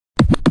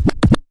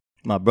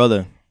My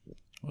brother,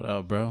 What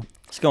up, bro?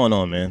 what's going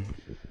on, man?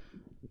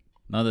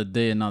 Another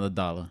day, another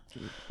dollar.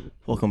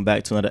 Welcome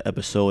back to another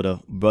episode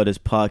of Brothers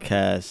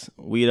Podcast.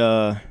 We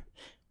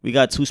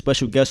got two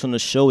special guests on the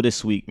show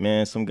this week,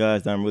 man. Some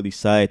guys that I'm really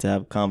excited to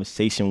have a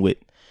conversation with.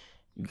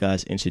 You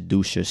guys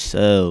introduce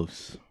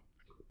yourselves.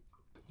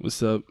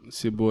 What's up?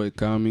 It's your boy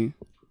Kami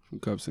from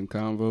Cups and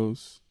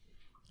Convos.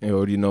 You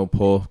already know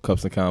Paul,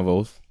 Cups and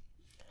Convos.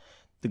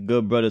 The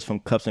good brothers from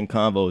Cups and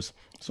Convos.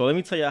 So let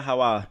me tell you how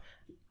I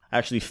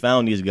actually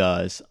found these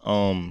guys.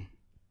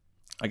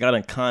 I got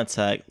in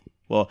contact.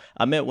 Well,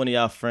 I met one of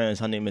y'all friends.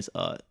 Her name is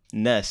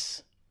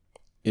Ness.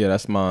 Yeah,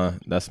 that's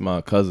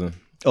my cousin.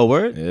 Oh,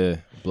 word? Yeah,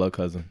 blood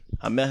cousin.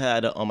 I met her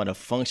at a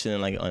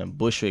function on a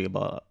Bushwick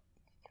about,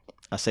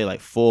 I say like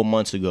 4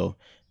 months ago,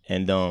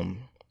 and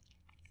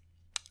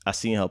I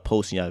seen her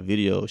posting y'all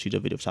video. She's a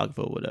video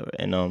photographer or whatever,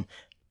 and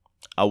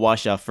I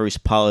watched y'all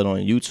first pilot on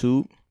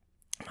YouTube.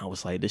 I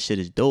was like, this shit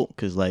is dope,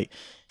 because like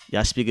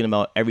y'all speaking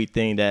about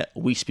everything that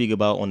we speak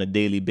about on a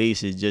daily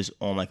basis, just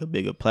on like a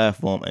bigger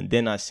platform. And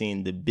then I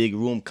seen the big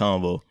room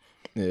convo.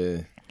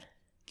 Yeah.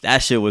 That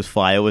shit was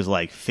fire. It was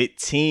like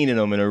 15 of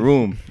them in a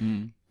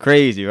room.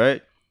 Crazy,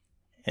 right?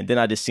 And then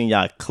I just seen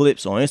y'all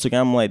clips on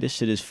Instagram. I'm like, this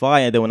shit is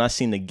fire. And then when I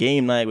seen the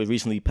game night was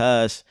recently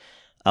passed,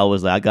 I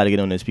was like, I gotta get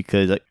on this,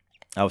 because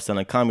I was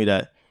telling Kami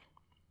that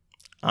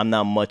I'm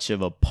not much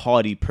of a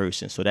party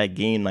person. So that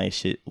game night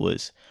shit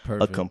was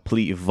Perfect. a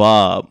complete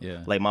vibe.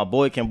 Yeah. Like my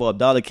boy Campbell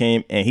Abdallah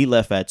came and he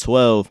left at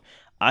 12.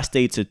 I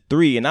stayed to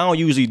 3, and I don't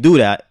usually do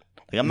that.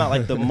 Like I'm not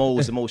like the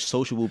most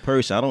sociable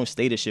person. I don't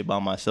stay this shit by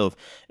myself.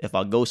 If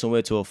I go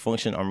somewhere to a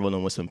function, I'm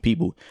rolling with some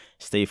people.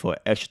 Stay for an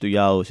extra 3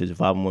 hours, just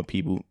vibing with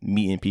people,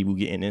 meeting people,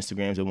 getting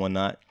Instagrams and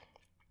whatnot.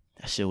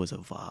 That shit was a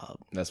vibe.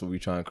 That's what we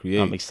trying to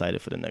create. I'm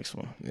excited for the next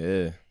one.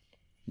 Yeah.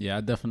 Yeah,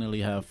 I definitely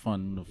have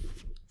fun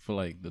for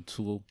like the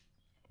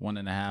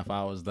 1.5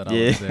 hours that I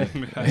Yeah. was there.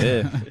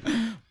 Yeah.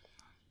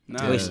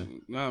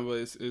 But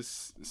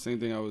it's the same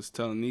thing I was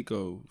telling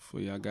Nico for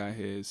y'all guy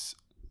here. It's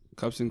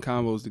Cups and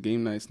Convos. The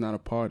game night's not a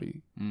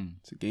party.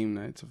 It's a game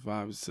night. It's a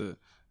vibe.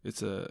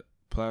 It's a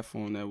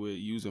platform that we're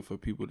using for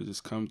people to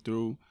just come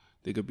through.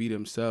 They could be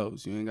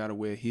themselves. You ain't gotta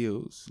wear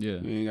heels. Yeah.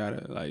 You ain't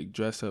gotta like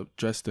dress to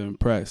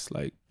impress.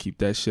 Like keep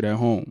that shit at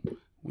home.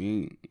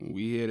 We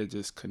here to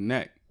just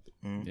connect.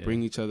 Yeah.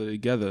 Bring each other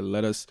together.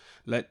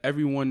 Let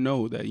everyone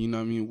know that, you know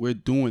what I mean, we're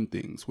doing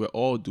things. We're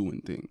all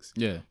doing things.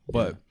 Yeah.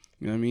 But,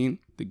 you know what I mean?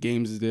 The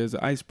games is there as an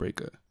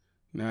icebreaker.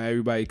 Now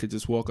everybody could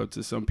just walk up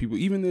to some people,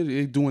 even if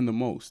they're doing the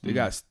most. They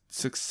got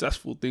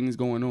successful things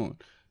going on.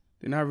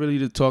 They're not really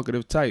the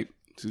talkative type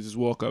to just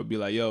walk up and be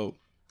like, yo,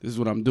 this is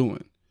what I'm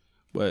doing.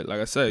 But like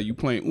I said, you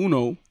playing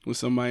Uno with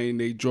somebody and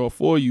they draw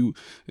for you,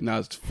 and now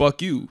it's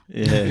fuck you.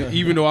 Yeah.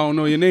 Even though I don't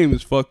know your name,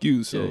 it's fuck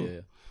you. So, Yeah.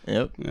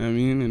 Yep. you know what I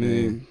mean? And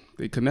then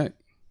they connect.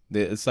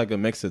 It's like a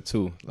mixer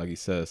too, like he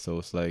said. So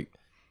it's like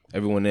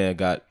everyone there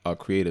are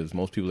creatives.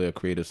 Most people there are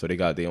creatives, so they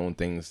got their own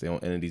things, their own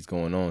entities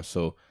going on.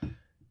 So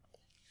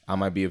I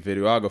might be a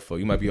videographer.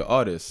 You might be an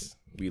artist.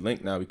 We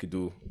link now. We could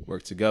do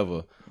work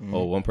together.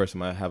 Or one person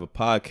might have a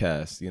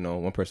podcast. You know,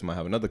 one person might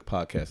have another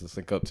podcast. Let's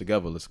link up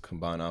together. Let's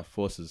combine our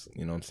forces.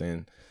 You know what I'm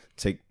saying?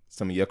 Take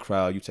some of your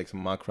crowd. You take some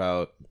of my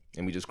crowd.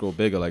 And we just grow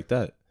bigger like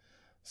that.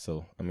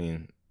 So, I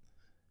mean,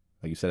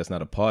 like you said, it's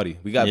not a party.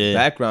 We got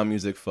background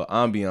music for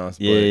ambiance.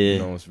 But, you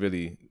know, it's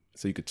really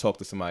so you could talk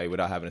to somebody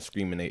without having to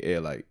scream in their ear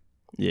like,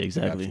 Yeah,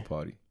 exactly. actual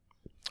party.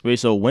 Wait,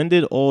 so when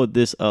did all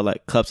this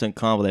like Cups and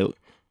Convo, like,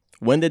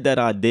 when did that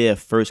idea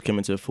first come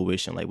into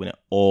fruition? Like when it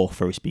all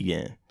first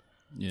began?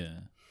 Yeah.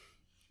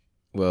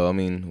 Well, I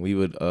mean, we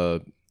would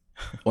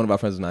one of our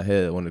friends is not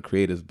here, one of the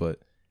creators, but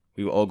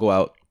we would all go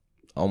out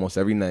almost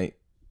every night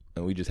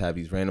and we just have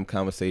these random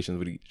conversations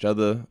with each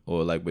other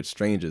or like with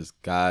strangers,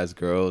 guys,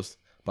 girls,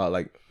 about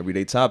like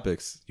everyday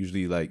topics.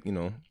 Usually like, you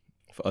know,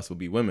 for us would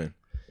be women,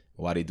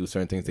 why they do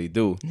certain things they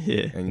do.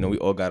 Yeah. And, you know, we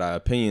all got our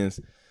opinions.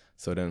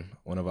 So then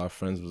one of our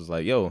friends was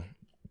like, yo,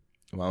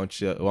 why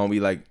don't we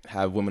like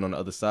have women on the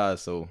other side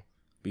so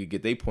we could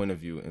get their point of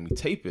view, and we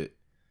tape it.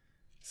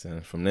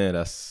 So from there,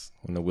 that's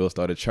when the wheel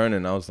started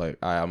churning. I was like,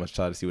 all right, I'm gonna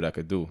try to see what I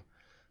could do.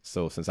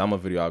 So since I'm a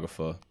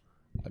videographer,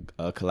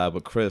 I collab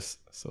with Chris.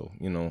 So,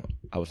 you know,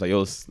 I was like, yo,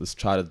 let's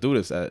try to do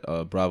this at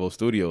Bravo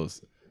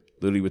Studios.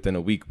 Literally within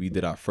a week, we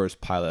did our first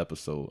pilot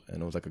episode,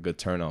 and it was like a good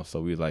turnout.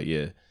 So we was like,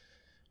 yeah.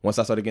 Once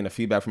I started getting the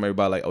feedback from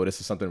everybody, like, oh, this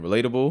is something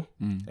relatable,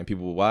 and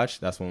people would watch,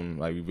 that's when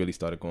like we really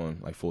started going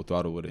like full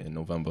throttle with it in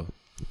November.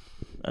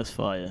 That's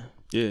fire.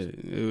 Yeah,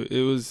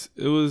 it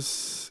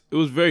was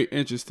very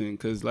interesting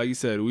because, like you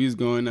said, we was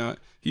going out.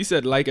 He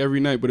said like every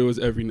night, but it was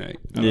every night.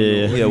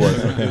 Yeah, it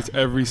was. It was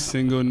every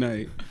single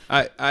night.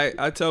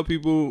 I tell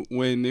people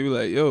when they be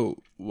like, "Yo,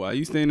 why are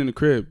you staying in the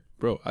crib,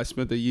 bro?" I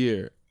spent a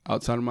year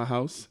outside of my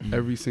house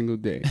every single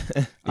day. I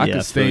Yeah, I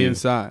could stay feel you.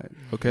 inside,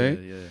 okay?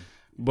 Yeah.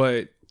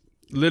 But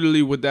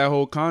literally with that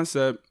whole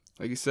concept,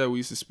 like you said, we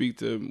used to speak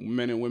to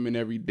men and women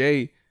every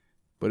day,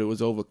 but it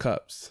was over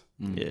cups.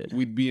 Yeah.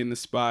 We'd be in the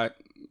spot,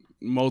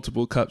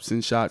 multiple cups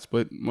and shots,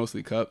 but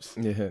mostly cups.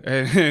 Yeah.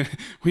 And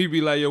we'd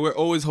be like, yo, we're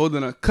always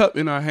holding a cup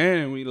in our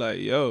hand. And we like,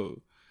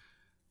 yo,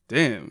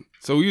 damn.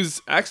 So we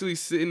was actually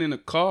sitting in a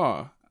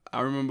car.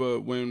 I remember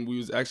when we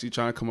was actually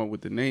trying to come up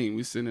with the name.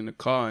 We sitting in the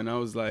car, and I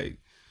was like,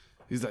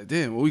 he's like,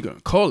 damn, what we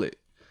gonna call it?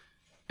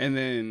 And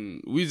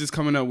then we was just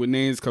coming up with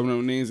names,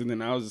 and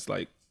then I was just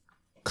like,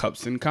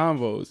 Cups and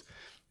Convos.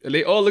 And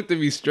they all looked at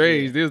me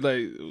strange. They was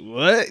like,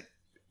 what?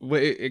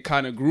 But it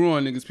kind of grew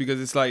on niggas because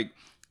it's like,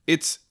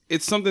 it's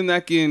something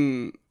that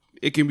can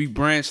be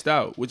branched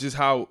out, which is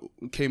how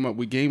it came up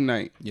with Game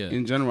Night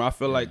in general. I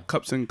feel like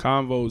Cups and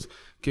Convos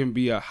can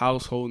be a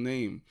household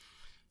name.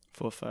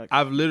 For a fact.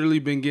 I've literally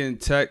been getting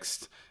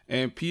texts,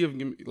 and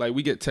like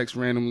we get texts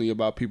randomly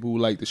about people who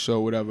like the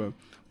show, whatever.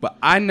 But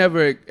I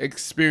never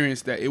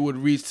experienced that it would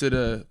reach to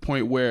the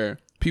point where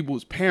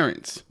people's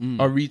parents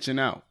are reaching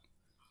out.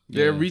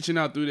 They're reaching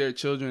out through their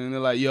children, and they're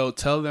like, yo,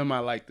 tell them I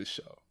like the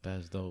show.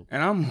 That's dope.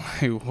 And I'm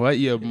like, what?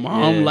 Your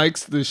mom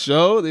likes the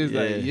show?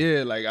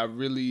 They're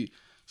like,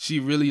 she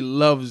really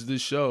loves the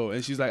show.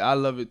 And she's like, I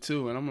love it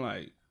too. And I'm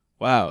like,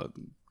 wow,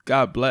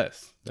 God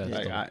bless. That's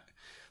dope.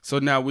 So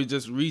now we're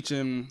just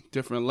reaching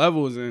different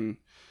levels and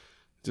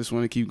just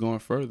want to keep going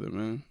further,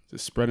 man.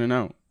 Just spreading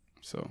out.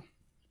 So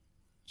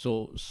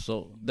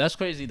that's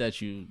crazy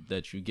that you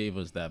gave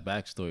us that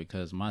backstory,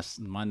 because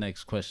my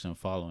next question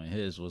following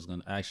his was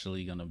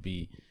gonna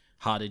be,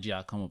 how did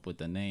y'all come up with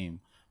the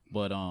name?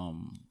 But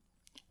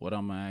what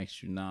I'm gonna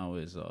ask you now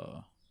is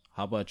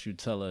how about you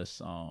tell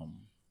us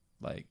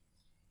like,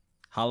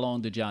 how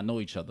long did y'all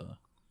know each other?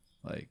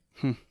 Like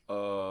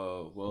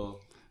well,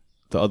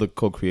 the other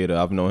co-creator,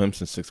 I've known him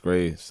since 6th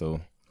grade,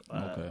 so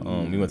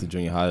we went to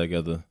junior high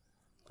together.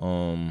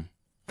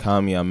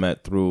 Kami I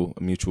met through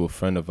a mutual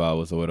friend of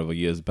ours or whatever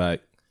years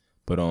back,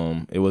 but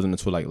it wasn't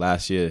until like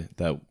last year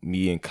that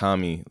me and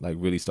Kami like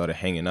really started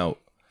hanging out,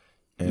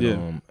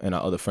 and and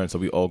our other friends, so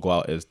we all go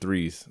out as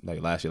threes.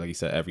 Like last year, like you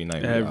said, every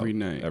night every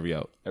night we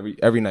out,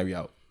 every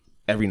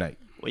night.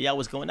 Well, y'all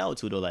was going out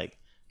to though, like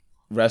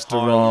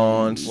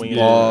restaurants,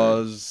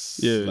 bars,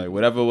 like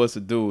whatever was to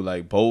do,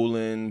 like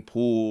bowling,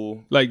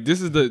 pool. Like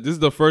this is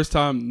the first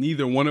time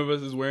neither one of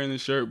us is wearing the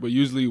shirt, but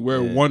usually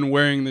we're one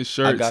wearing the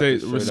shirt. Say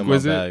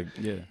Exquisite.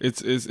 Yeah,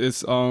 it's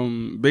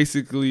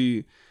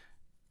basically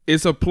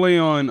it's a play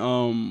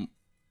on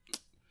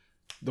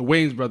the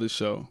Wayans Brothers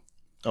show.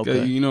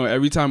 Okay, you know,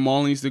 every time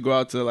Marlon used to go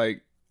out to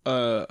like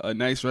a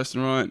nice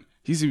restaurant,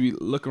 he used to be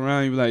looking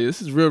around and be like,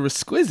 this is real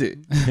exquisite.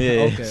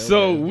 Yeah.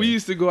 So we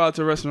used to go out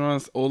to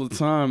restaurants all the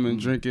time and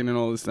drinking and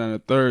all this and the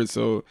third.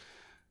 So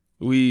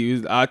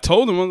I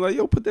told him, I was like,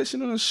 yo, put that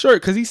shit on a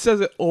shirt, because he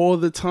says it all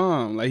the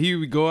time. Like he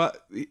would go out,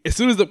 as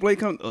soon as the play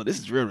comes, oh, this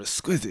is real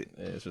exquisite.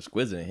 Yeah, it's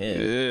exquisite in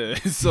here.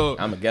 Yeah. So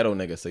I'm a ghetto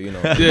nigga, so you know,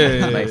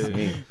 it's nice to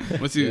me.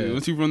 Once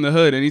you from the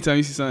hood, anytime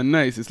you see something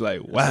nice, it's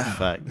like, wow. That's a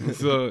fact.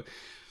 So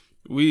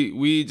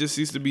we just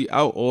used to be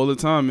out all the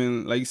time,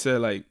 and like you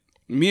said, like,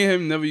 me and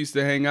him never used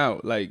to hang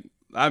out. Like,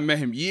 I met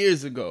him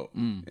years ago,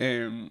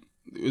 and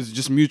it was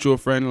just mutual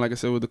friend. Like I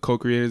said, with the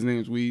co-creator, his name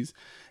is Weez.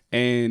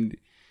 And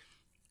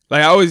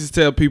like I always just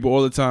tell people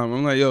all the time,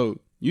 I'm like, yo,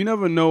 you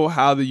never know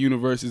how the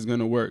universe is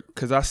gonna work.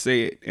 Cause I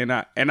say it, and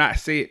I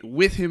say it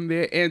with him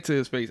there and to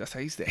his face. I say,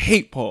 I used to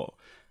hate Paul.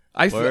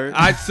 I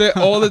say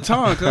all the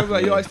time, cause I was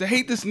like, yo, I used to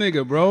hate this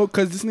nigga, bro,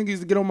 cause this nigga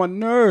used to get on my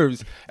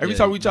nerves. Every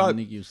time we try,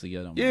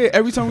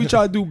 every time we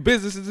try to do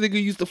business, this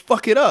nigga used to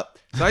fuck it up.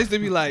 So I used to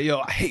be like, yo,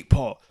 I hate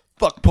Paul.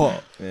 Fuck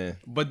Paul. Yeah.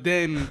 But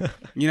then,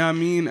 you know what I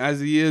mean, as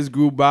the years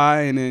grew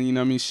by, and then, you know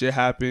what I mean, shit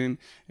happened,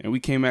 and we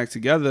came back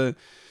together,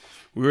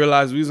 we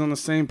realized we was on the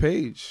same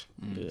page.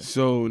 Yeah.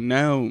 So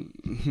now,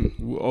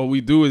 all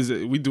we do is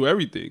we do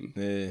everything.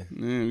 Yeah,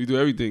 we do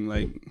everything.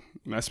 Like,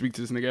 I speak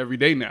to this nigga every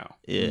day now.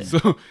 Yeah.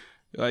 So,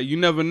 like, you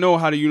never know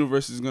how the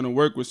universe is gonna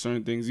work with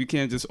certain things. You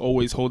can't just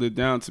always hold it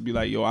down to be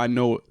like, yo, I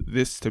know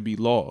this to be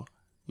law.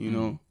 You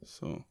know.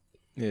 So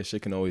yeah,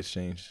 shit can always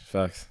change.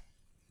 Facts.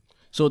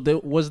 So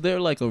was there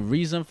like a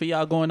reason for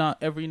y'all going out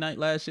every night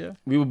last year?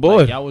 We were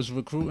bored. Like, y'all was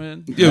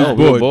recruiting. Yeah,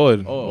 we were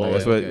bored. Oh, like,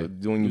 that's what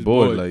doing. You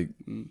bored. Like,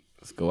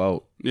 let's go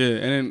out. Yeah,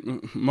 and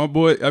then my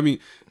boy. I mean,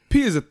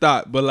 P is a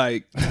thought, but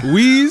like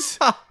Weez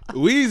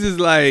is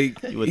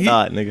like you a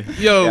thought, nigga.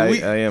 Yo,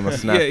 yeah, I am a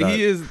snap. Yeah, thought.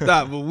 he is a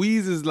thought, but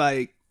Weez is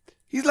like.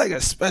 He's like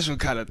a special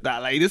kind of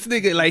thought. Like this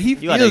nigga, like you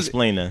gotta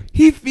explain that.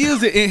 He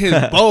feels it in his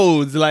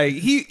bones. Like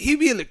he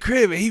be in the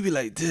crib and he be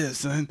like, "Damn,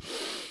 son,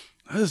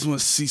 I just want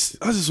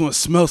to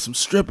smell some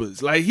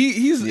strippers." Like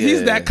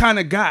he's that kind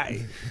of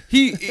guy.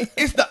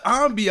 It's the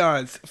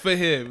ambiance for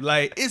him.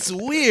 Like it's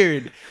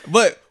weird,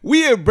 but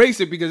we embrace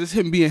it because it's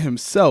him being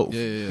himself.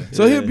 Yeah.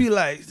 So he'll be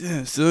like,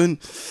 "Damn, son,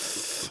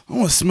 I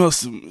want to smell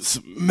some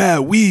mad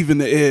weave in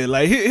the air."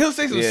 Like he'll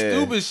say some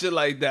stupid shit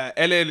like that,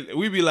 and then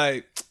we be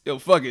like, "Yo,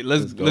 fuck it,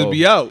 let's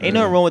be out." Ain't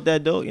nothing wrong with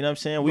that though. You know what I'm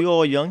saying? We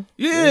all young.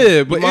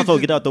 Yeah, but you might as well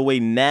get out the way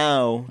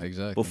now,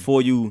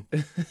 before you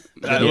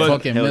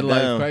fucking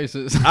midlife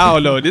crisis. I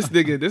don't know. This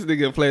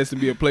nigga plans to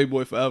be a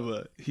playboy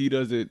forever. He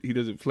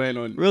doesn't plan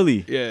on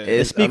really.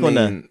 Yeah, speak on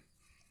that.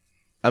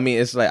 I mean,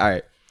 it's like, all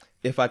right,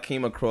 if I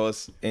came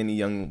across any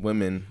young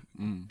women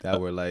that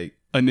were like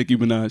a Nicki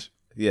Minaj.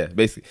 Yeah,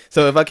 basically.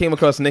 So if I came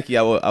across Nikki,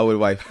 I would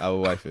wife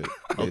it.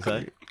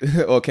 Okay.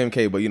 Basically. Or Kim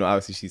K, but you know,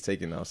 obviously she's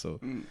taken now, so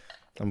I'm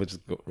gonna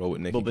just roll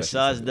with Nikki. But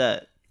besides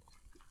that,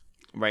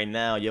 right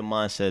now your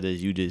mindset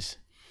is you just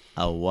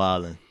out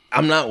wilding.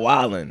 I'm not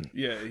wilding.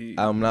 Yeah,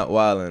 I'm not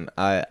wilding.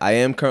 I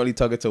am currently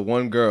talking to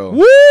one girl.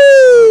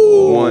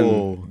 Woo!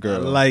 One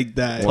girl. I like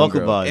that. Talk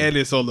girl. about it. And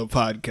it's on the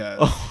podcast.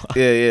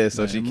 Yeah.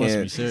 So Man, she it must be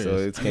can't. serious. So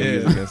it can't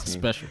use against me.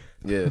 Special.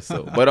 Yeah.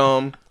 So,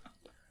 but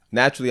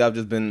naturally, I've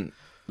just been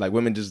like,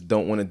 women just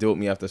don't want to deal with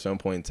me after a certain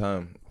point in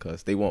time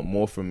because they want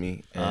more from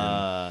me, and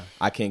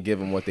I can't give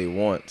them what they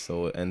want.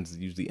 So it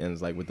usually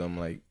ends like with them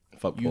like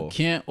fuck You Paul.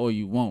 can't or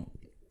you won't.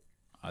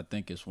 I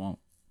think it's won't.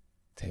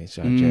 Dang,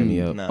 trying to jam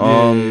me up.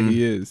 Nah. Yeah,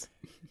 he is.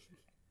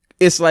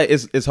 It's like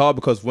it's hard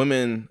because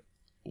women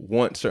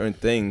want certain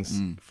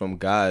things from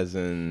guys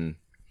and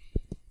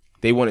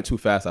they want it too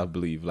fast. I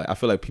believe. Like I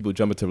feel like people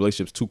jump into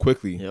relationships too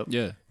quickly. Yep.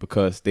 Yeah.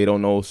 Because they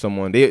don't know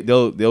someone.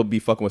 They'll be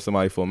fucking with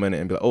somebody for a minute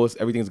and be like, oh,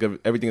 everything's good.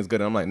 Everything is good.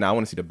 And I'm like, nah, I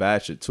want to see the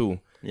bad shit too.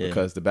 Yeah.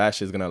 Because the bad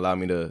shit is gonna allow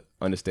me to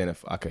understand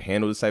if I could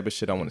handle this type of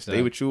shit. I want to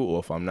stay with you, or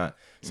if I'm not.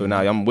 So now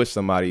I'm with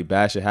somebody.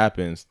 Bad shit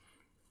happens.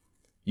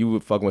 You were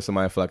fucking with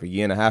somebody for like a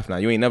year and a half now.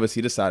 You ain't never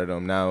see this side of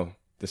them. Now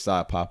this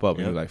side pop up,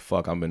 and you're like,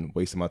 fuck, I've been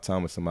wasting my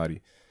time with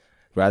somebody.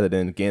 Rather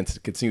than again to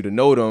continue to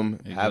know them,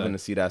 having to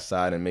see that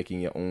side and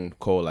making your own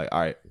call. Like, all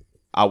right,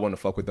 I want to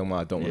fuck with them, or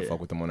I don't want to fuck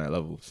with them on that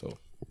level. So,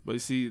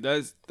 But see,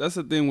 that's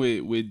the thing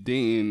with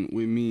dating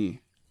with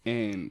me,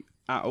 and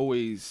I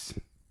always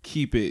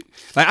keep it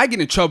like I get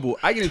in trouble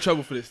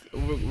for this.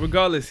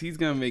 Regardless, he's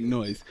gonna make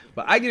noise,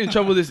 but I get in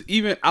trouble this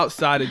even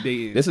outside of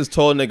dating. this is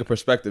tall nigga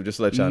perspective. Just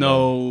to let y'all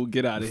know No,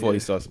 get out of before here. he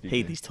starts speaking.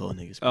 Hate these tall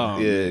niggas. Bro. Oh,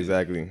 Yeah, man.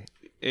 exactly.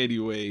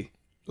 Anyway,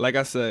 like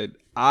I said,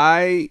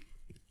 I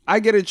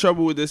get in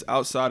trouble with this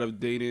outside of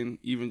dating,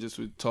 even just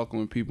with talking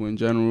with people in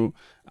general.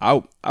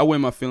 I wear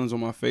my feelings on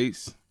my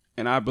face,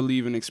 and I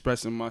believe in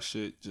expressing my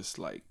shit just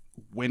like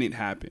when it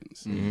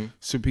happens.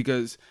 So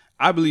because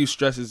I believe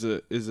stress is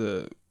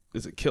a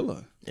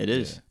killer. It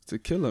is. It's a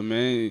killer,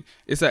 man.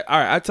 It's like, all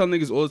right, I tell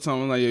niggas all the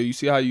time, I'm like, yo, you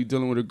see how you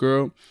dealing with a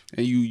girl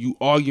and you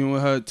arguing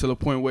with her to the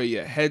point where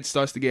your head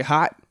starts to get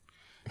hot?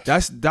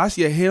 That's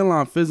your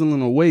hairline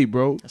fizzling away,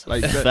 bro.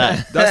 Like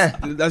fact.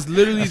 that's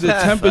literally the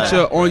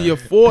temperature on your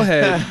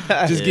forehead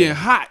just getting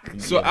hot.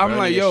 So I'm burning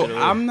like, your yo, shit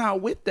away. I'm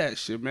not with that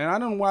shit, man. I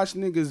don't watch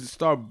niggas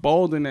start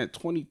balding at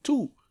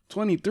 22,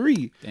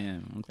 23.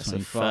 Damn, I'm That's a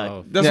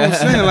 25. That's what I'm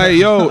saying. Like,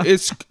 yo,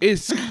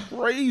 it's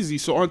crazy.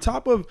 So on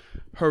top of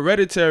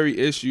hereditary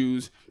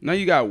issues, now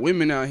you got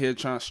women out here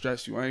trying to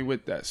stress you. I ain't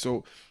with that.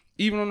 So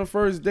even on the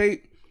first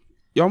date,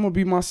 yo, I'm gonna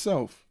be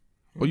myself.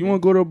 Or you wanna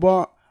go to a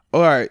bar?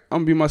 All right, I'm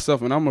gonna be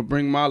myself and I'm gonna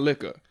bring my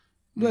liquor.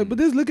 I'm like, but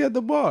there's liquor at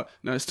the bar.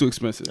 No, it's too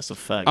expensive. That's a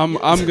fact. I'm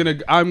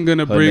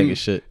gonna bring nigga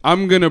shit.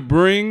 I'm gonna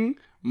bring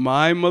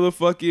my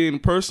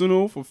motherfucking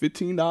personal for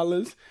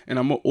 $15 and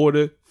I'm gonna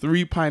order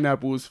 3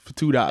 pineapples for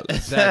 $2.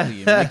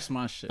 Exactly. It makes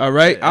my shit. All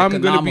right, I'm gonna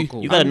be.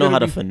 Economical. You gotta I'm know gonna how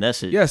to be-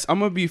 finesse it. Yes, I'm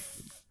gonna be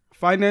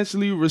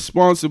financially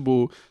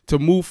responsible to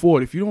move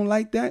forward. If you don't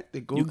like that,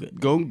 then You could-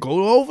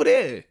 go over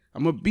there.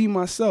 I'm gonna be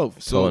myself.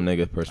 Tall So,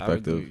 nigga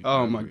perspective.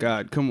 oh my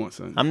God, come on,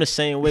 son. I'm the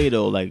same way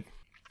though. Like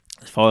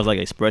as far as like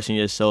expressing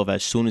yourself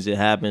as soon as it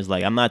happens,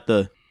 like I'm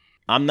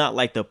not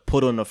like the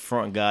put on the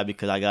front guy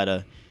because I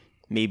gotta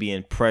maybe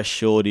impress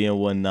shorty and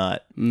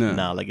whatnot. Nah.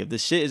 Nah, like if the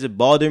shit isn't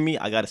bothering me,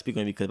 I gotta speak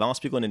on it because if I don't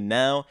speak on it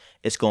now,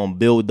 it's gonna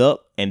build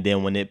up and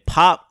then when it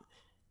pop,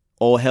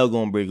 all hell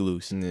gonna break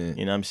loose. Yeah.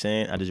 You know what I'm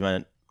saying? I just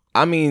ran.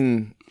 I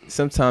mean,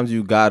 sometimes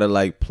you gotta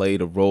like play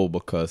the role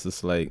because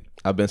it's like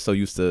I've been so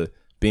used to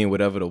being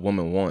whatever the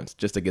woman wants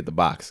just to get the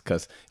box.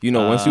 Because you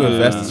know, once you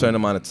invest a certain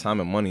amount of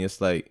time and money,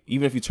 it's like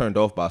even if you turned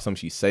off by something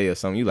she say or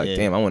something, you like, Yeah.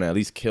 damn, I want to at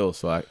least kill.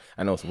 So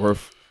I know it's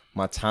worth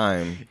my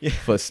time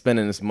for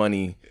spending this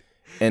money.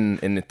 In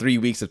the 3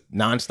 weeks of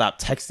nonstop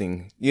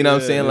texting, you know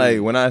what I'm saying? Like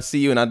when I see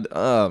you and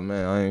oh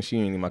man, she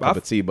ain't even my cup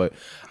of tea, but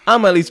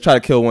I'm at least try to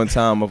kill one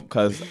time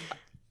because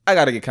I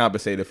gotta get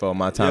compensated for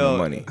my time and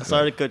money.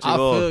 Sorry to cut you I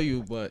off. feel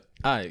you, but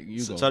all right,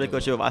 you go. Sorry to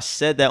cut you off. I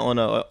said that on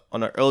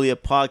an earlier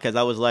podcast.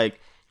 I was like,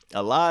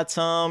 a lot of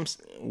times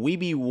we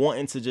be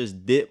wanting to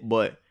just dip,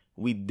 but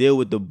we deal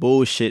with the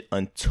bullshit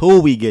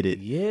until we get it.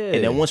 Yeah.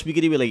 And then once we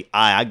get it, we're like,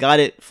 I got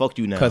it. Fuck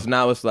you now. Because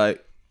now it's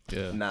like,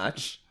 Yeah.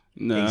 notch.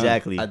 Nah.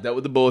 Exactly. I At dealt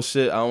with the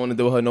bullshit. I don't want to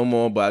deal with her no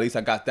more, but at least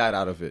I got that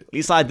out of it.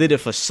 least I did it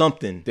for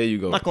something. There you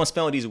go. I'm not gonna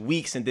spend all these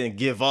weeks and then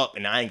give up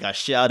and I ain't got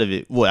shit out of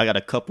it. Boy, I got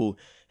a couple.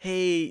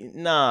 Hey,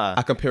 nah.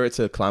 I compare it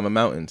to climbing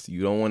mountains.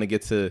 You don't want to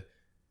get to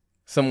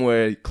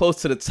somewhere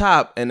close to the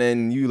top and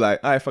then you like,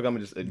 all right, fuck, I'm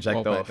going to just eject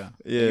Walk back off. down.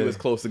 Yeah. You was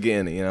close to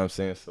getting it, you know what I'm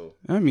saying? So,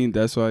 I mean,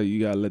 that's why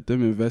you gotta let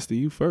them invest in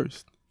you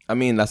first. I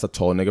mean, that's a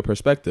tall nigga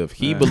perspective.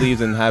 He believes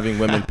in having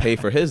women pay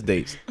for his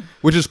dates,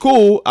 which is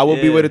cool. I will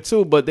be Yeah. with it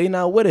too, but they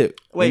not with it.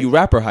 When Wait. you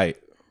rapper height.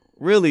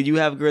 Really, you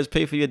have girls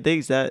pay for your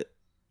dates? That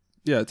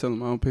Yeah, tell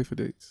them I don't pay for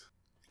dates.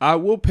 I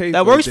will pay.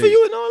 that for a works for date.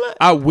 you and all that?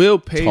 I will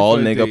pay Tall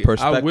for a nigga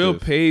date. I will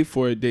perspective. pay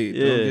for a date.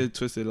 Don't Yeah. get it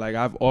twisted. Like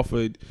I've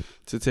offered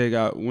to take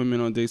out women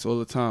on dates all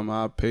the time.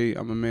 I pay.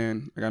 I'm a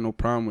man. I got no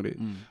problem with it.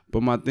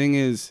 But my thing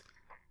is,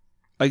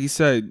 like you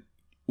said,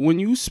 when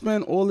you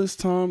spend all this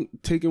time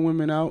taking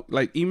women out,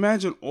 like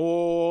imagine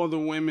all the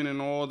women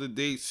and all the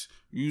dates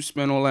you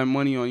spend all that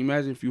money on.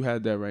 Imagine if you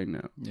had that right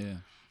now. Yeah.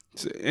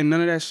 And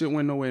none of that shit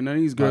went nowhere. None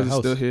of these girls Our are house.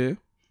 still here.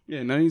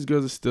 Yeah, none of these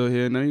girls are still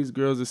here. None of these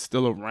girls are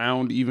still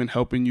around, even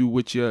helping you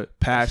with your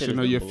passion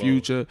or is your below.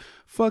 future.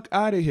 Fuck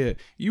out of here.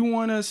 You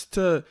want us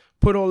to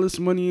put all this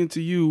money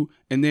into you,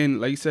 and then,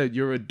 like you said,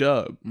 you're a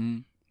dub.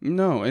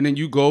 No. And then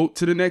you go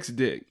to the next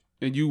dick,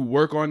 and you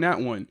work on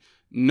that one.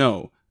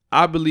 No.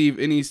 I believe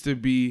it needs to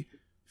be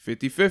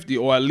 50-50,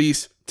 or at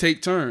least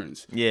take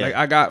turns. Yeah. Like,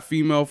 I got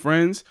female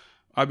friends.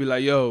 I'll be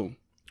like, yo,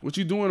 what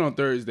you doing on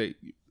Thursday?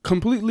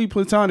 Completely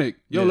platonic.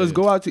 Yo, Yeah. let's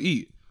go out to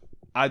eat.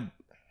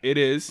 It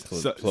is.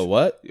 For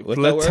what?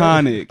 What's that word?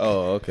 Platonic.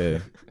 Oh,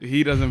 okay.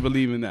 He doesn't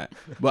believe in that.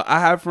 But I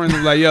have friends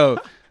who's like, yo,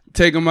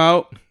 take them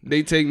out.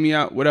 They take me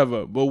out,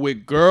 whatever. But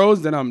with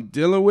girls that I'm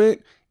dealing with,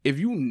 if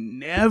you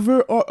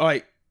never, or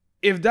like,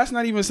 if that's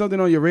not even something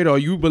on your radar,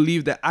 you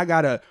believe that I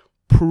gotta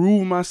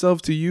prove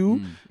myself to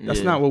you, that's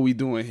Yeah. not what we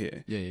doing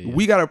here. Yeah.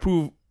 We gotta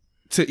prove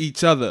to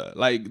each other,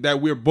 like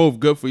that we're both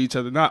good for each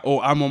other. Not, oh,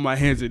 I'm on my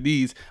hands and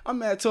knees. I'm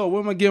mad tall. What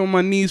am I getting on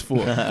my knees for?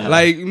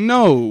 Like,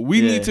 no, we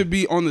Yeah. need to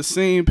be on the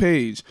same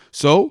page.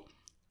 So,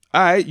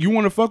 all right, you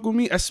want to fuck with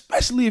me,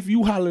 especially if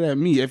you holler at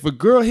me. If a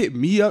girl hit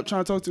me up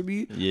trying to talk to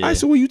me, Yeah. all right,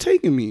 so where you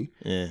taking me?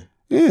 Yeah.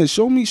 Yeah,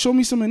 show me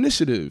some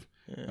initiative.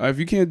 If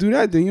you can't do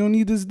that, then you don't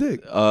need this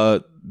dick.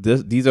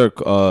 These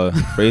are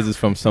phrases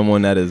from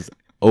someone that is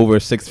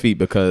over 6 feet,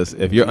 because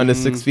if you're under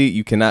 6 feet,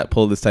 you cannot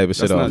pull this type of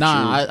shit That's off.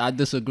 not- Nah, I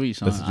disagree,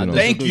 son. That's what I you know.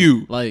 Thank disagree.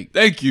 you. Like,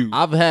 Thank you.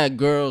 I've had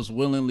girls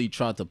willingly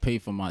try to pay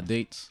for my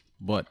dates,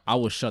 but I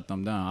will shut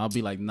them down. I'll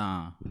be like,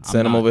 nah.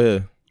 Send them over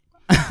here.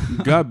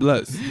 God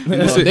bless.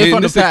 Well, they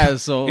from the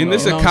past, so in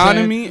this you know what I'm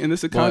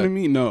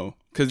economy, no,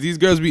 because these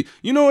girls be,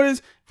 you know what it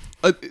is?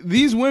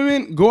 These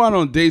women go out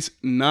on dates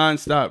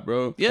nonstop,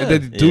 bro. Yeah. And they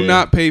do Yeah.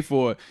 not pay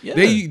for it. Yeah.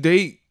 They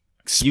Usually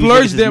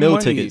splurge it's their meal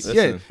money. tickets. Yeah,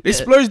 Listen. they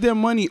splurge their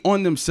money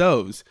on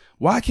themselves.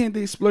 Why can't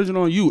they splurge it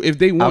on you if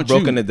they I've want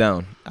broken you? it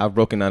down. I've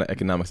broken down the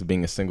economics of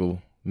being a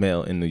single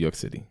male in New York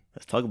City.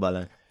 Let's talk about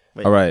that.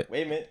 Wait, All right.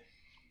 Wait a minute.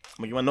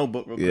 I'm gonna get my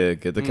notebook real quick. Yeah,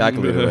 get the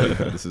calculator ready.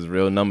 This is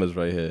real numbers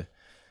right here.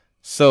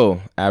 So,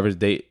 average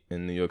date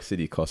in New York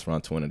City costs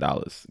around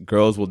 $200.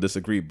 Girls will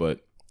disagree, but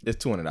it's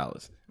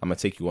 $200. I'm gonna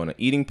take you on an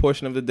eating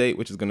portion of the date,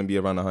 which is gonna be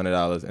around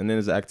 $100, and then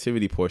there's an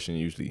activity portion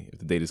usually if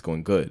the date is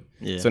going good.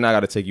 Yeah. So now I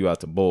gotta take you out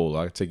to bowl.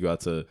 I gotta take you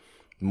out to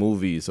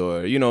movies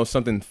or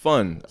something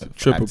fun,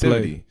 triple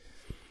activity.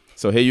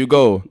 So here you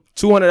go,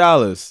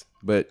 $200,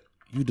 but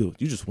you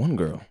just one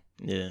girl.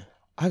 Yeah.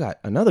 I got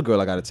another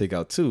girl I gotta take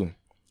out too.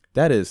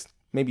 That is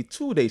maybe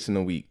 2 dates in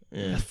a week.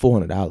 Yeah. That's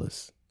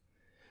 $400.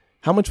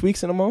 How much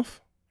weeks in a month?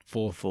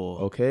 Four.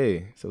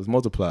 Okay, so it's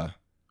multiply.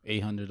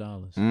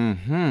 $800.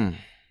 Mm-hmm.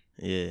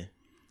 Yeah.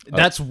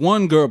 That's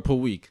one girl per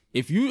week.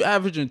 If you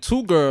averaging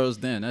 2 girls,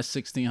 then that's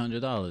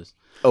 $1,600.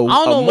 Oh,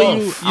 I don't know where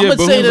you. I'm Yeah, gonna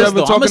but say who's this ever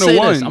though. I'm talking gonna to say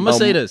one? this. I'm gonna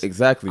say this.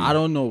 Exactly. I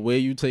don't know where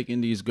you taking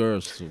these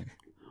girls to,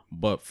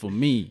 but for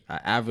me, an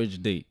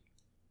average date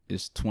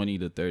is $20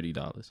 to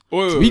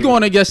 $30. We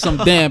going to get some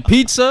damn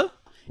pizza,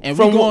 and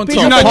we From going to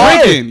pizza You're a not Why?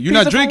 park. drinking. You're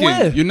not Pizza from drinking.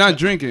 where? You're not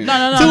drinking.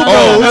 No.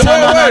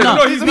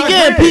 No, he's We not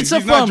getting drinking. pizza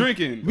He's not from.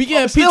 drinking. We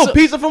getting Still, pizza.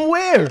 pizza from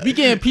where? We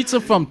getting pizza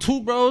from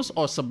Two Bros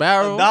or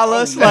Sbarro.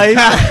 $1 slice.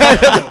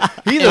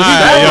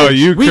 Yo,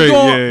 you We crazy.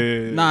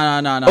 going.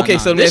 Nah. Okay,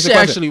 so let me this ask shit you a question.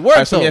 actually All right,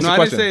 works so let me though. ask No, you I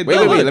a didn't question. say it Wait.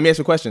 does. Let me ask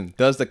you a question.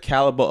 Does the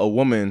caliber of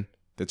woman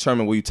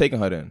determine where you taking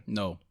her then?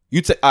 No.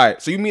 You take. All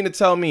right. So you mean to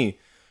tell me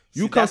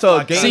you come that's to why a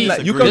I game kinda night?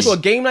 You disagree. come to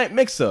a game night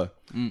mixer.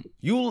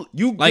 You Like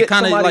get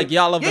kinda somebody- like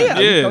y'all event. Yeah.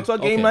 Yeah. You come to a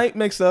game Okay. night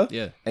mixer.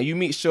 Yeah. And you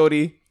meet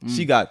Shorty.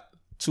 She got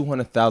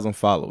 200,000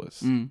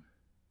 followers.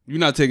 You're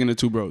not taking the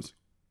 2 bros.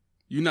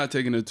 You're not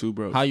taking the 2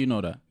 bros. How you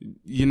know that?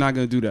 You're not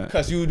gonna do that.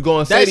 Cause you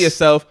gonna say to That's-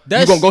 yourself, you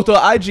that's- gonna go to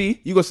an IG.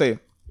 You gonna say,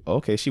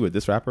 okay, she with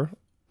this rapper.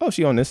 Oh,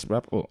 she on this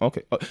rapper. Oh,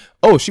 okay.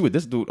 Oh, she with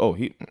this dude. Oh,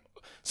 he.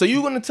 So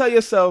you gonna tell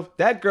yourself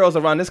that girl's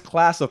around this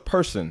class of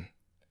person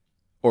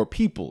or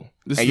people,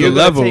 This and is you're a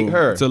gonna level. take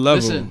her It's a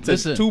level.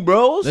 Listen. to 2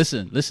 bros.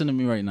 Listen to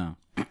me right now.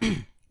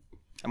 I'm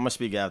gonna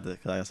speak after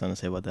because I got something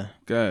to say about that.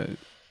 God.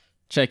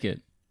 Check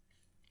it.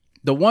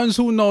 The ones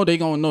who know, they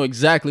gonna know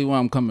exactly where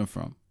I'm coming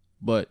from.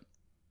 But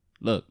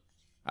look,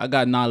 I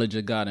got knowledge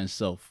of God and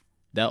self.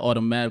 That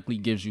automatically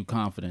gives you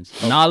confidence.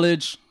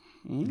 Knowledge,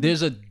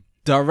 there's a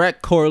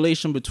direct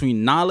correlation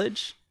between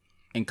knowledge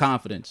and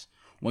confidence.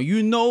 When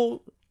you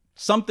know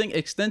something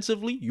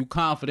extensively, you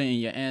confident in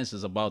your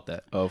answers about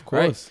that. Of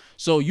Right? course.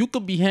 So you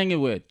could be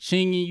hanging with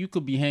Chingy, you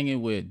could be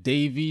hanging with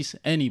Davies,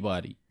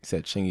 anybody. He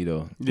said Chingy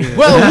though.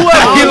 Well,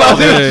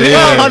 whoever. Yeah.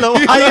 I don't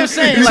know. I am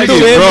saying like Chingy,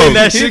 Chingy bro.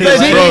 that shit.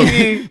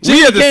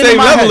 We at the came to same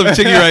my level head. of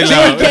Chiggy right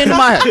Chingy now. came to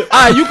my head.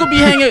 All right, you could be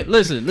hanging.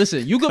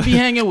 Listen. You could be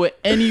hanging with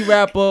any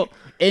rapper,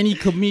 any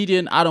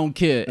comedian. I don't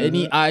care.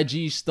 Any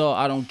IG star.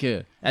 I don't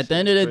care. At the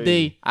end of the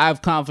day, I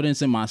have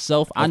confidence in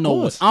myself. I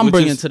know course. what I'm Which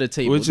bringing is- to the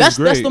table. which is That's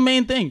great. the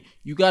main thing.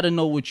 You got to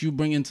know what you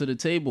bringing to the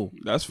table.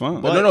 That's fine.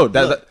 But no.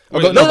 That's look, go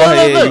wait,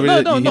 ahead. Yeah, you no,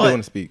 really no, you no. don't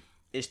want to speak.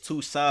 It's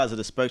 2 sides of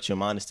the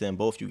spectrum. I understand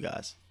both you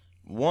guys,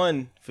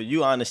 one, for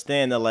you, I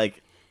understand that,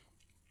 like,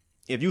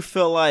 if you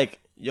feel like,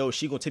 yo,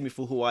 she gonna take me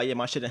for who I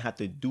am, I shouldn't have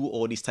to do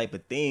all these type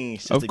of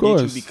things just Of to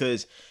course. get you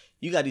because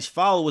you got these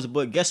followers.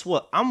 But guess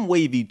what? I'm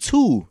wavy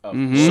too.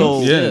 Mhm.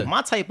 So Yeah.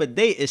 my type of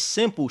date is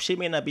simple. She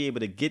may not be able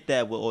to get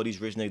that with all these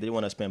rich niggas. They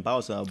want to spend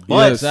dollars on her. But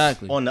Yes.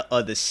 Exactly. on the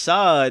other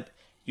side,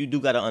 you do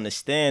got to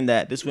understand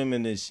that this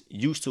woman is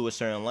used to a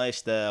certain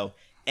lifestyle.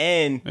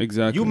 And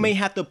Exactly. you may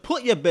have to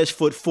put your best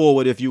foot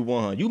forward if you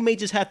want her. You may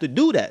just have to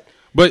do that.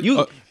 But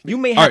You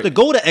may all have right. to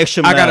go the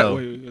extra I mile. gotta.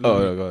 Wait, Oh, go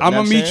ahead. I'm Know gonna what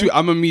I'm meet saying? you.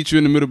 I'm gonna meet you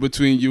in the middle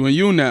between you and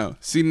you now.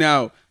 See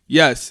now,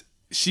 yes,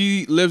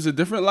 she lives a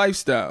different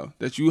lifestyle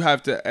that you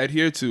have to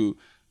adhere to.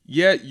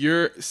 Yet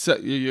you're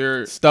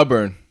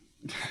Stubborn.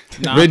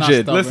 Nah,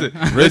 Rigid. I'm not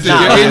stubborn. listen.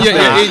 Nah, You're in your,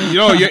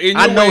 nah. you're in your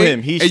I know way,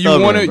 him. He's and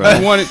stubborn, you bro.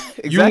 want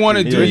to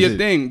Exactly. do your Rigid.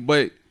 thing.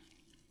 But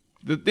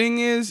the thing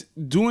is,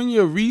 doing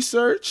your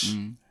research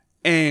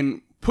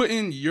and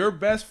putting your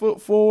best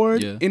foot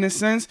forward. Yeah. In a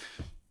sense,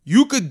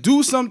 you could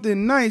do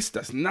something nice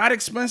that's not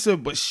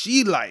expensive, but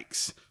she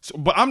likes. So,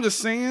 but I'm just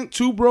saying,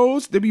 Two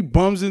Bros, they be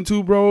bums in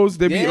Two Bros.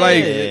 They be Yeah.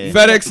 like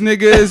FedEx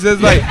niggas.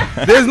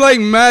 There's like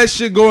mad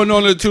shit going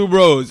on in Two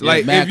Bros. Yeah,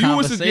 Like mad if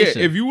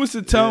you was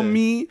to tell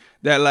me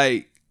that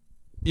like,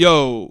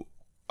 yo,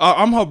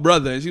 I'm her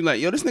brother, and she's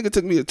like, yo, this nigga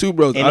took me to Two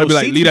Bros. Ain't I'd no be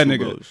like, seats leave that for nigga.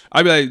 bros.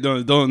 I'd be like,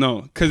 don't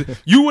know, because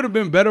you would have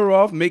been better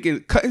off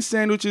cutting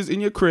sandwiches in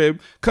your crib,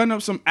 cutting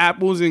up some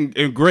apples and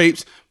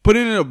grapes,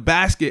 putting it in a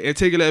basket, and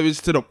taking that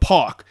bitch to the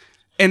park,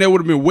 and it would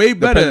have been way The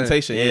better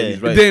presentation. Yeah, Yeah.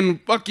 he's right. than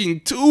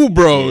fucking Two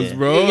Bros, Yeah.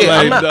 bro.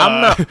 Yeah, Like,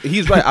 I'm not.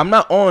 He's right. I'm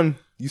not on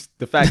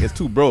the fact it's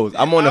Two Bros.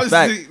 I'm on I the was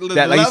fact the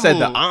that, like you said,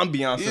 the level.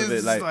 ambiance of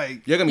It's it. Like,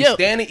 like- you're gonna be Yeah.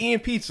 standing eating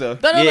pizza.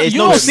 No, Yeah, it's you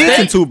no don't seats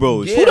stay- in Two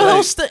Bros. Yeah. Who the hell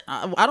like- stay?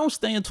 I don't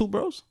stay in Two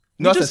Bros.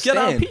 We No, it's just a get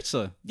our stand.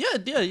 pizza.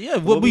 Yeah.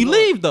 When we we going?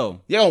 leave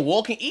though, You're gonna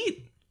walk and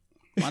eat.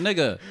 my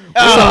nigga,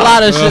 it's a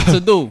lot of shit to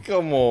do.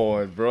 Come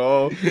on,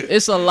 bro.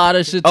 It's a lot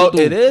of shit to Oh, do.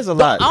 it is a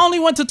lot. I only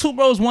went to Two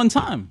Bros one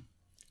time.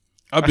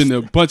 I've been there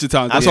a bunch of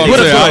times. That's Yeah. all I'm With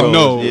a saying. I girl.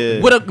 know.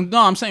 Yeah.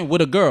 I'm saying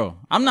with a girl.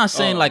 I'm not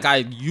saying like I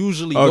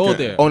usually go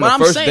Okay. there. On But the I'm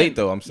first saying- date,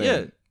 though, I'm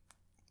saying. Yeah.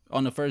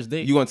 On the first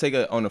date. You gonna take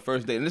it on the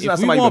first date? And this is If not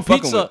we somebody you been want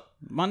fucking pizza,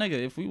 with. my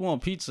nigga, if we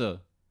want pizza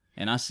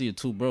and I see a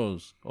Two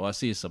Bros or I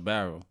see a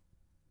Sbarro.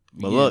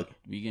 But look,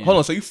 Hold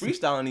on. So you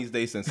freestyling these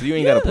days, then? So you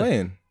ain't got a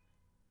plan?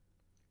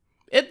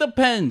 It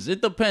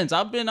depends.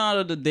 I've been out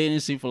of the dating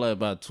scene for like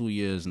about 2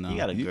 years now. he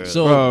got a girl.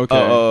 So Oh,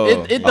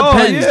 okay. it depends. Oh,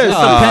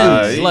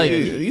 yeah. It depends. Like,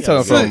 you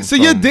talking So, from? so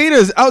your data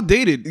is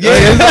outdated. but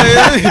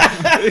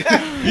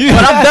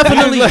I'm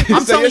definitely. Like,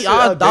 I'm say telling your you, shit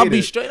I'll be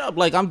outdated. straight up.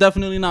 Like, I'm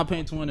definitely not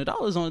paying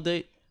 $200 on a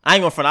date. I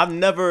ain't gonna front.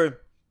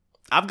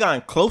 I've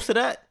gotten close to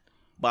that,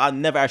 but I've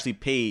never actually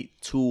paid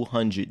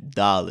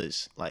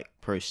 $200 like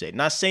per se.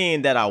 Not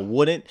saying that I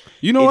wouldn't.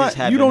 You know It what? just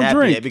haven't You don't happened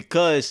drink. yet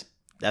because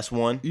that's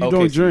one. You Okay, don't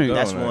so you drink. don't.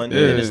 That's Alright. one. Yeah.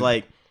 And it's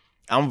like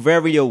I'm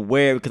very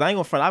aware because I ain't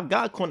gonna front. I've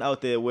got one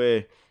out there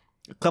where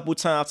a couple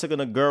times I took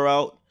a girl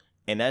out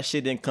and that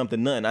shit didn't come to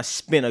nothing. I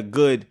spent a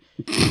good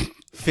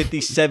 50,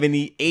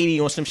 70, 80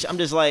 on some shit. I'm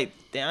just like,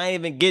 damn, I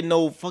ain't even getting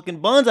no fucking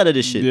buns out of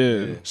this shit.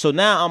 Yeah. So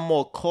now I'm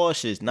more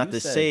cautious. Not You to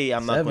said say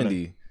I'm not gonna.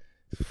 70.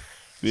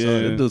 Yeah. So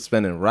this dude's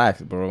spending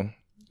racks, bro.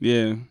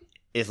 Yeah.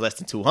 It's less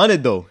than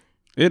 200 though.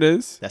 It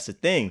is. That's the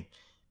thing.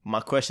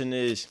 My question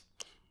is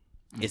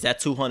that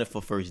 200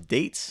 for first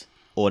dates?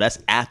 Or that's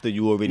after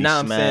you already Now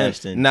I'm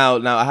smashed saying and now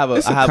I have a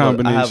It's a I have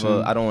combination.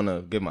 I don't want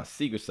to give my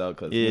secrets out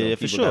because Yeah,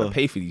 for people sure. gotta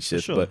pay for these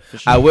shits. sure, But for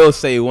sure. I will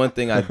say one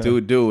thing I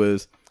do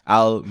is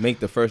I'll make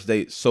the first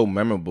date so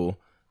memorable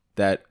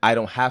that I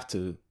don't have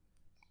to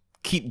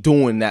keep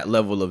doing that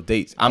level of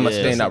dates. I'm gonna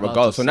Yeah, stay I in that was about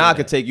regardless. to So say now I that.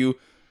 could take you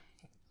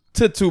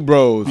to Two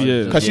Bros.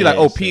 Yeah. Because she Yeah, like,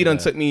 oh, say P done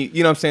that. took me,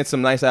 you know what I'm saying,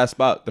 some nice ass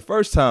spot the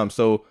first time.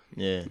 So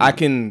yeah. I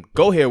can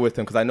go here with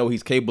him because I know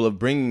he's capable of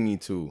bringing me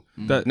to.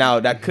 That- Now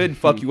that could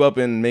fuck you up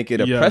and make it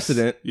a Yes.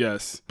 precedent.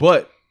 Yes.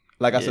 But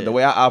like I said, Yeah. the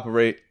way I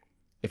operate,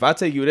 if I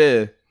take you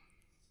there,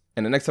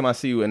 and the next time I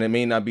see you, and it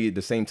may not be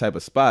the same type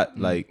of spot,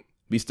 like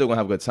we still gonna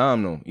have a good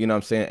time though. You know what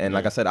I'm saying? And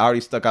like I said, I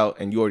already stuck out,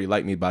 and you already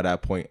like me by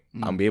that point.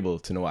 I'm be able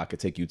to know I could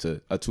take you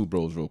to a Two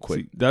Bros real quick.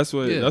 See, that's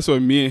what Yeah. that's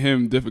what me and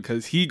him differ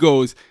because he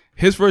goes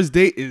his first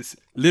date is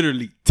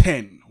literally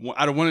 10.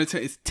 Out of 1 to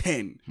 10 it's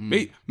 10.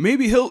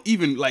 Maybe he'll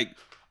even like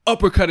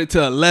uppercut it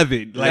to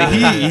 11. Like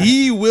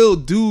he will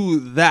do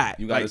that.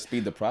 You gotta Like,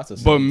 speed the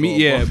process. but up. me,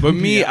 Go yeah, above. but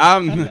me,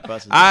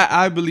 process.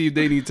 I believe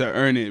they need to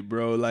earn it,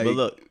 bro. Like, But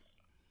look,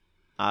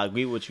 I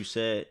agree with what you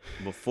said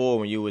before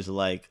when you was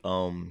like,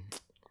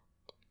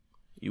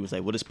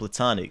 what is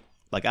platonic?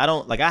 Like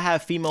I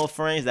have female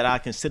friends that I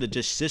consider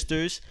just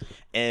sisters,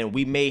 and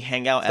we may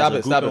hang out Stop as a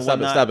it! group Stop it! and Stop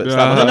it! whatnot. Stop it! No,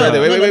 Stop it! no, Stop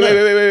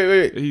it!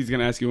 no, Wait! he's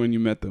gonna ask you when you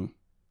met them.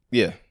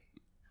 Yeah,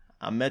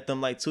 I met them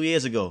like 2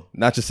 years ago.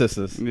 not your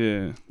sisters.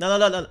 Yeah,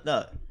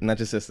 No. Not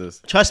your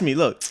sisters. Trust me.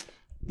 Look.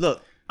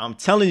 I'm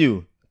telling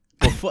you.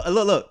 Before,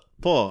 look,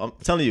 Paul. I'm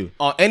telling you.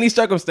 On any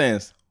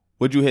circumstance,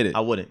 would you hit it?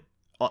 I wouldn't.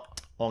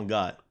 On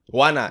God.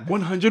 Why not?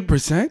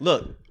 100%.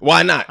 Look.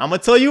 Why not? I'm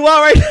gonna tell you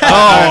why right now.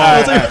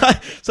 I'ma tell you why.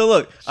 So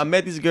look, I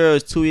met these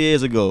girls 2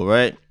 years ago,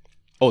 right?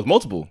 Oh, it's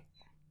multiple.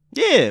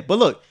 Yeah, but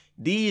look,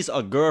 these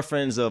are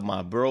girlfriends of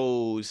my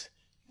bros.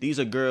 These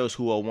are girls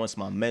who are once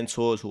my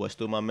mentors, who are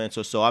still my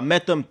mentors. So I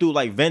met them through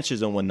like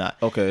ventures and whatnot.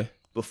 Okay.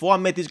 Before I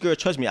met these girls,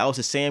 trust me, I was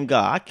the same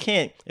guy. I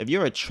can't, if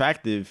you're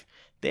attractive,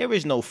 there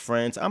is no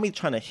friends. I'm either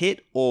trying to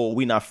hit or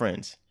we not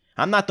friends.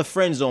 I'm not the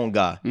friend zone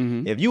guy.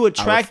 If you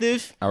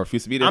attractive, I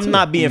refuse to be there. I'm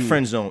not being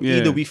friend zone. Yeah.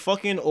 Either we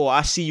fucking or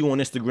I see you on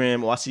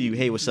Instagram or I see you,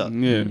 hey, what's up? Yeah.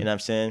 You know what I'm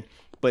saying?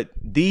 But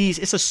these,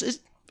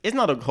 it's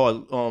not a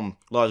hard,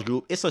 large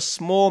group. It's a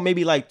small,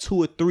 maybe like 2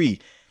 or 3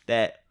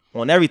 that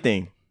on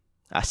everything,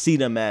 I see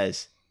them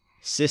as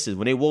sisters.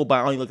 When they walk by,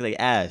 I only look at their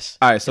ass.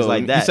 All right, so it's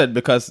like that. you said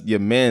because your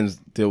mans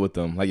deal with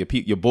them, like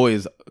your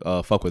boys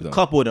fuck with them. A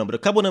couple of them, but a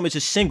couple of them is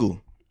just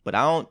single. But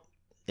I don't.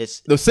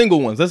 It's The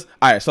single ones. All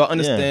right, so I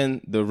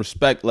understand the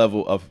respect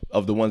level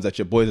of the ones that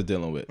your boys are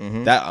dealing with.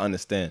 That I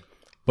understand.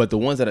 But the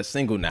ones that are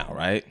single now,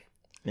 right?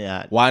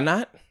 yeah, Why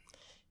not?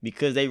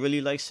 because they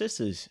really like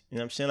sisters. You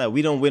know what I'm saying? Like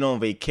we don't went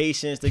on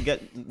vacations to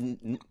get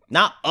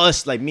not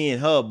us like me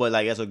and her, but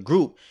like as a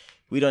group,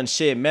 we done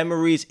share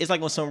memories. It's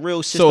like on some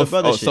real sister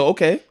brother shit. So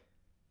okay.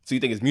 So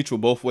you think it's mutual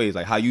both ways?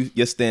 Like how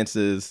your stance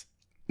is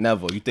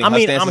never. You think I her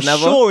mean, stance I'm is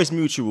never? sure it's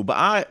mutual, but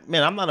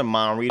I'm not a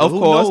mind reader. Of Who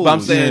course, but I'm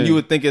knows? saying Yeah. you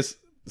would think it's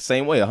the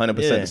same way, 100%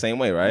 Yeah. the same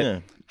way, right? Yeah.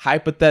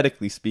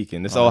 Hypothetically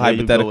speaking, it's all Here you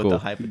go with hypothetical. the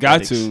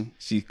hypothetics. Got to.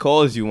 She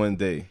calls you one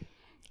day.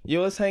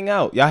 Yo, let's hang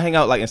out. Y'all hang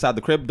out like inside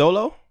the crib,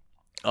 Dolo?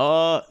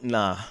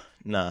 Nah.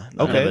 Okay,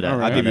 never that. all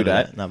right. I'll give you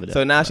Never that. Never that.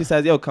 So now she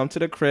says, yo, come to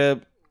the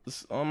crib.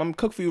 I'm gonna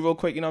cook for you real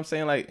quick. You know what I'm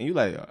saying? Like, and you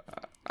like,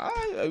 all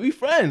right, we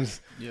friends.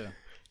 Yeah.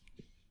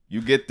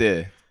 You get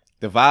there.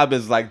 The vibe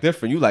is like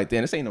different. You like,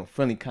 damn, this ain't no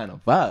friendly kind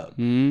of vibe.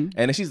 And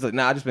then she's like,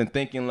 nah, I just been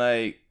thinking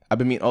like, I've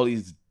been meeting all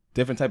these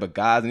different type of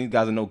guys, and these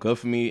guys are no good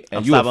for me. And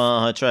I'm you, slapping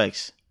on her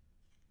tracks.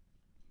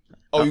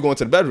 oh, you going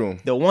to the bedroom?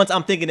 The ones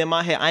I'm thinking in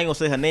my head, I ain't gonna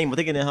say her name. I'm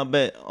thinking in her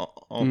bed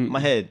on my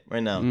head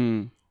right now.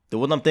 The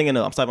one I'm thinking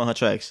of, I'm slapping on her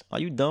tracks. Are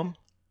you dumb?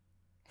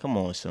 Come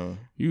on, son.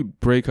 You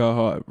break her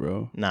heart,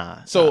 bro.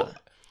 Nah. So- nah.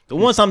 The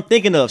ones I'm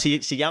thinking of, see,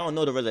 y'all don't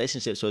know the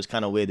relationship, so it's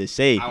kind of weird to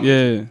say.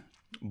 Yeah.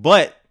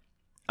 But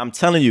I'm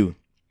telling you,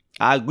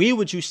 I agree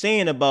with you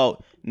saying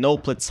about no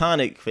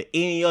platonic for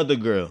any other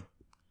girl.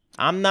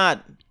 I'm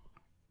not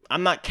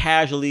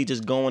casually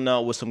just going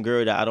out with some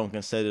girl that I don't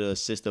consider a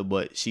sister,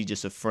 but she's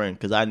just a friend.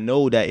 Because I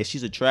know that if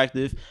she's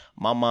attractive,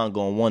 my mind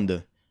gonna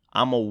wonder.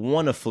 I'ma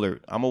wanna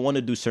flirt. I'ma wanna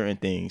do certain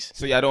things.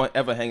 So y'all don't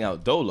ever hang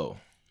out dolo?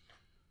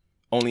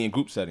 Only in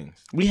group settings?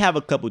 We have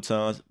a couple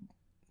times,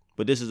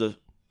 but this is a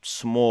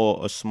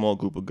small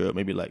group of girls,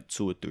 maybe like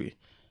 2 or 3.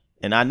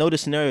 And I know the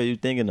scenario you're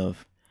thinking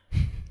of.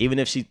 Even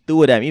if she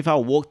threw it at me, if I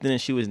walked in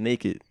and she was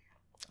naked,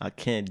 I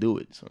can't do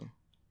it. So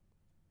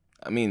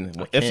I mean,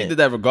 I if she can't. did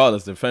that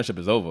regardless, the friendship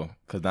is over.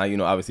 Because now, you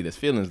know, obviously there's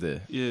feelings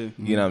there. Yeah.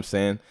 You know what I'm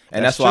saying?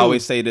 And That's that's why I true.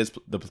 always say this,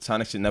 the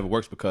platonic shit never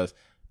works because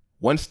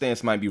one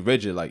stance might be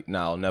rigid, like,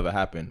 nah, it'll never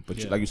happen. But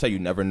Yeah. like you said, you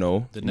never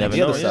know The the, next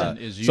never other know, side.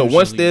 is So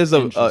once usually there's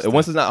interesting.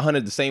 once it's not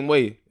 100 the same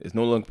way, it's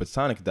no longer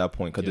platonic at that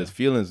point because Yeah. there's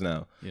feelings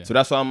now. Yeah. So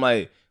that's why I'm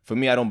like, for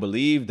me, I don't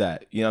believe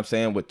that. You know what I'm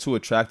saying? With 2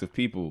 attractive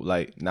people.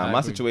 Like, now I my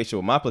agree. situation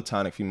with my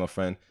platonic female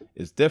friend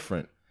is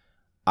different.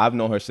 I've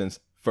known her since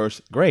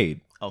first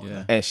grade. okay.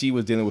 Yeah. And she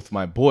was dealing with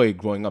my boy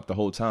growing up the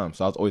whole time.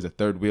 So I was always a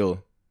third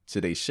wheel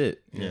to they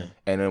shit. Yeah.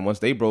 And then once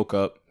they broke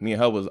up, me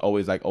and her was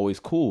always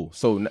cool.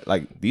 So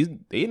like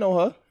they know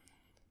her.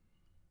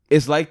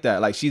 It's like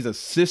that. Like she's a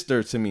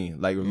sister to me.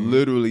 Like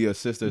literally a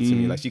sister to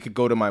me. Like she could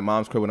go to my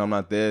mom's crib when I'm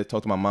not there,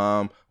 talk to my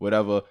mom,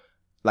 whatever.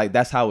 Like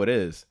that's how it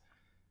is.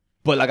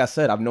 But like I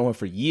said, I've known her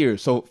for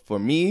years. So for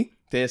me,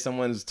 there's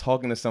someone's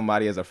talking to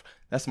somebody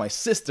that's my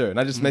sister, and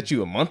I just met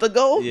you a month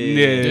ago.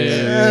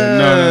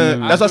 Yeah.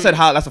 No. That's what I said.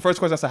 That's the first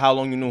question. I said, how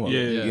long you knew her?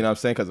 Yeah. You know what I'm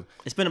saying? Because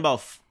It's been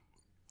about,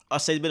 I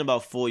say it's been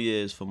about 4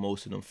 years for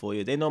most of them. 4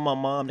 years. They know my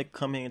mom. They can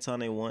come here anytime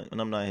they want when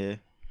I'm not here.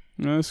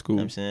 No, that's You cool.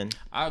 know what I'm saying?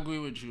 I agree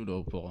with you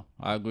though, Paul.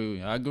 I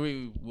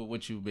agree with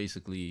what you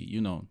basically,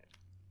 you know,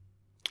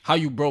 how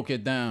you broke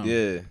it down.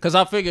 Yeah. Because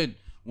I figured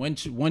when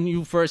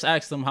you first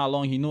asked him how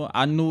long he knew,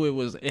 I knew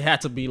it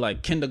had to be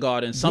like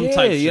kindergarten, some yeah,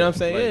 type. you shit. know what I'm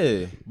saying? Like,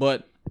 Yeah.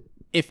 But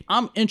if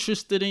I'm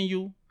interested in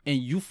you and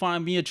you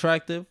find me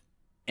attractive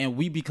and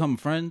we become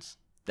friends,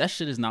 that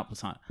shit is not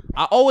platonic.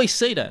 I always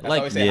say that. That's like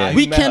how we say yeah. how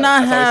we you met her. cannot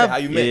That's how we say have how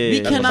you met. Yeah. we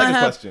That's That's cannot the second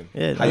have question.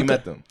 Yeah, how you okay.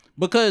 met them?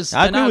 because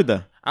I and agree with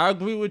that. I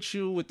agree with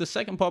you with the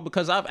second part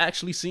because I've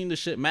actually seen the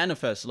shit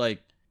manifest.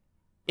 Like,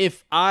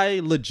 if I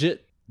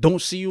legit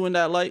don't see you in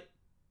that light,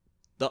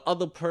 the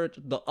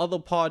other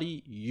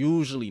party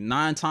usually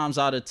 9 times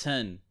out of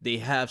 10 they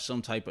have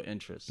some type of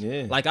interest.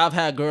 Yeah. Like I've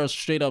had girls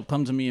straight up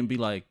come to me and be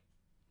like,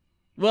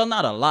 well,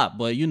 not a lot,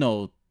 but you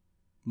know,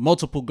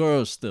 multiple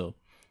girls still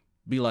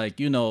be like,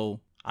 you know,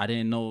 I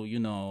didn't know, you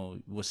know,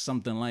 it was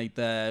something like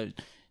that.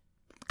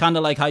 Kind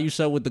of like how you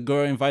said with the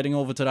girl inviting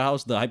over to the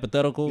house, the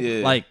hypothetical.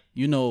 Yeah. Like,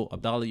 you know,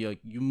 Abdallah, you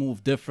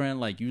move different.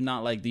 Like, you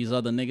not like these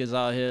other niggas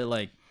out here.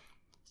 Like,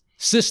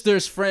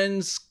 sisters,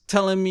 friends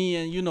telling me,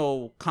 and, you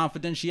know,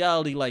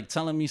 confidentiality, like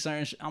telling me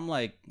certain shit. I'm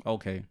like,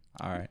 okay,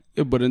 all right.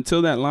 Yeah, but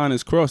until that line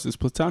is crossed, it's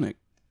platonic.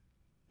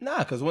 Nah,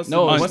 because once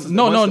No, once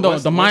no, the mindset,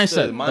 is the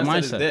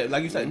mindset. there.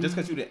 Like you said, just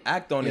because you didn't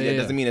act on it Yeah, yet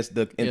doesn't mean it's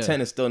the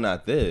intent is still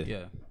not there.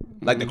 Yeah.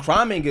 Like the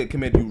crime ain't get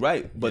committed, you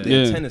right, but the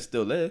Yeah. intent is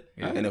still there.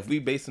 And if we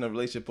basing a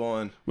relationship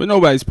on But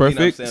nobody's what I'm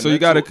perfect, saying, so you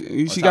mental gotta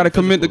on she top gotta of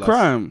commit the physical,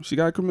 crime. She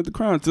gotta commit the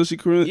crime until she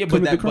commit yeah, the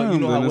but crime. you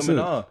know how then that's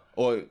women it. are,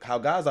 or how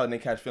guys are, and they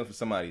catch feelings for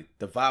somebody.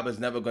 The vibe is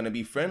never gonna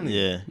be friendly.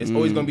 Yeah. It's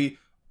always gonna be,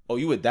 oh,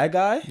 you with that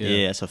guy?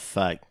 Yeah, that's a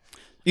fact.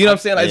 You know what I'm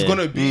saying? Like Yeah. it's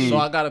gonna be. So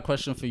I got a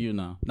question for you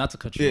now. Not to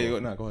cut you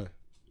off. Nah, go ahead.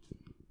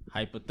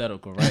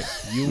 Hypothetical, right?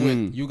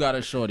 You got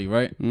a shorty,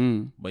 right?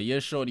 But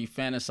your shorty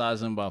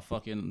fantasizing about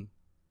fucking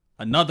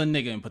another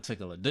nigga in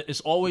particular.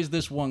 It's always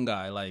this one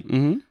guy. Like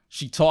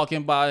she talking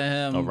about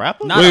him. A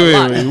rapper? Not Wait, a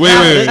lot.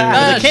 wait.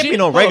 Nah, It can't she- be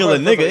no regular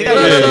nigga. It gotta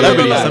No, be no, a no,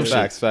 celebrity no, or no, some no. shit.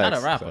 Facts. Not a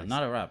rapper.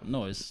 Not a rapper.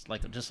 No, it's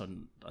like just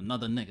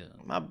another nigga.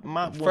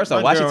 First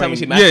off, why she tell me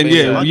she Yeah, masturbated?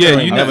 yeah, girl you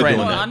ain't never doing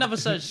No, that. I never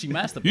said she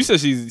masturbated. You said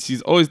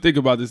she's always thinking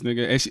about this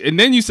nigga, and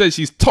then you said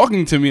she's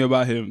talking to me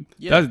about him.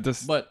 Yeah,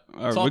 That's but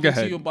all right, talking go to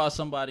ahead. you about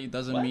somebody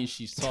doesn't mean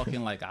she's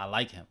talking like I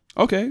like him.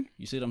 Okay,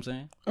 You see what I'm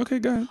saying? okay,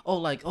 go ahead. Oh,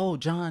 like, oh,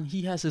 John,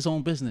 he has his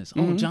own business.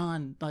 Mm-hmm. Oh,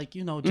 John, like,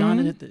 you know, John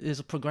is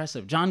a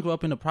progressive. John grew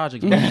up in the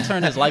projects, but he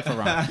turned his life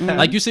around.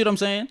 Like, you see what I'm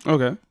saying?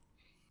 Okay,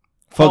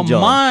 Fuck Her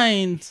John.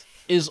 mind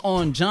is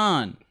on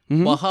John,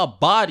 Mm-hmm. but her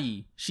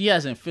body, she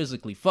hasn't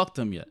physically fucked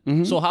him yet.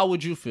 Mm-hmm. So how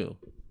would you feel?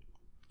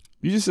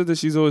 you just said that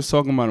she's always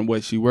talking about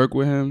what she work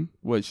with him,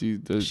 what she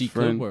does. She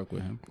friend. could work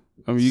with him.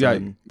 I mean, you got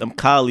them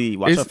colleagues.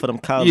 Watch it's- out for them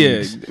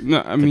colleagues. yeah.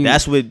 No, I mean,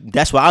 That's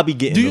what I'll be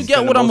getting. Do you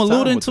get what I'm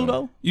alluding to, them.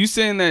 though? you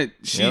saying that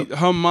Yep.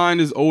 her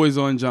mind is always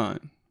on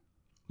John.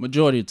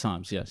 Majority of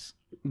times, yes.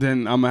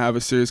 Then I'm gonna have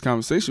a serious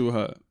conversation with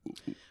her.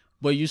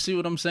 But you see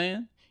what I'm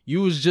saying?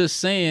 You was just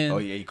saying Oh,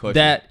 yeah, you caught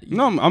that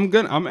No,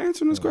 I'm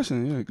answering this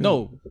question. Yeah, go ahead.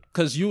 No,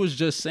 because you was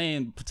just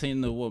saying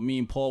pertaining to what me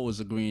and Paul was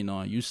agreeing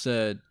on. You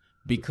said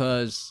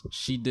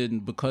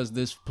because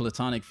this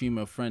platonic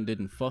female friend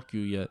didn't fuck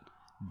you yet,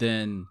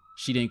 then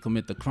she didn't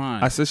commit the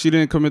crime. I said she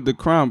didn't commit the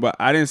crime, but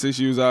I didn't say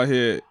she was out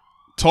here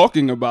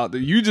talking about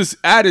it. You just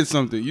added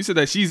something. You said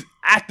that she's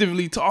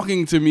actively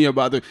talking to me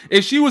about it.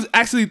 If she was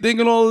actually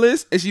thinking all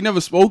this and she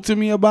never spoke to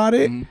me about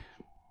it,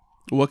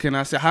 what can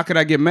I say? How could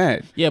I get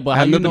mad? Yeah, but I how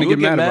have you nothing know- to you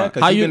get get mad about.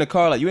 Cause How you you- in the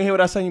car like you ain't hear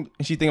what I said, and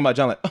she thinking about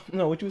John like, oh,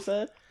 no, what you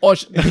said? or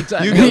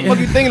exactly. You what the fuck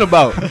you thinking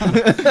about?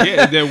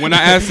 Yeah, then when I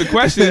ask the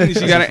question,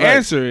 she gotta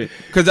answer it.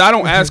 Cause I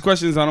don't ask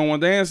questions I don't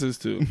want the answers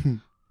to.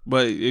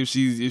 But if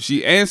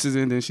she answers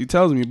it, then she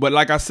tells me. But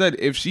like I said,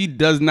 if she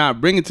does not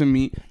bring it to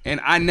me and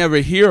I never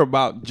hear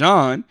about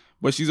John,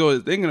 but she's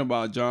always thinking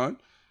about John,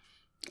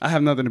 I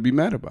have nothing to be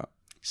mad about.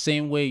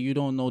 Same way you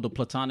don't know the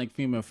platonic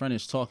female friend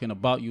is talking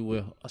about you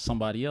with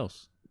somebody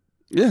else.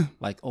 Yeah,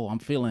 Like, oh, I'm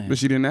feeling him. but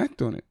she didn't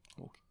act on it.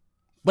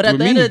 But at with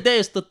the end me. of the day,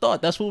 it's the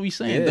thought. That's what we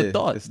saying. The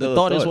thought. it's The still a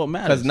thought is what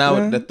matters. Because now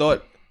Yeah. the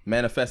thought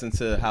manifests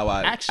into how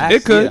I Action. act.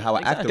 It could. Yeah, how I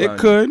act Exactly. around It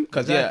could.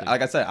 Because Exactly. yeah,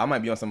 like I said, I might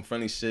be on some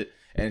friendly shit,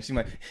 and she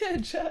might, yeah,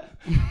 chat.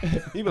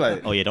 You be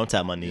like, Oh yeah, don't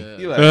tap my knee. Yeah.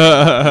 you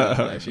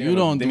like, You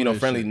don't give do me no that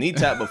friendly shit. knee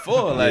tap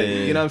before, like Yeah.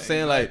 you know what I'm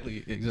saying, like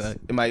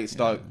Exactly. it might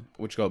start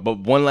which go. But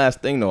one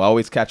last thing though, I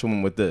always catch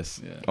women with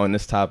this on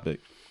this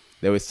topic.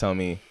 They always tell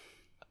me,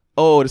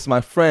 "Oh, this is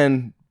my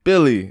friend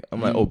Billy."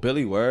 I'm like, "Oh,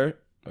 Billy, word.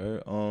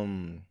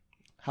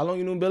 How long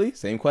you knew Billy?"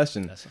 Same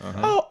question.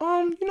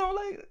 Oh, you know,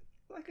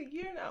 like a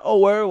year now. Oh,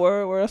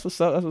 word. That's what's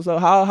up. That's what's up.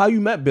 How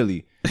you met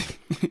Billy?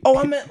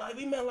 Oh, we met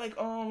like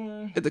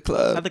At the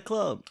club. At the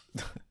club.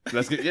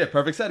 Let's get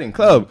perfect setting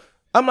club.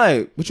 I'm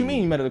like, what you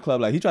mean you met at the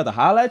club? Like he tried to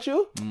holler at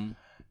you?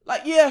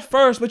 Like yeah, at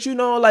first, but you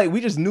know, like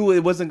we just knew it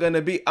wasn't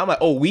gonna be. I'm like,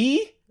 oh,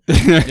 we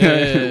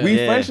Yeah. we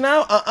Yeah. French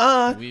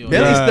now? We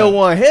Billy on- still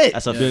one hit.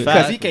 That's a Yeah.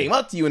 Because he fact. came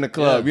up to you in the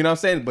club, Yeah. you know what I'm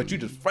saying? But you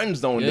just friend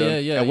zoned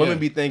him. Yeah, and women yeah.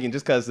 be thinking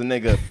just because the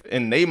nigga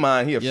in their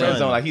mind he a Yeah. friend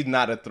zone, like he's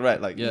not a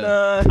threat. Like Yeah.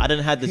 nah. I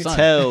didn't have to Son.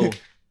 tell.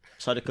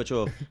 Sorry to cut you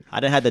off. I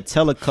didn't have to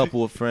tell a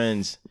couple of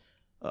friends,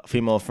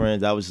 female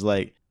friends. I was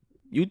like,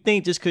 you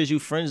think just because you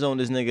friend zone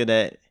this nigga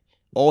that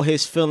all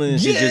his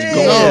feelings is just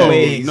going No,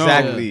 away?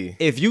 exactly.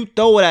 If you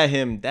throw it at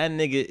him, that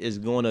nigga is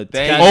gonna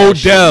Thank catch Odell. that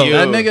shit. you.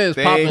 That nigga is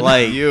Thank popping.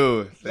 Like,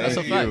 you. That's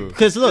Thank a fact. you.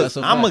 Cause look, That's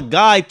a I'm a fact.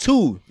 guy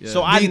too,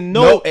 so I We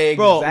know, know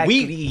bro.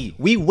 exactly.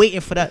 We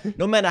waiting for that.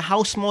 No matter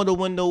how small the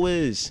window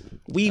is,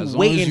 we As long as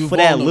waiting you for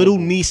that vulnerable. little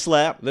knee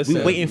slap. Listen,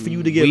 we waiting for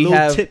you to get a we little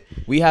have, tip.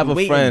 We have a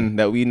waiting. friend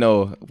that we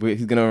know.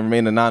 He's gonna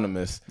remain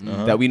anonymous.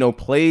 That we know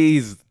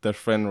plays the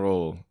friend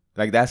role.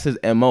 Like that's his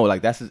MO.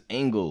 Like that's his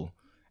angle,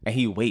 and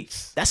he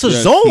waits. That's a Yeah.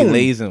 He zone.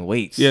 lays and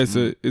waits. Yeah, it's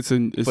a For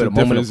the moment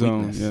different of zone.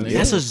 weakness. Yeah. Yeah.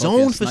 That's a Fucking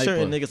zone for sniper.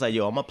 certain niggas. Like,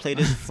 yo, I'm gonna play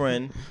this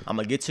friend. I'm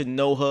gonna get to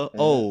know her.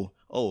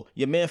 Oh,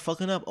 your man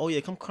fucking up. Oh yeah,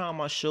 come cry on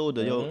my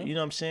shoulder, yo. You know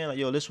what I'm saying? Like,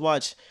 yo, let's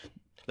watch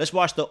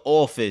The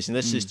Office and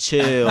let's just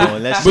chill.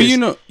 And let's But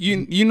just,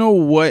 you know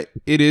what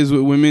it is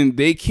with women?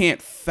 They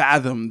can't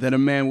fathom that a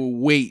man will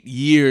wait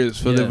years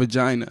for their Yeah.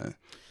 vagina.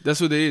 That's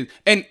what it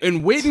is.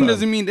 And waiting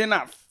doesn't mean they're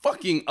not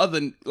fucking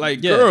other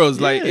like Yeah. girls.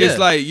 Like Yeah. it's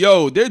like,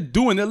 yo, they're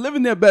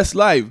living their best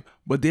life,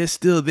 but they're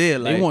still there.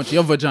 Like They want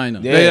your vagina.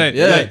 yeah.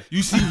 Yeah. Like,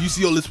 you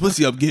see all this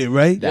pussy I'm getting,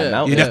 right? That Yeah.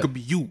 mountain. Yeah, that could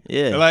be you.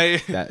 Yeah.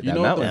 Like That You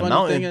know what the mountain. funny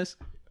mountain. thing is?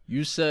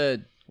 You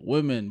said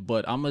women,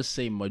 but I'm gonna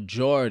say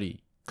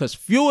majority, cause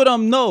few of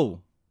them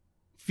know.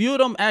 Few of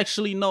them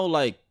actually know.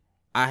 Like,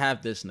 I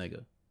have this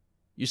nigga.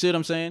 You see what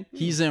I'm saying?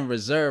 He's in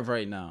reserve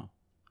right now.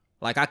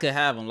 Like, I could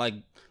have him. Like,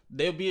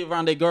 they'll be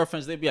around their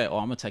girlfriends. They'll be like, oh,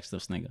 I'm gonna text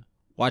this nigga.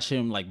 Watch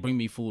him like bring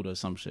me food or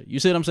some shit. You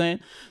see what I'm saying?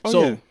 Oh,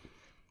 so yeah.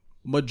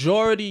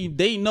 majority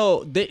they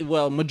know.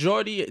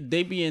 Majority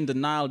they be in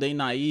denial. They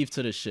naive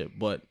to the shit.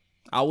 But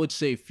I would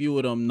say few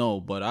of them know.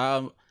 But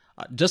I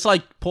just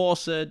like Paul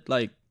said,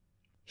 like,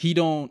 he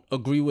don't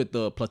agree with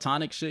the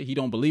platonic shit. He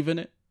don't believe in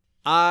it.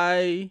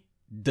 I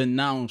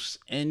denounce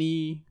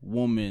any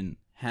woman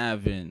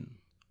having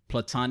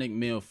platonic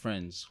male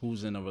friends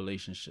who's in a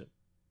relationship.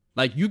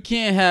 Like, you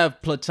can't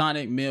have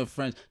platonic male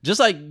friends. Just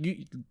like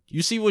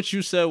you see what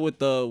you said with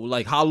the,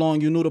 like, how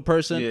long you knew the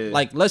person. Yeah.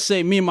 Like, let's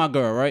say me and my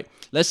girl, right?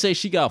 Let's say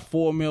she got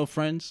 4 male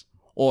friends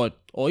or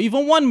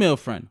even 1 male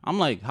friend. I'm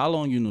like, how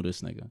long you knew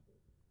this nigga?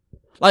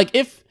 Like,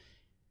 if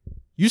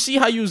you see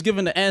how you was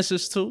giving the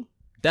answers to,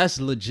 that's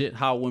legit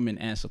how women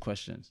answer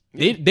questions.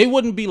 Yeah. They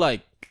wouldn't be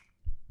like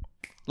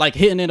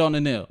hitting it on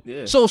the nail.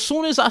 Yeah. So as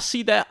soon as I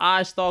see that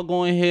eye start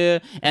going here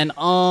and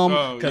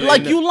yeah.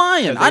 like, you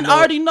lying. 'Cause they I know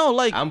already know.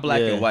 Like, I'm black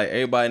Yeah. and white.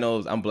 Everybody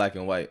knows I'm black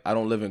and white. I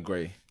don't live in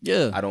gray.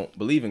 yeah. I don't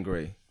believe in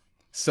gray.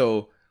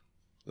 So,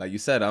 like you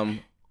said,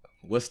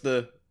 what's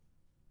the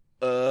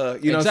you know what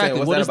I'm saying? Exactly.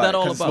 What's What that is that about?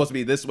 all 'Cause it's about? supposed to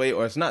be this way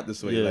or it's not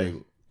this way. Yeah. Like,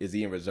 is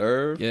he in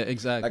reserve? Yeah,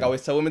 exactly. Like I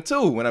always tell women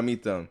too when I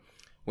meet them.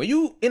 When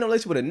you in a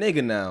relationship with a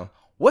nigga now,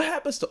 what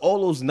happens to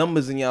all those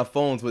numbers in your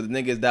phones with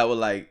niggas that were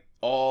like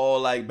all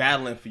like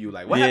battling for you?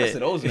 Like, what happens to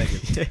those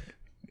niggas?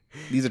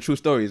 These are true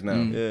stories now.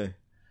 Yeah.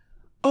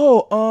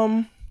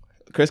 Oh,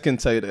 Chris can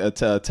tell you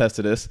attest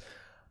to this.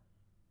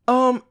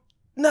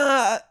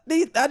 Nah,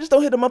 I just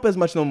don't hit them up as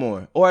much no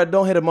more, or I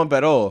don't hit them up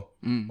at all.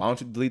 Why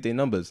don't you delete their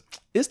numbers?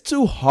 It's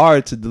too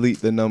hard to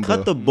delete the number.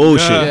 Cut the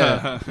bullshit.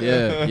 yeah.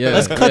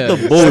 Let's cut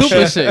the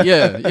bullshit. Stupid shit.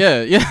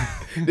 Yeah.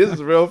 This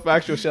is real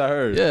factual shit I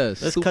heard. Yeah, Let's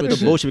stupid cut the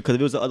shit. bullshit, because if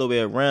it was the other way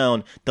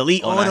around,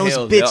 delete On all our those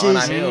heels, yeah, on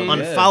our bitches, heels, yeah.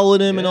 unfollow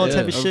them and all Yeah.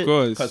 type of Of shit.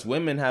 course. Because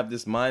women have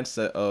this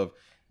mindset of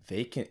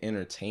they can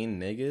entertain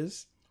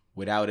niggas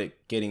without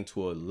it getting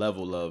to a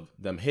level of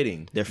them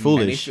hitting. They're And they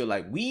foolish. feel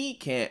like we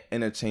can't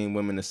entertain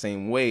women the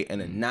same way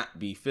and it not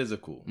be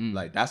physical.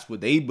 Like, that's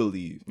what they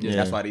believe. Yeah.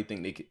 That's why they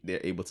think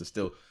they're able to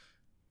still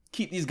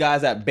keep these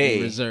guys at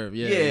bay. Reserve,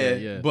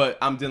 yeah. But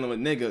I'm dealing with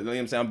niggas. You know what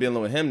I'm saying? I'm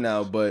dealing with him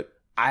now, but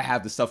I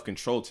have the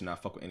self-control to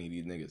not fuck with any of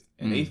these niggas.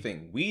 And they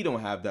think we don't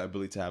have that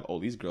ability to have all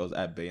these girls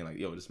at bay and like,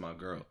 yo, this is my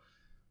girl.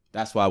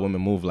 That's why women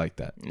move like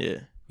that. Yeah.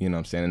 You know what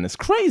I'm saying? And it's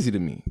crazy to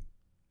me.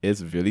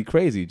 It's really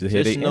crazy to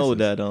hear Just they know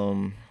answers.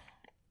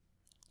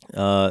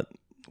 that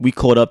we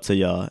caught up to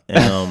y'all,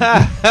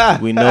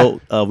 and we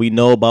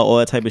know about all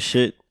that type of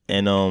shit.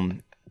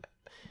 And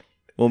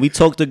when we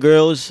talk to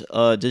girls,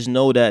 just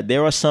know that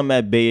there are some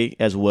at bay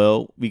as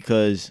well,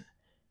 because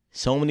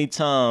so many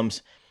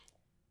times,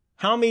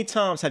 how many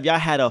times have y'all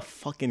had a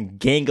fucking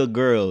gang of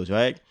girls,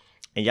 right?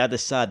 And y'all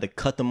decide to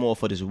cut them off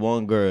for this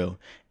one girl,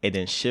 and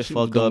then shit She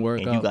was fuck gonna up,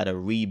 work and you out. gotta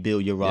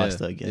rebuild your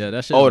roster again. Yeah,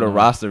 that shit. Oh, is the annoying.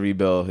 roster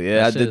rebuild. Yeah,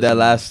 That I shit did is that annoying.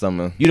 last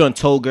summer. You done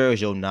told girls,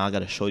 yo, nah, I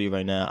gotta show you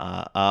right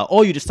now.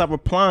 Or you just stop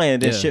replying,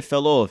 and then Yeah. shit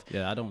fell off.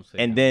 Yeah, I don't say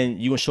And that. then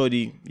you and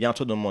Shorty, y'all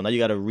told them more. Now you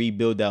gotta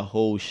rebuild that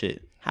whole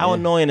shit. How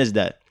annoying is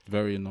that?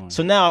 Very annoying.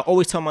 So now I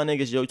always tell my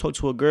niggas, yo, you talk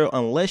to a girl,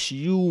 unless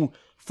you,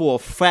 for a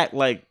fact,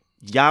 like,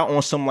 y'all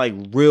on some, like,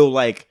 real,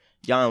 like,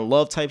 y'all in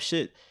love type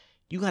shit,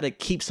 you gotta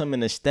keep some in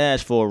the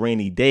stash for a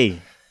rainy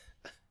day.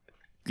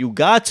 You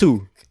got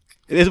to.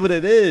 It is what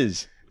it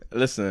is.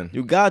 Listen,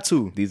 You got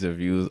to. these are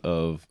views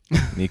of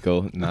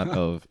Nico, not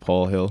of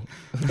Paul Hill.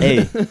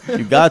 Hey,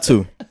 you got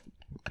to.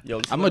 Yo,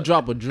 I'm gonna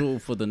drop a jewel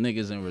for the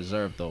niggas in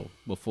reserve though.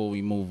 Before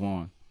we move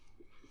on,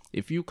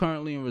 if you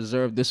currently in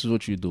reserve, this is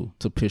what you do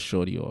to piss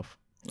Shorty off.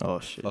 Oh,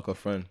 shit. Fuck a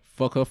friend.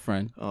 Fuck her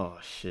friend. Oh,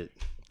 shit.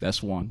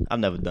 That's one. I've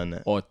never done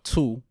that. Or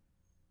two,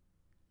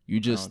 you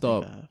just I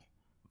start don't think I have.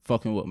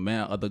 fucking with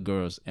mad other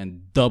girls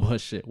and dub her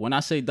shit. When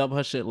I say dub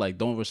her shit, like,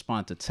 don't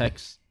respond to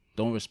texts,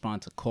 don't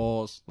respond to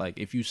calls. Like,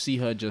 if you see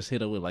her, just hit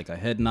her with like a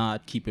head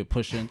nod, keep it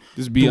pushing.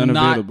 Just be Do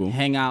unavailable. not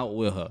hang out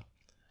with her.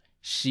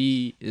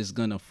 She is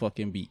gonna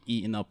fucking be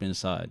eaten up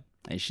inside,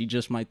 and she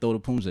just might throw the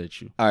pooms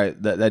at you. All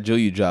right, that Joe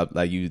you dropped,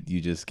 like you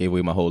just gave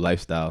away my whole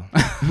lifestyle.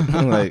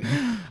 Like,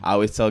 I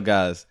always tell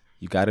guys,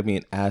 you got to be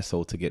an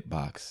asshole to get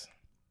boxed.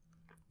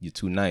 You're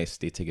too nice,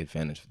 they take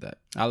advantage of that.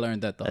 I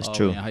learned that the That's hard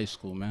true. way in high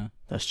school, man.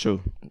 That's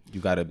true.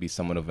 You got to be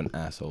somewhat of an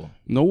asshole.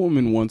 No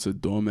woman wants a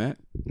doormat.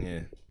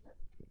 Yeah.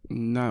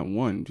 Not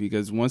one,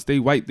 because once they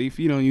wipe their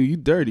feet on you, you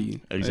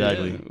dirty.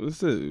 Exactly.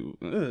 What's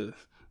it?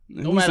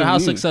 No matter how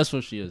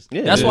successful she is.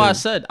 Yeah. That's Yeah. why I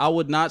said I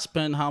would not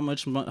spend how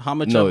much No, of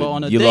her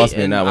on a you date. lost me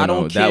in and that one, I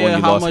don't though. That one care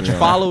you how lost much me on.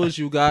 followers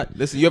you got.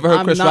 Listen, you ever heard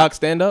I'm Chris not- Rock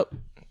stand up?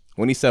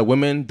 When he said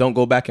women don't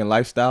go back in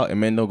lifestyle and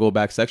men don't go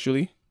back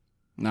sexually?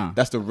 Nah.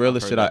 That's the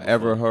realest heard shit I that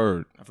ever before.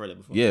 heard. I've heard that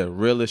before. Yeah,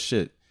 realest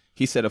shit.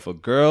 He said if a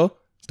girl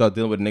start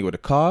dealing with a nigga with a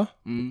car,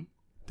 Mm.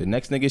 the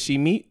next nigga she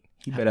meet,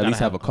 he better at least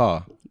have a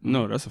car.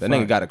 No, that's a That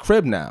fact. nigga got a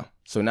crib now.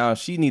 So now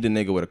she need a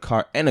nigga with a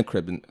car and a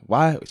crib. And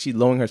why? She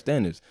lowering her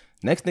standards.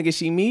 Next nigga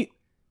she meet,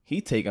 he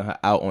taking her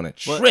out on a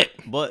trip.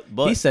 But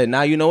He said,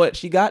 now you know what?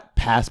 She got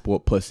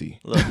passport pussy.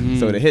 look,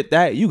 So to hit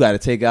that, you got to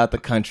take her out the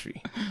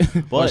country.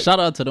 But but shout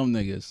out to them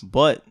niggas.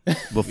 but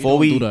before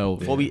We we don't do that over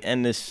before we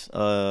end this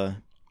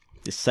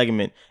this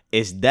segment,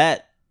 is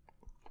that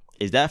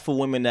for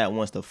women that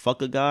wants to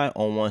fuck a guy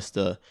or wants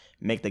to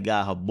make the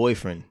guy her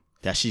boyfriend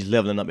that she's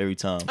leveling up every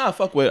time? I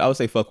would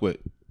say fuck with.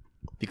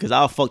 Because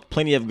I'll fuck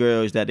plenty of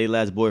girls that their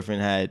last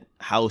boyfriend had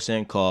house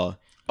and car.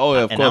 Oh,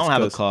 yeah, of and course. I don't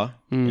have a 'cause car.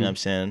 You know what I'm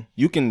saying?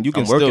 You can I'm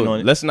working still, on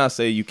it. let's not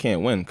say you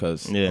can't win,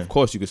 because Yeah. of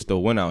course you can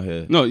still win out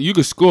here. No, you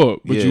could score,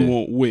 but you Yeah.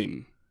 won't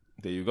win.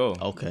 There you go.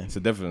 Okay. It's a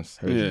difference.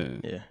 Yeah.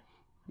 Yeah.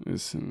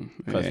 Listen,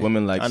 Because yeah.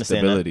 women like I understand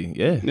stability.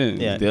 Yeah. Yeah.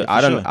 Yeah. There- for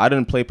I sure. I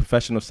didn't play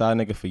professional side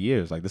nigga for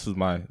years. Like this is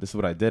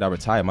what I did. I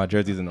retired. My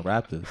jersey's in the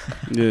Raptors.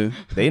 Yeah.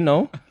 They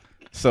know.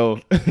 So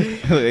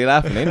they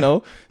laughing. They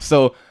know.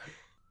 So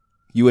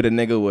you with a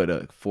nigga with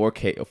a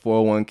 4K, a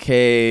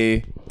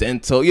 401k,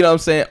 dental. You know what I'm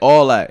saying?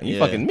 All that. And you Yeah.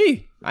 fucking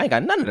me. I ain't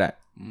got none of that.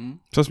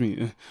 Trust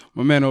me,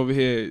 my man over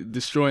here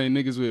destroying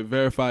niggas with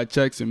verified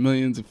checks and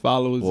millions of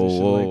followers and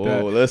shit like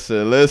that.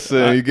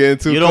 Listen. You getting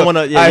too. You don't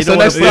wanna- yeah, All right, you so don't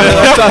next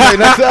wanna- topic.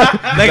 Next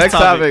topic. Next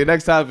topic.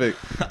 Next topic.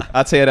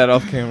 I'll tell you that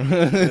off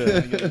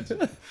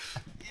camera.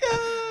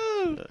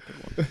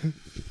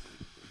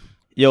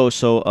 Yo,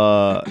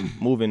 so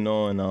moving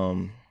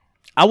on.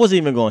 I wasn't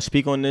even gonna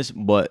speak on this,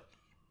 but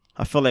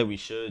I feel like we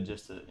should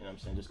just to, you know what I'm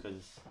saying, just because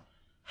it's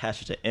has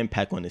such an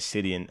impact on the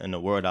city and the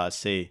world, I'd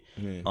say.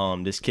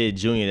 This kid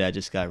Junior that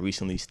just got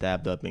recently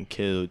stabbed up and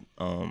killed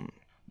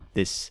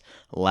this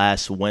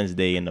last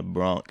Wednesday in the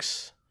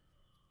Bronx.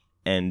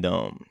 And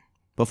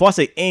before I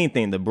say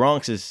anything, the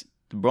Bronx is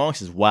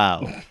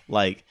wild.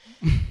 Like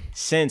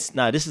this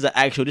is an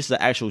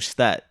actual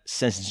stat.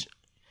 Since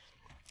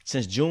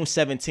June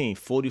 17th,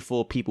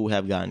 44 people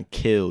have gotten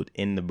killed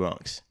in the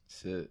Bronx.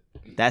 Shit.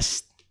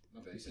 That's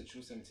You said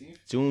June 17th?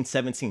 June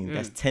 17th.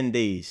 That's 10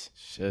 days.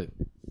 Shit.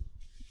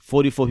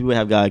 44 people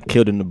have gotten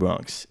killed in the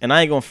Bronx. And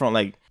I ain't gonna front,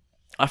 like,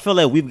 I feel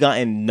like we've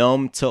gotten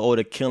numb to all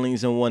the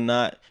killings and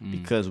whatnot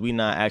because we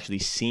not actually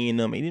seeing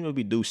them. And even if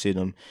we do see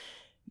them,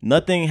 no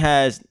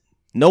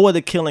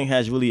other killing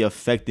has really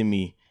affected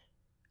me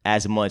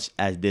as much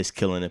as this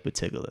killing in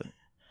particular.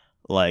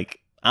 Like,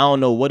 I don't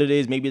know what it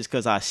is. Maybe it's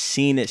because I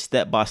seen it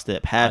step by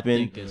step happen,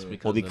 think it's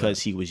because or of because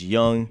that. he was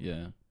young.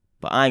 Yeah.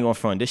 But I ain't gonna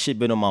front. This shit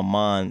been on my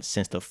mind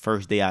since the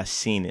first day I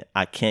seen it.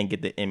 I can't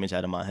get the image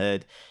out of my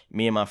head.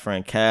 Me and my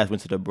friend Cass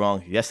went to the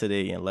Bronx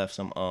yesterday and left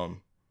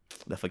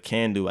a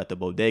candle at the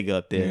bodega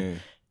up there. Yeah.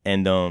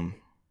 And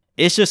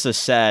it's just a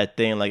sad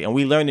thing. Like, and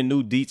we learning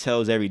new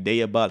details every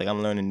day about it. Like,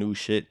 I'm learning new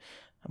shit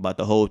about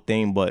the whole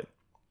thing. But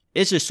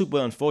it's just super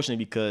unfortunate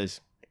because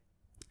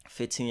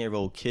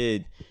 15-year-old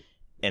kid,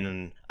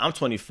 and I'm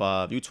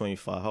 25, you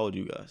 25. How old are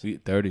you guys? We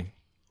 30.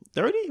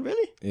 30?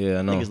 Really? Yeah,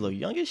 I know. Niggas look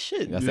young as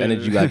shit. That's the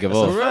energy you gotta give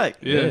That's off. a fact.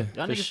 Yeah.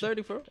 Y'all niggas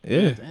 30, bro?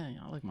 Yeah. Damn,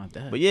 y'all like my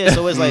dad. But yeah,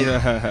 so it's like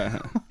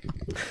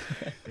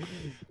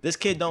this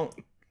kid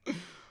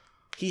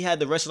he had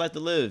the rest of life to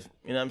live.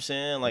 You know what I'm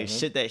saying? Like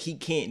shit that he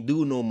can't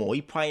do no more.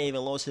 He probably ain't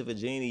even lost his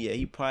virginity yet.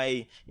 He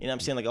probably, you know what I'm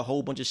saying, like a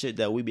whole bunch of shit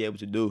that we be able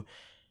to do.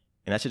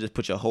 And that should just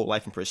put your whole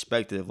life in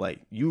perspective. Like,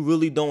 you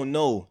really don't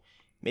know.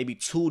 Maybe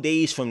 2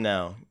 days from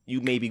now,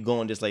 you may be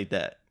going just like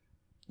that.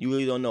 You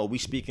really don't know. We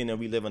speaking and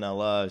we living our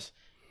lives.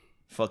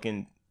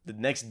 Fucking the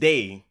next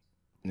day.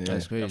 Yeah.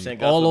 That's I'm crazy. saying,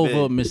 God All forbid.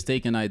 over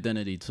mistaken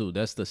identity too.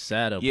 That's the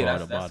sadder Yeah, part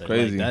that's about it.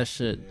 crazy. Like, that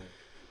shit.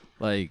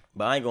 Like,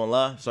 But I ain't gonna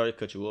lie. Sorry to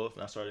cut you off.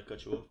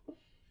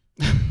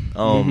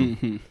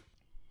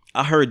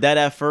 I heard that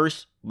at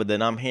first, but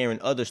then I'm hearing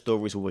other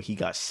stories where he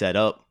got set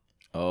up.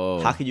 Oh.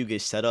 How can you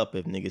get set up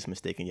if niggas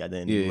mistaken your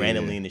identity Yeah,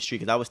 randomly yeah. in the street?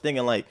 Because I was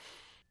thinking, like,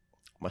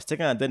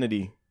 mistaken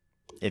identity,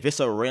 if it's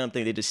a random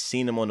thing, they just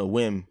seen him on a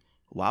whim,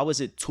 why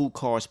was it 2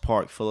 cars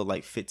parked full of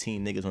like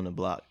 15 niggas on the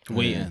block?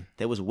 waiting.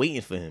 They was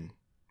waiting for him.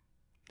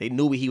 They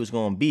knew where he was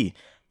gonna be.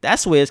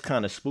 That's where it's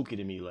kind of spooky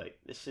to me. Like,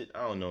 this shit,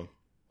 I don't know.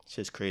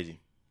 Shit's crazy.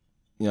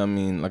 You know what I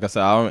mean? Like I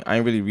said, I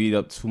ain't really read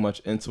up too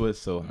much into it,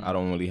 so I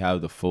don't really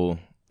have the full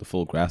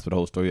grasp of the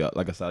whole story.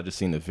 Like I said, I just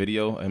seen the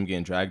video of him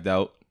getting dragged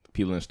out.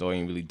 People in the store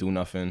ain't really do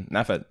nothing.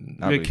 Not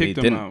really. kicked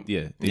him didn't, out.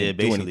 Yeah, they Yeah, didn't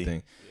do basically.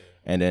 anything.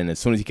 And then as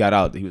soon as he got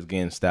out, he was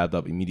getting stabbed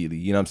up immediately.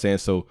 You know what I'm saying?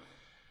 So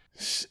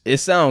it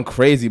sounds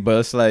crazy, but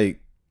it's like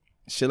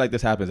shit like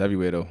this happens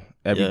everywhere though.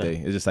 Every Yeah. day.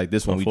 It's just like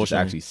this one we just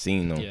Unfortunately. actually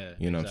seen them. Yeah,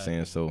 you know what I'm exactly.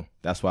 saying? So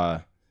that's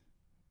why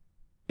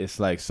it's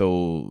like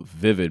so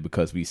vivid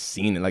because we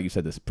seen it, like you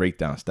said, this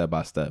breakdown step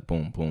by step,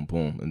 boom, boom,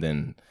 boom. And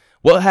then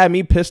what had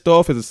me pissed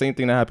off is the same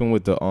thing that happened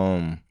with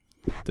the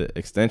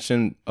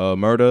extension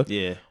murder.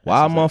 Yeah.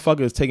 Why a that's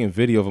motherfucker is taking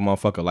video of a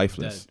motherfucker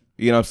lifeless? That-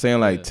 You know what I'm saying?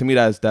 Like yeah. to me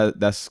that's cruel.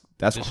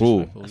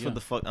 Disrespectful, That's yeah. what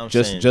the fuck I'm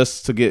saying.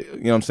 Just to get, you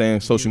know what I'm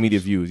saying, social media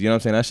views. You know what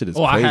I'm saying? That shit is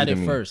Oh, I crazy had to it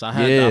me. first. I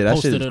that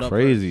posted shit it is up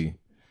crazy.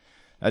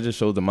 That just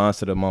shows the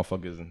mindset of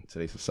motherfuckers in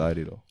today's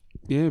society though.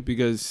 Yeah,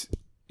 because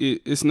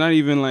it's not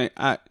even like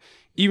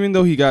even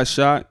though he got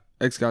shot,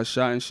 X got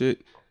shot and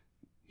shit,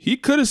 he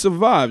could have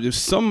survived if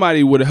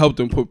somebody would have helped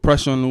him put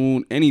pressure on the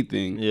wound,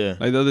 anything. Yeah.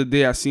 Like the other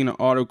day I seen an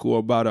article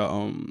about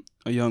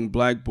a young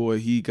black boy.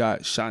 He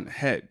got shot in the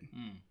head.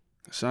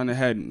 Shot in the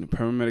head, and the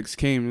paramedics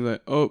came and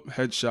like, oh,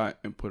 headshot,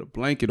 and put a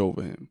blanket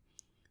over him.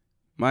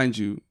 Mind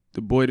you,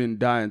 the boy didn't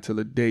die until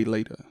a day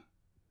later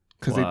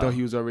because they thought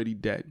he was already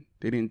dead.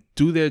 They didn't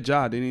do their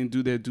job. They didn't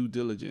do their due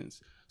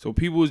diligence. So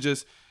people was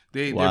just,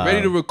 they're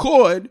ready to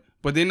record,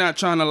 but they're not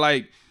trying to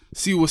like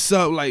see what's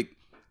up. Like,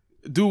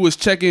 dude was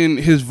checking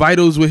his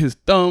vitals with his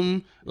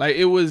thumb. Like,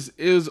 it was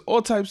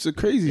all types of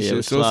crazy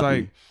shit. So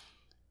sloppy.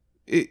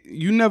 It's like,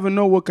 you never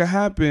know what could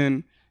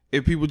happen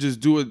if people just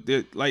do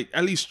it. Like,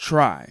 at least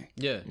try.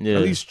 Yeah.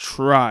 At least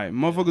try.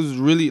 Motherfuckers was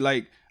really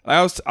like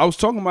I was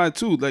talking about it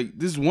too. Like,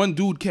 this one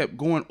dude kept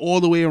going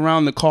all the way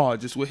around the car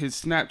just with his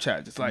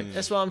Snapchat. Just like,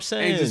 that's what I'm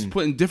saying. And just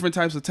putting different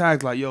types of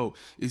tags like, yo,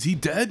 is he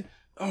dead?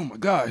 Oh my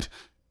God.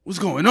 What's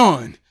going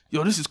on?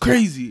 Yo, this is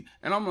crazy.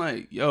 And I'm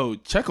like, yo,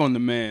 check on the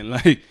man.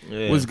 Like,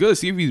 what's good?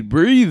 See if he's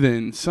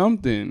breathing,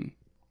 something.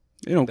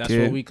 They don't care.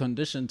 That's what we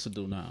conditioned to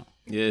do now.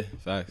 Yeah,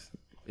 facts.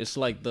 It's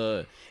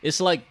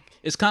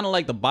kind of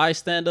like the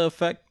bystander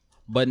effect,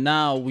 but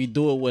now we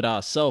do it with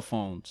our cell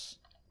phones.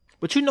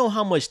 But you know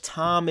how much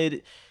time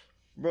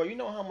bro, you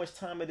know how much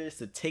time it is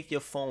to take your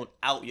phone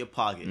out your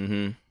pocket,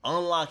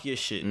 unlock your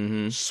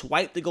shit,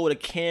 swipe to go to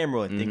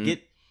camera, then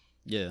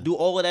do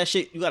all of that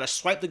shit. You gotta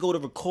swipe to go to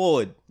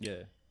record.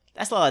 Yeah.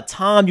 That's a lot of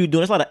time you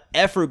doing. That's a lot of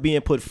effort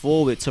being put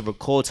forward to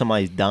record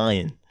somebody's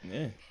dying.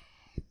 Yeah.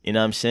 You know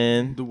what I'm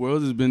saying? The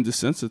world has been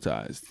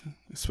desensitized,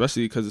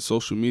 especially because of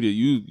social media.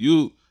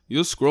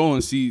 You'll scroll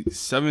and see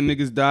 7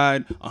 niggas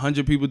died,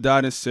 100 people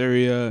died in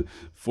Syria,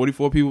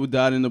 44 people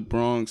died in the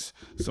Bronx.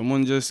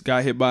 Someone just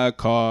got hit by a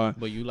car.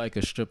 But you like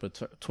a stripper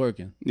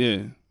twerking.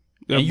 Yeah.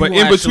 But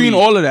in between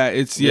all of that,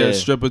 it's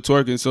stripper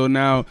twerking. So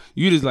now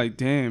you just like,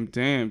 damn.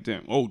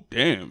 Oh,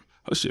 damn.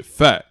 Her shit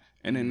fat.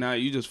 And then now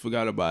you just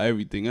forgot about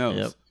everything else.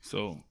 Yep.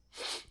 So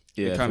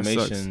yeah, it kind of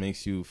information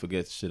makes you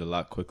forget shit a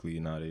lot quickly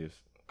nowadays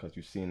because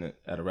you've seen it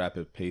at a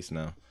rapid pace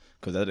now.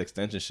 Because that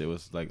extension shit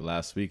was like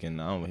last week,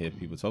 and I don't hear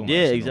people talking about it.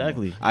 Yeah,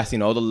 exactly. I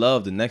seen all the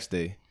love the next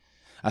day.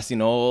 I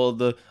seen all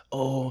the,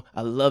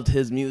 I loved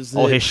his music.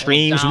 Oh, his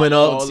streams went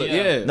up.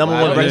 Number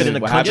one record in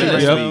the country.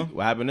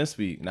 What happened this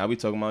week? Now we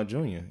talking about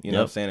Junior. You know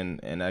what I'm saying?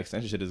 And that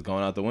extension shit is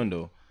going out the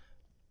window.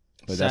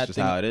 But that's just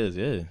how it is,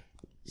 yeah.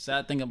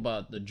 Sad thing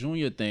about the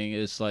Junior thing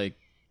is like,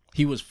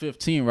 he was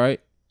 15, right?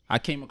 I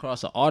came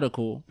across an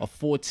article. A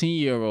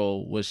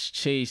 14-year-old was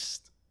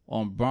chased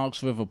on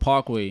Bronx River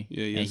Parkway,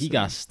 and he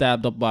got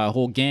stabbed up by a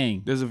whole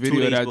gang. There's a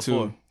video of that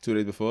too. 2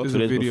 days before. There's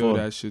a video of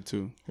that shit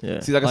too. Yeah.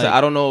 See, like I said,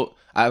 I don't know.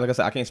 Like I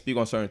said, I can't speak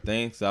on certain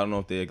things. So I don't know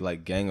if they're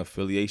like gang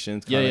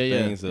affiliations kind of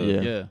things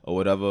or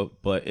whatever.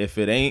 But if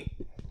it ain't,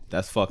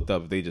 that's fucked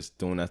up. They just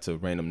doing that to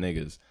random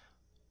niggas.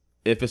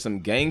 If it's some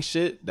gang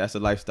shit, that's a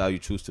lifestyle you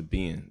choose to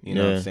be in. You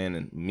know what I'm saying?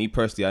 And me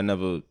personally, I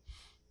never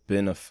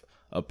been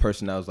a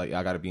person that was like,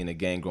 I gotta be in a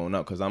gang growing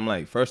up. Cause I'm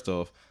like, first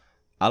off,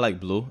 I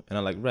like blue and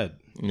I like red.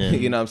 Yeah.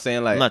 You know what I'm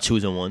saying? Like, I'm not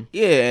choosing one.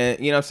 Yeah,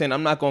 and you know what I'm saying?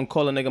 I'm not gonna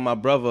call a nigga my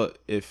brother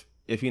if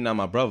he not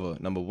my brother,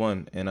 number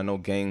one. And I know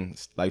gang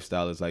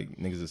lifestyle is like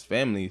niggas is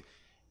family.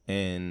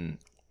 And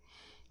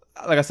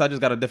like I said, I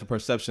just got a different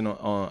perception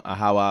on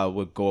how I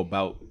would go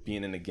about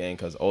being in the gang.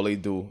 Cause all they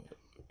do,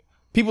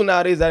 people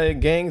nowadays that are in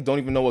gangs don't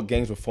even know what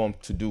gangs were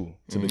formed to do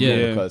to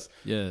begin. Because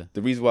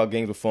the reason why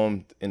gangs were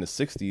formed in the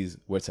 60s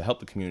were to help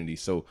the community.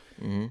 So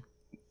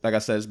like I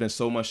said, there's been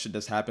so much shit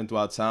that's happened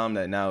throughout time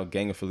that now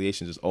gang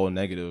affiliation is all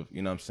negative.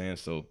 You know what I'm saying?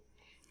 So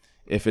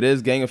if it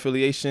is gang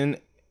affiliation,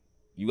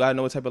 you gotta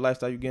know what type of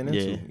lifestyle you're getting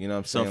into. You know what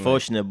I'm saying? It's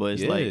unfortunate, but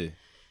it's like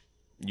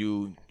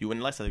you in the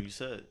lifestyle, like you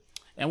said.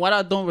 And what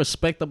I don't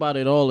respect about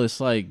it all is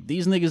like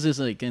these niggas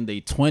is like in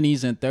their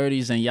 20s and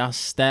 30s, and y'all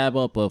stab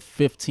up a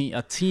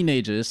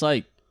teenager. It's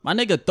like, my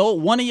nigga,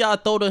 one of y'all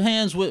throw the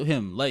hands with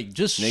him. Like,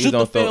 just niggas shoot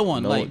the fair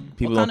one. Like,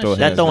 people don't throw hands.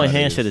 That throwing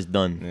hand shit is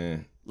done. Yeah.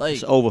 Like,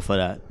 it's over for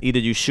that. Either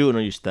you shooting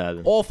or you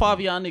stabbing. All 5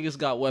 of y'all niggas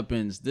got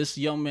weapons. This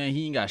young man,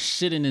 he ain't got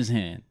shit in his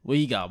hand. Well,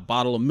 he got a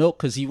bottle of milk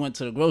because he went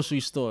to the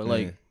grocery store.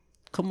 Like,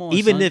 come on,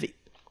 even son.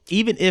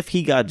 Even if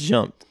he got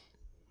jumped,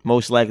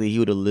 most likely he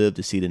would have lived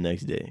to see the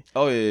next day.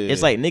 Oh yeah.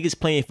 It's like niggas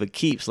playing for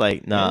keeps.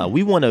 Like, nah,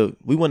 we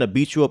wanna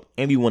beat you up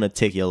and we wanna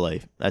take your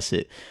life. That's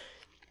it.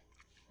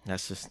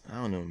 That's just, I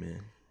don't know,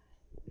 man.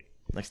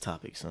 Next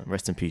topic, son.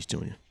 Rest in peace,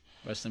 Junior.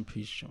 Rest in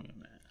peace, Junior,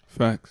 man.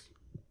 Facts.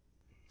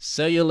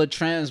 Cellular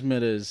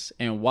transmitters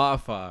and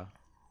Wi-Fi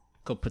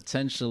could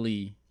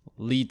potentially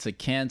lead to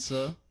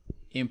cancer,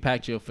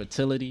 impact your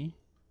fertility,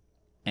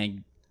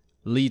 and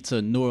lead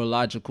to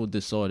neurological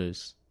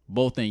disorders,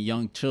 both in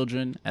young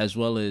children as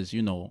well as,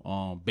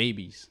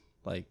 babies.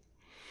 Like,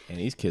 and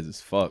these kids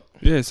is fucked.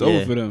 Yeah, it's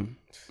over for them.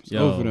 It's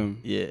over for them.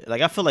 Yeah,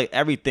 like I feel like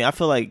everything. I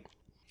feel like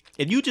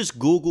if you just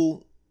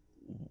Google,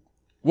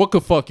 what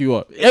could fuck you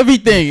up?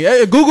 Everything.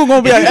 Google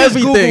gonna be like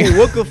everything. Google,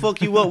 what could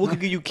fuck you up? What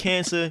could give you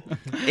cancer?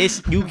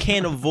 You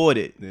can't avoid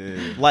it.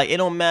 Yeah. Like, it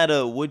don't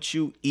matter what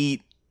you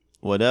eat,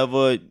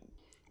 whatever,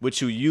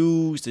 what you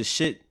use, the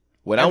shit.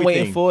 What everything. I'm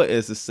waiting for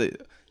is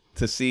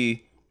to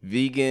see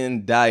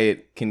vegan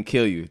diet can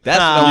kill you. That's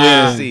what I'm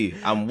waiting to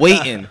see. I'm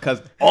waiting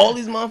because all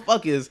these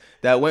motherfuckers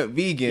that went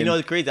vegan. You know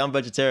what's crazy? I'm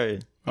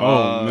vegetarian.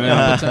 Oh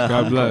man,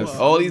 God bless.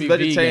 All these Be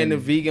vegetarian vegan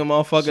and vegan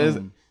motherfuckers,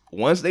 soon.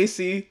 once they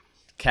see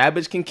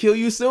cabbage can kill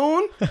you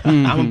soon,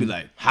 I'm gonna be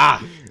like,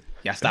 ha,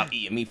 y'all stop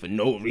eating meat for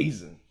no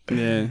reason.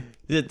 Yeah.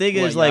 The thing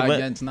What, is, like, y'all when,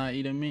 against not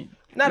eating meat?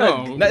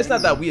 It's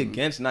not that we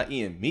against not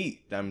eating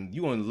meat.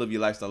 You want to live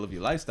your lifestyle, But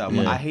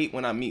Yeah. I hate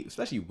when I meet,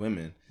 especially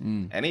women,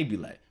 and they be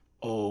like,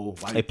 "Oh,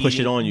 why They you push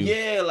it eating-" on you.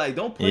 Yeah, like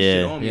don't push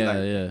Yeah. it on me. Yeah, Like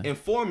yeah.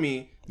 inform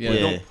me, but Yeah.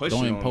 don't push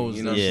Don't it impose on me.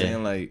 You know that. what Yeah. I'm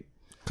saying? Like,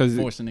 Because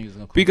Forcing niggas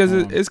to because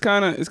conform.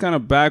 it's kind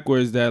of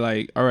backwards that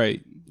like, all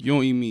right, you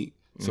don't eat meat.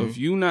 So if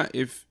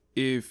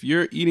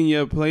you're eating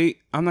your plate,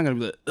 I'm not gonna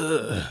be like,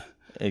 ugh.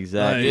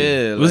 exactly. Like,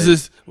 Yeah, what's like-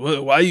 this?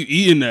 Why you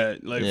eating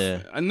that? Like, Yeah.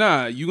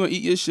 nah, you gonna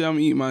eat your shit. I'm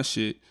gonna eat my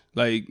shit.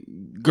 Like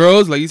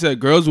girls, like you said,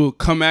 girls will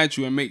come at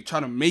you and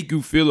try to make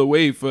you feel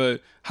away for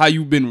how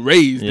you've been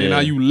raised and Yeah. how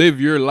you live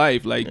your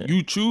life. Like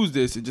you choose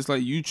this, and just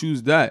like you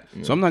choose that.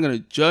 So I'm not gonna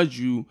judge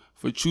you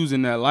for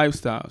choosing that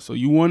lifestyle. So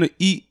you want to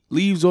eat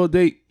leaves all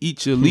day,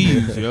 eat your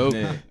leaves, yo.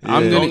 yeah.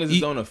 I'm as gonna long as it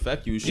eat. don't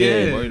affect you,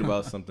 shit. Yeah. Worried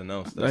about something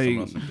else. That's Like, something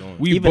else you're doing.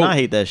 we Even both, I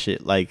hate that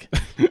shit. Like,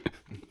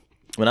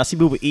 when I see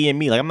people eating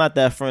meat, like, I'm not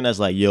that friend that's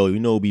like, yo, you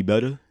know, it'd be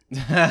better.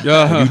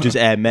 yeah. You just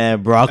add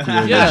mad broccoli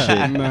and Yeah.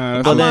 that shit. Nah,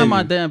 that's I But mind then-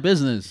 my damn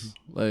business.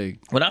 Like,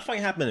 What I find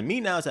happening to me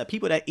now is that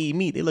people that eat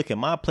meat, they look at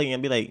my plate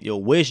and be like, yo,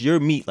 where's your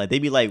meat? Like, they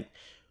be like,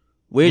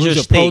 where's your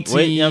steak?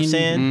 Where, you know what I'm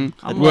saying? Mhm.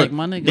 I'm But- like,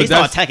 my nigga. They But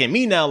start that's- attacking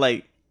me now,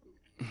 like,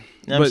 you know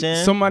what I'm but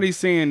saying? somebody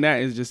saying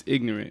that is just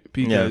ignorant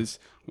because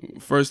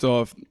first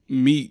off,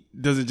 meat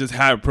doesn't just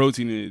have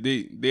protein in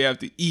it. They have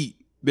to eat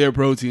their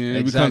protein and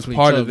Exactly, it becomes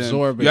part to of them.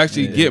 absorb You it.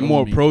 actually Yeah, get yeah.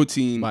 more Meat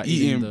protein by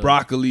eating eating the-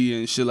 broccoli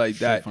and shit like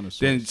straight that from the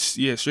than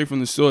source. straight from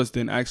the source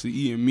than actually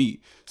eating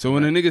meat. So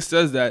when a nigga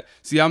says that,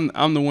 see, I'm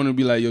the one to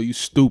be like, yo, you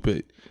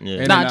stupid. Yeah.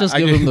 And Nah, then just I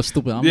give get- him the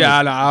stupid. I'm yeah,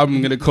 like,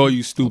 I'm gonna call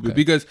you stupid Okay.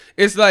 because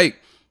it's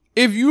like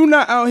if you're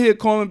not out here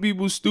calling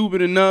people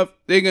stupid enough,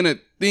 they're gonna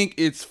think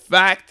it's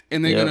fact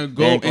and they're Yeah, gonna they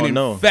go ain't and gonna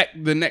know.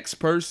 infect the next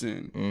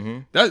person.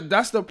 Mm-hmm.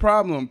 That's the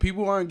problem.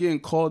 People aren't getting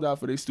called out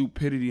for their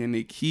stupidity and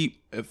they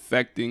keep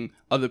affecting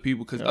other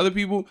people because other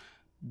people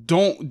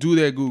don't do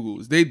their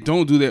Googles. They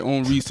don't do their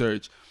own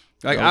research.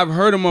 Like I've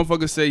heard a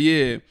motherfucker say,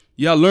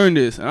 "Yeah, I learned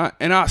this,"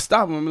 and I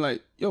stop him. I'm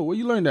like, "Yo, where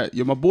you learned that?"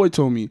 "Yeah, my boy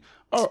told me."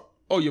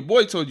 Oh, your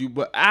boy told you.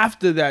 But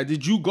after that,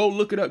 did you go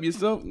look it up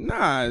yourself?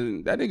 Nah,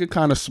 that nigga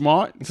kind of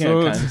smart.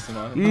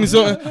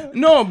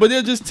 No, but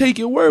they'll just take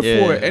your word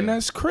for it, and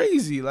that's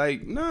crazy.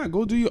 Like, nah,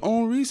 go do your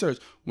own research.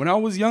 When I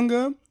was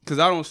younger, because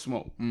I don't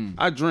smoke,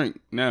 I drink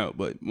now.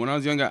 But when I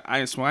was younger, I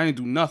didn't smoke. I didn't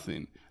do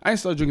nothing. I didn't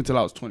start drinking until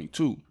I was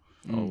 22.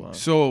 Oh, wow.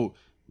 So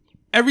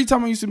every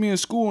time I used to be in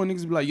school and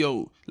niggas be like,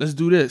 yo, let's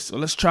do this or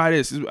let's try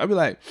this, I'd be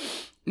like,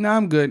 nah,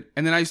 I'm good.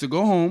 And then I used to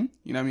go home,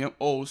 you know what I mean? I'm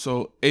old,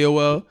 so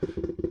AOL.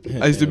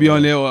 I used to be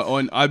on there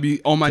I'd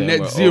be on my Damn, net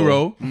we're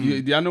zero.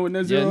 Y'all know what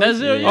net zero Yeah, is? net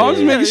zero. Yeah, I was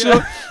just making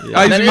sure.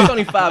 I used to It's be,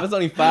 only 5. It's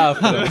only 5.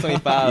 For them. It's only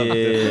 5. Yeah.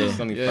 It's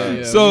only 5. Yeah,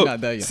 yeah. so we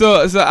not there yet.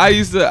 so I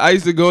used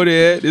to go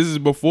there. This is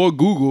before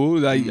Google.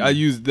 Like I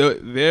used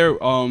their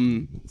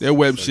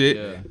web shit,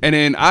 yeah. and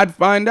then I'd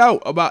find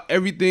out about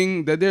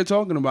everything that they're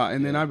talking about,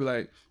 and then I'd be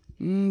like,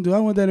 do I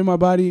want that in my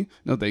body?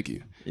 No, thank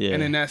you. Yeah.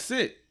 And then that's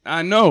it.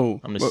 I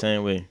know. I'm the But-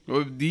 same way.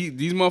 With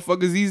these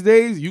motherfuckers these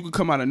days, you could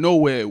come out of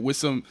nowhere with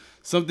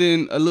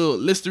something, a little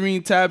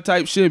Listerine tab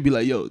type shit, and be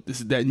like, yo, this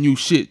is that new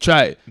shit.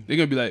 Try it. They're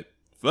gonna be like,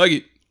 fuck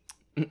it.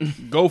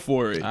 Go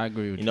for it. I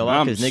agree with You you. know why?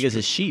 I'm Because niggas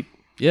is sheep.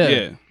 Yeah.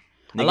 Yeah.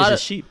 Niggas lot is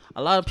of- sheep.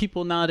 A lot of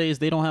people nowadays,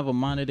 they don't have a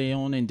mind of their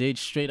own and they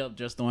straight up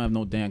just don't have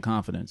no damn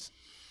confidence.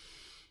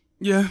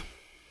 Yeah.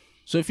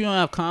 So if you don't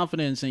have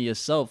confidence in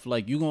yourself,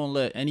 like you gonna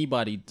let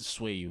anybody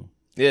sway you.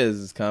 Yeah, it's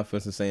just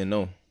confidence in saying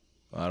no.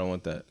 I don't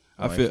want that.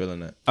 I ain't feeling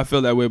that. I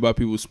feel that way about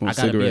people who smoke I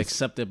gotta be cigarettes.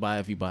 accepted by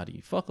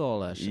everybody. Fuck all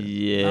that shit.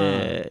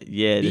 Yeah.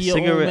 Yeah. Be The your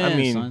own cigarette, man, I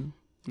mean, son.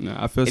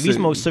 Nah, I feel if you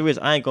smoke cigarettes,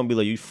 I ain't gonna be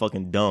like, you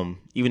fucking dumb.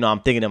 Even though I'm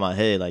thinking in my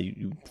head, like,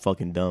 you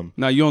fucking dumb.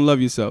 Nah, you don't love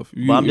yourself.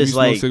 But I'm if you just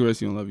smoke like-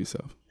 cigarettes, you don't love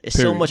yourself. It's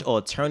so Period. much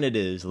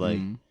alternatives. Like,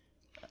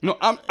 No,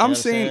 I'm what I'm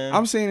saying saying?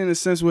 I'm saying in a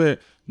sense where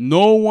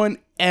no one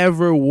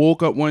ever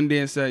woke up one day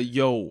and said,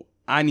 "Yo,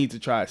 I need to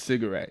try a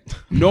cigarette."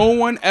 No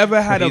one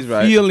ever had a He's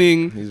right.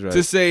 feeling He's right.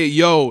 to say,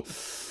 "Yo,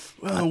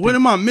 what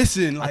am I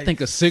missing?" Like, I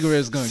think a cigarette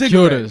is gonna cure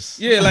cigarette. this.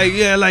 Yeah,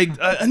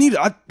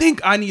 I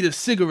think I need a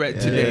cigarette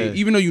today, Yeah.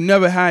 even though you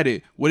never had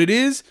it. What it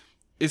is,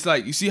 it's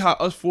like you see how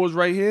us fours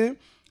right here,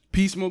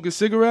 P smoking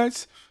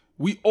cigarettes.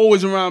 We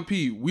always around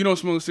P. We don't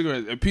smoke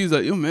cigarettes. And P's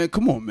like, yo, man,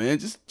 come on, man.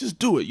 Just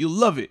do it. You'll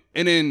love it.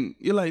 And then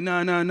you're like,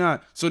 nah.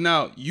 So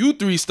now you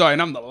three start,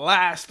 and I'm the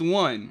last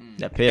one.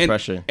 that peer and,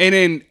 pressure. And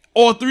then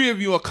all three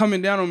of you are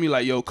coming down on me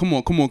like, yo, come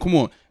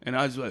on. And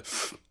I was like,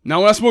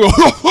 now when I smoke,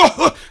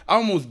 I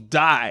almost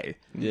die.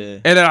 Yeah.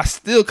 And then I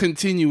still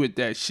continue with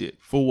that shit.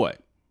 For what?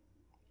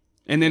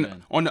 And then Yeah.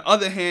 on the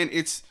other hand,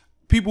 it's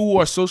people who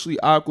are socially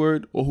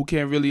awkward or who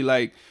can't really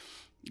like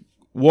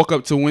walk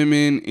up to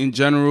women in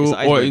general It's an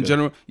or in icebreaker.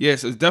 general.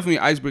 Yes, it's definitely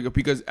an icebreaker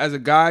because as a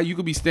guy, you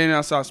could be standing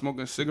outside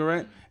smoking a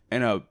cigarette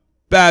and a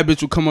bad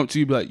bitch will come up to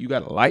you and be like, you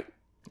got a light?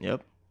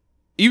 Yep.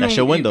 Even, That's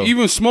your window.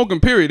 Even smoking,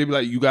 period. They'd be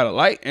like, you got a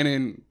light? And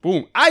then,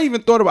 boom. I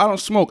don't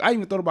smoke. I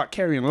even thought about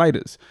carrying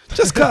lighters.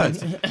 Just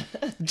cuz.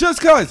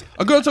 Just cuz.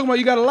 A girl talking about,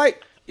 you got a light?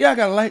 Yeah, I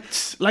got a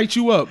light. Light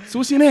you up. So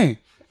what's your name?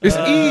 It's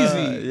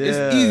easy. Yeah.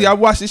 It's easy. I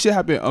watched this shit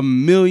happen a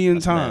million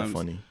Mad times.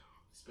 funny.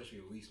 Especially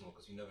with weed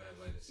smokers, you never have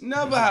lighters.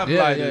 Never have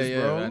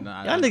lighters, bro.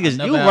 Y'all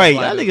niggas, you right.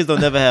 Y'all niggas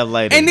don't never have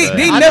lighters. And they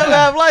bruh. never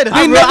have lighters. They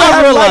I never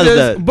have realized lighters,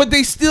 that. but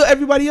they steal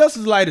everybody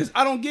else's lighters.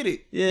 I don't get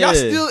it. Yeah. Y'all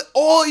steal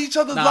all each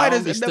other's Nah, I lighters.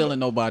 don't be and never- stealing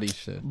nobody's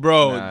shit.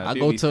 Bro, Nah. I They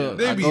go be to stealing.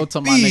 They I be go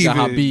to my nigga thieving.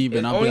 Habib The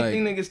and I'll only be like,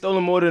 thing that gets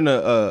stolen more than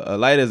a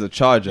lighter is a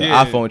charger,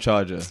 Yeah. iPhone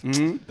charger.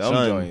 Mhm. Dumb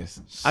Son.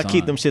 joints. I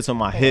keep them shits on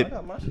my hip.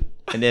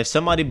 And if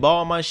somebody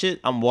borrow my shit,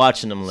 I'm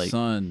watching them like.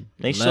 son,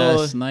 make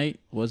last sure- night,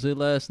 was it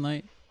last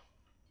night?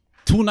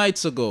 2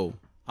 nights ago,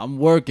 I'm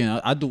working.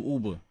 I do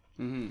Uber.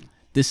 Mm-hmm.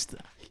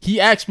 He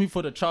asked me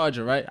for the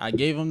charger, right? I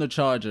gave him the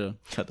charger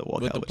Got to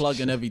walk with out the with plug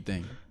shit. and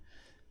everything.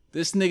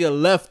 This nigga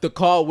left the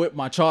car with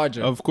my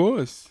charger. Of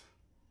course.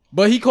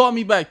 But he called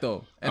me back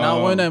though. And I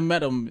Oh. went and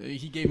met him.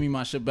 He gave me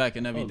my shit back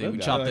and everything. We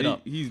chopped it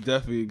up. He's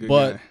definitely a good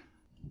But guy.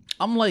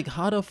 I'm like,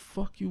 how the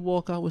fuck you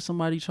walk out with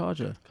somebody's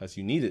charger? Cause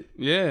you need it.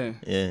 Yeah.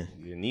 Yeah.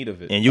 You're in need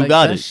of it. And you Like,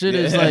 got that it. shit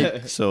is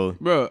like, So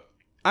Bro,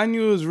 I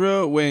knew it was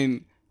real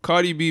when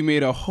Cardi B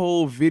made a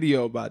whole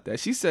video about that.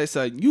 She said,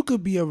 son, you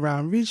could be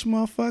around rich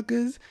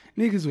motherfuckers,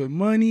 niggas with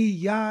money,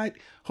 yacht,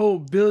 whole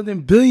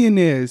building,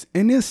 billionaires,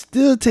 and they'll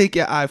still take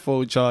your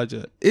iPhone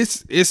charger.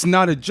 It's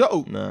not a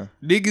joke. nah.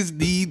 Niggas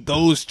need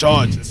those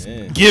chargers.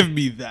 Yeah. Give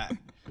me that.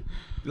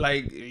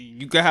 Like,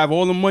 you can have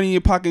all the money in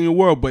your pocket in the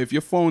world, but if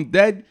your phone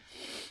dead,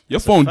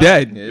 your phone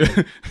dead.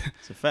 Yeah.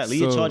 It's a fact.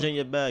 Leave your So- charger in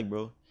your bag,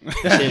 bro.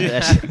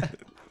 That shit-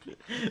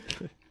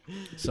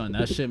 son,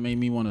 that shit made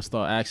me want to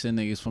start asking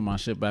niggas for my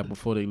shit back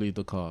before they leave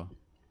the car.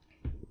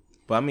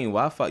 But I mean,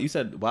 Wi-Fi. You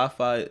said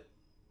Wi-Fi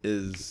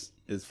is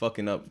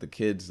fucking up the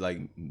kids' like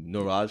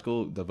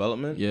neurological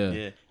development. Yeah.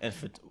 yeah. And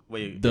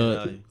wait,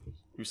 The-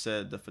 you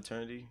said the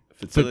fraternity?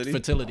 Fertility.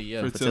 Fertility,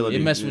 yeah. Fertility,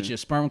 It messed with yeah. your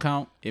sperm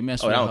count. It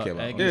messed Oh, with I don't her care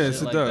about egg that. and Yes,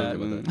 shit it like does. that.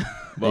 man.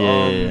 But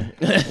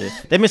Yeah.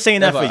 They've been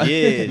saying that for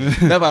years.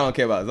 That's what I don't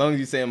care about. As long as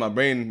you saying my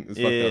brain is fucked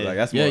Yeah. up, like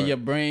that's Yeah, more. your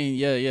brain.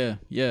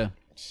 Yeah.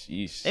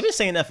 Sheesh. They've been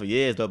saying that for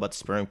years though about the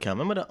sperm count.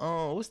 Remember the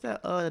what's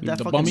that that The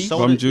fucking bummy?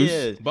 soda? Bum juice?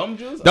 Yeah. Bum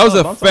juice? That was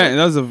a bum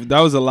fan. soda? That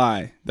was a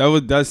lie.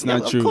 That's Yeah,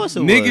 not of true. course it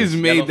Niggas was.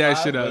 made Yellow that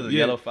Five? shit Was up. it Yeah.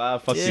 Yellow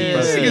 5. Fuck Yeah. you,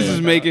 Niggas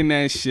was making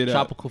that shit up.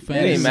 Tropical Hey,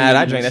 fantasy. man,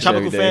 I drank that shit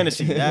Tropical every day.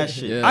 fantasy. That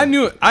shit. Yeah. I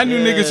knew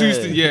niggas who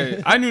used to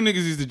Yeah. I knew niggas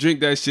used to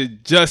drink that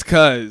shit just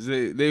cause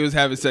they was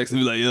having sex and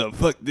be like, yo,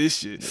 fuck this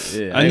shit.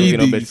 Yeah, I ain't need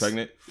gonna get no bitch these.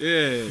 pregnant.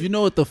 Yeah. You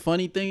know what the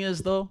funny thing is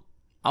though?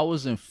 I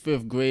was in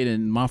 5th grade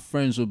and my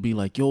friends would be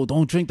like, yo,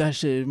 don't drink that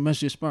shit, it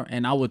messes your sperm.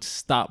 And I would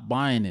stop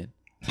buying it.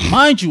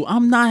 Mind you,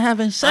 I'm not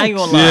having sex. I ain't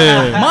gonna lie.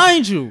 Yeah.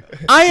 Mind you,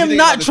 I am think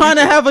not about the trying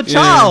to future. have a Yeah.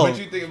 child. What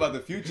you think about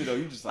the future though?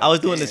 You just like I was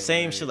doing the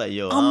same shit like,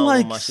 yo, I I'm don't like,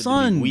 want my shit to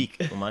son. be weak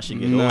when my shit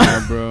get old.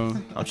 Nah, bro.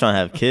 I'm trying to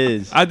have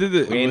kids. I did we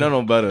ain't the know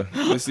no better.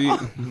 but see,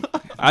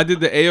 I did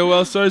the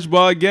AOL search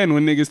bar again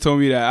when niggas told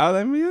me that. I was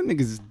like, man, y'all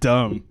niggas is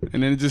dumb.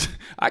 And then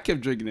I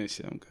kept drinking that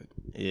shit. I'm good.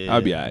 Yeah. I'll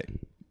be alright.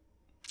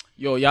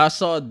 Yo, y'all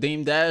saw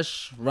Dame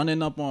Dash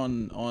running up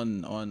on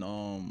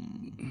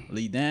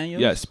Lee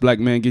Daniels? Yes, black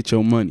man, get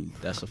your money.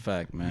 That's a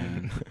fact,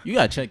 man. You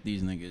gotta check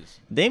these niggas.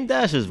 Dame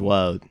Dash is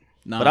wild.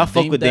 Nah, But I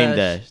fuck with Dame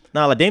Dash.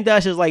 Nah, like Dame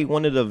Dash is like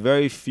one of the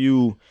very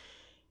few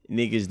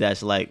niggas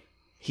that's like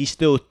he's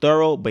still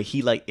thorough, but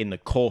he like in the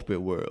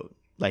corporate world.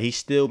 Like he's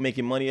still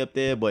making money up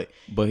there, but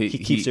But he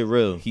keeps it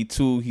real. He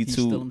too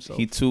still himself.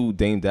 he too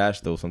Dame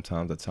Dash though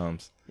sometimes at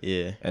times.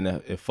 Yeah. And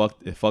it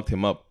fucked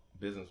him up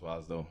business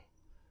wise though.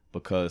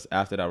 Because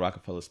after that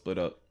Rockefeller split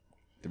up,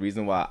 the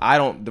reason why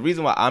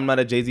I'm not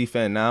a Jay-Z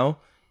fan now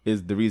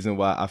is the reason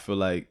why I feel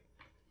like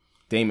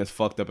Dame is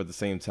fucked up at the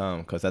same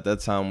time. Because at that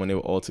time when they were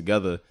all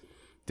together,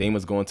 Dame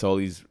was going to all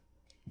these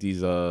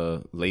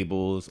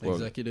labels or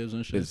Executives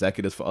and shit.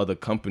 executives for other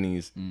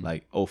companies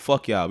like, oh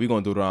fuck y'all, we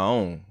gonna do it on our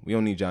own. We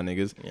don't need y'all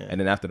niggas. Yeah. And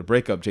then after the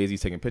breakup,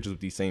 Jay-Z's taking pictures with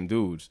these same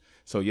dudes.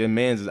 So your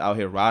man's is out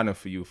here riding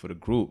for you for the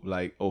group.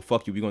 Like, oh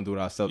fuck you, we gonna do it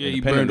ourselves. Yeah, he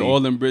independently. burned all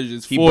them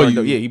bridges He for burned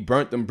you. he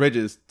burnt them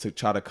bridges to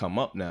try to come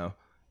up now.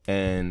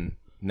 And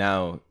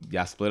now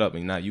y'all split up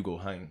and now you go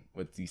hang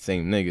with these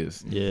same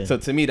niggas. Yeah. So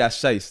to me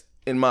that's shice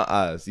in my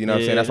eyes. You know what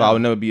I'm Yeah, saying? That's yeah. why I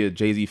would never be a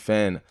Jay-Z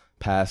fan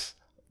past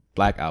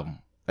Black Album.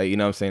 Like, you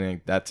know what I'm saying?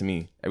 Like, that to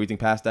me, everything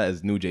past that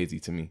is new Jay-Z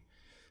to me.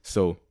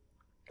 So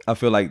I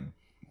feel like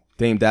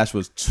Dame Dash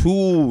was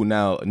too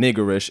now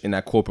niggerish in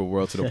that corporate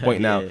world to the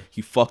point now Yeah.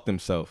 he fucked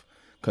himself.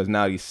 Cause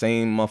now these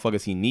same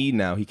motherfuckers he need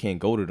now, he can't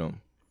go to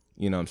them.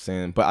 You know what I'm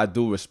saying? But I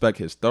do respect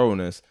his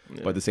thoroughness.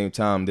 But at the same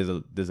time,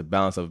 there's a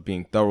balance of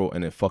being thorough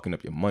and then fucking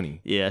up your money.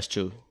 Yeah, that's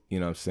true. You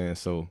know what I'm saying?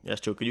 So That's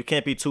true. Cause you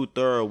can't be too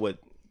thorough with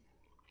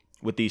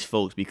these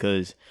folks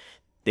because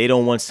they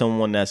don't want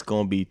someone that's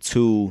gonna be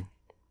too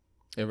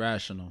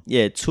Irrational.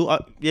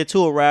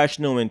 too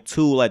irrational and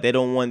too like they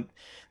don't want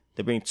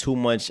to bring too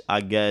much.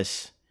 I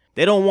guess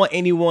they don't want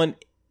anyone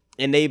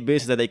in their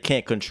business that they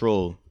can't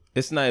control.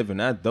 it's not even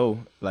that though.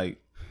 Like,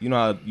 you know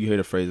how you hear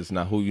the phrase, it's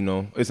not who you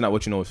know. It's not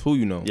what you know, it's who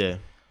you know. Yeah,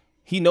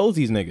 He knows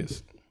these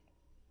niggas.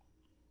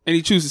 And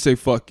he chooses to say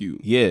fuck you.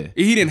 Yeah.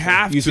 He didn't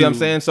have to. You see what I'm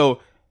saying? So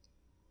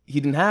he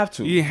didn't have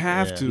to. He didn't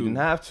have Yeah. to. He didn't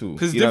have to.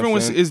 Because You know what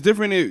I'm saying? it's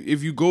different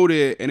if you go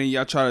there and then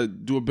y'all try to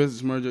do a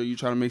business merger, you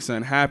try to make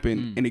something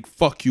happen, and they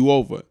fuck you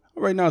over.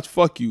 Right now, it's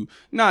fuck you.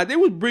 Nah, they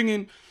was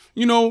bringing,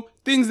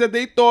 things that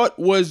they thought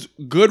was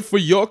good for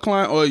your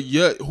client or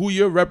who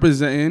you're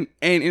representing,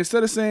 and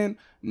instead of saying,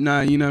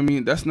 nah, you know what I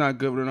mean, that's not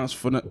good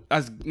enough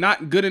that's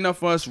not good enough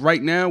for us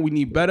right now. We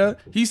need better.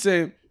 He's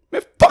saying,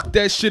 man, fuck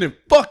that shit and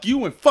fuck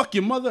you and fuck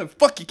your mother and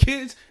fuck your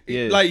kids.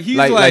 Yeah. Like he's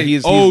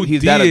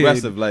he's that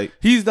aggressive. Like,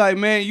 he's like,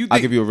 man, you think I'll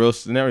give you a real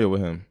scenario with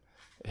him.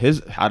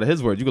 Out of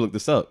his words, you can look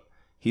this up.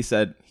 He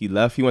said he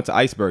left. He went to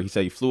Iceberg. He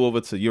said he flew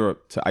over to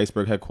Europe to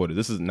Iceberg headquarters.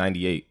 This is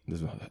 '98.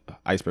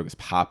 Iceberg is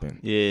popping.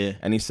 Yeah.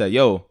 And he said,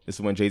 "Yo, this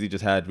is when Jay-Z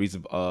just had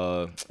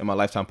In My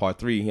Lifetime Part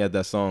 3. He had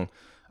that song,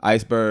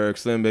 Iceberg,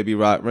 Slim Baby,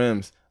 Rock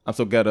Rims. I'm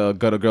so gutter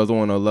girls don't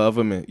want to love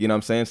women. You know what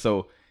I'm saying?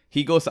 So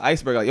he goes to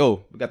Iceberg like,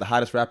 yo, we got the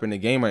hottest rapper in the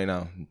game right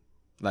now.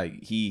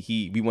 Like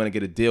we want to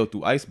get a deal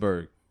through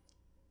Iceberg.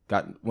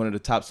 Got one of the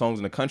top songs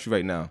in the country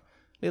right now.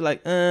 They're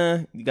like,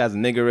 you guys are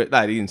nigger.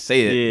 Nah, they didn't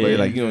say it, Yeah. but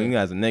like, you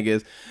guys are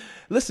niggas.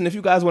 Listen, if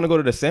you guys want to go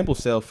to the sample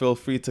sale, feel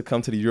free to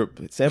come to the Europe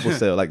sample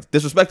sale. Like,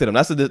 disrespected them.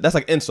 That's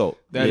like insult.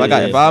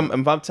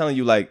 If I'm telling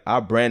you like our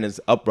brand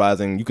is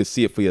uprising, you could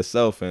see it for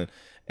yourself, and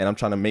I'm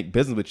trying to make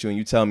business with you, and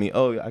you tell me,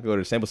 oh, I could go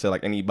to the sample sale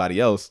like anybody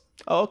else.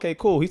 Oh, okay,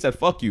 cool. He said,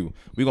 fuck you.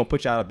 We're gonna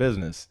put you out of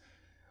business.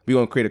 We're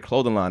gonna create a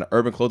clothing line, an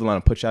urban clothing line,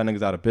 and put y'all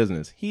niggas out of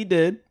business. He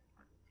did.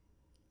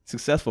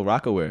 Successful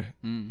Rockaware.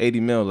 80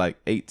 mil, like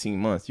 18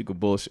 months. You could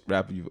bullshit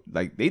rap.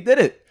 Like, they did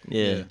it.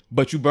 Yeah.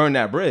 But you burned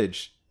that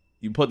bridge.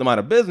 You put them out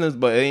of business,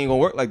 but it ain't gonna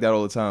work like that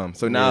all the time.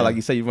 So now, like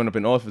you say, you run up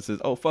in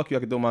offices, oh, fuck you, I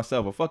can do it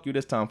myself. Or fuck you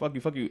this time, fuck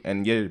you.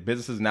 And your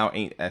businesses now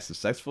ain't as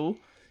successful.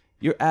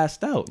 You're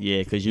assed out. Yeah,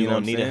 because you know what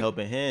don't I'm need a saying?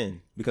 helping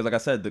hand. Because like I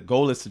said, the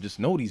goal is to just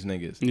know these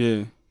niggas.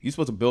 Yeah. You're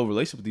supposed to build a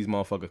relationship with these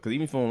motherfuckers. Because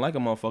even if you don't like a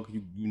motherfucker,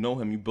 you know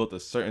him, you built a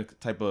certain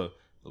type of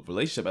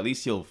relationship. At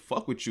least he'll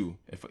fuck with you.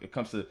 If it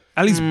comes to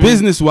At least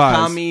business wise.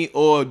 Tommy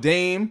or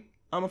Dame,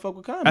 I'm gonna fuck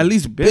with Tommy. At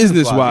least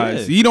business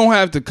wise. yeah. You don't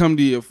have to come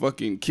to your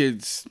fucking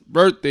kid's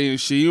birthday and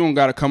shit. You don't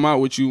gotta come out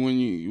with you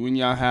when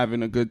y'all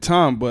having a good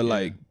time. But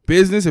like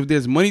business, if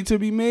there's money to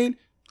be made,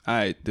 all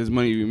right, there's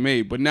money to be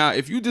made. But now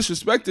if you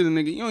disrespected a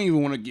nigga, you don't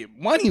even want to get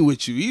money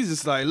with you. He's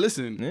just like,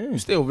 listen, you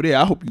stay over there.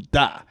 I hope you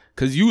die.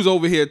 Cause you was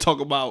over here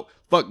talking about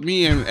fuck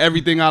me and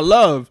everything I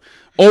love.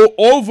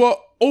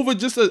 Over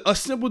just a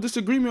simple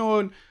disagreement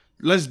on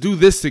let's do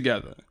this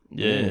together.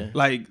 Yeah.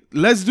 Like,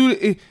 let's do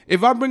it.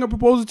 If I bring a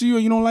proposal to you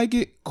and you don't like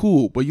it,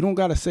 cool. But you don't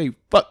gotta say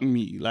fuck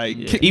me.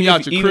 Like, kick me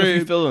out your even if you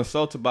crib. feel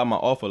insulted by my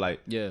offer,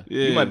 like, Yeah.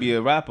 you might be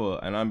a rapper,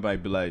 and I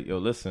might be like, yo,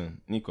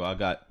 listen, Nico, I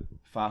got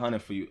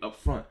 $500 for you up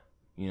front.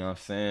 You know what I'm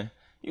saying?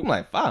 You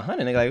like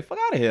 500, nigga, like fuck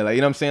out of here. Like,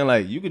 you know what I'm saying?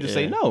 Like, you could just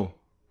say no,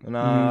 and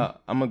I'm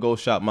gonna go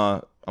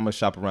I'm gonna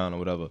shop around or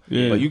whatever.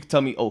 Yeah. But you can tell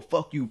me, oh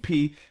fuck you,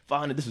 P,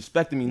 500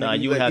 disrespecting me. Nah,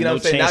 nigga. you Like, have know no what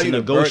I'm saying? chance Now to you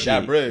done burnt negotiate.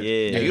 that bridge.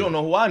 Yeah. And you don't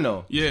know who I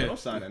know. Yeah. So don't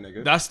sign that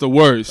nigga. That's the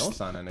worst. Don't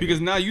sign that nigga. Because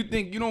now you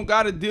think you don't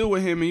gotta deal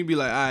with him and you be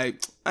like, all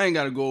right, I ain't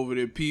gotta go over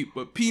there, P.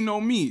 But P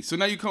know me. So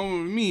now you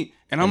come with me.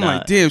 And I'm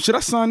like, damn, should I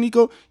sign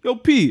Nico? Yo,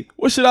 P,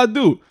 what should I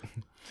do?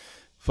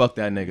 Fuck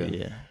that nigga.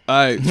 Yeah.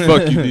 All right,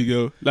 fuck you,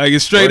 Nico. Like,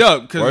 it's straight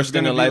up. Cause Worst it's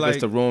thing gonna in be life like,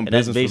 is to ruin And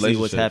that's business basically relationships.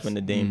 what's happened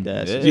to Dame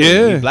Dash.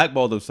 Yeah. He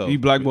blackballed himself. he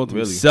blackballed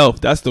Really.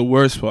 himself. That's the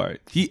worst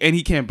part. He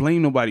can't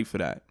blame nobody for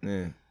that.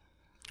 Yeah.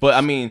 But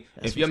I mean,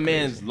 That's if your what's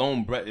man's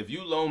loan bread, if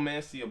you loan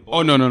man see a boy,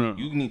 Oh, no.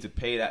 you need to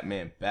pay that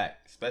man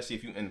back. Especially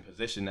if you're in a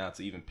position now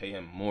to even pay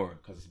him more,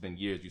 because it's been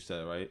years. You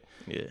said, right?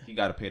 Yeah. You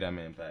got to pay that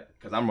man back.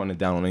 Because I'm running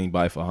down on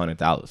anybody for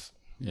 $100.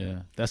 Yeah,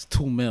 that's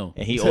 $2 million.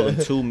 And he owed him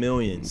 $2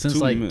 million. Since 2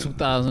 like million.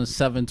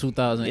 2007,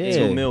 2008. Yeah.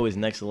 $2 million is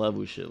next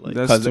level shit. Like,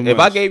 That's Because too if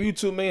I much. gave you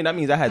 $2 million, that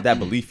means I had that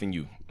belief in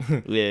you. yeah.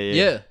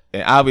 Yeah.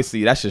 And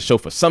obviously, that should show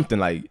for something.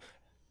 Like,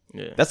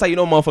 Yeah. that's how you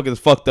know motherfuckers is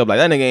fucked up. Like,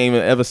 that nigga ain't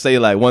even ever say,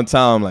 like, one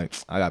time, like,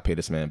 I got to pay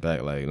this man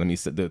back. Like, let me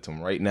do it to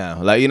him right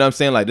now. Like, you know what I'm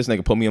saying? Like, this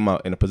nigga put me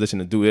in a position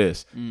to do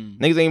this.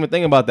 Niggas ain't even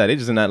thinking about that. They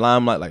just in that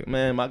limelight, like,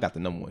 man, I got the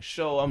 #1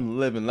 show. I'm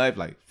living life.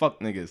 Like, fuck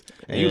niggas.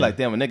 And you Yeah. like,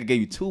 damn, a nigga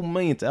gave you $2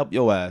 million to help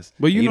your ass.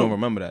 But you and you know- don't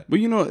remember that. But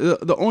you know,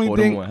 the only Or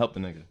thing don't want to help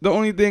the nigga. the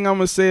only thing I'm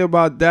gonna say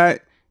about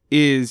that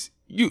is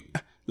you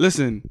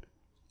listen.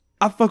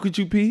 I fuck with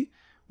you, P.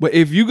 But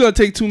if you gonna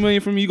take $2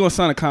 million from me, you gonna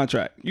sign a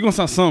contract. You gonna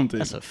sign something.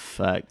 That's a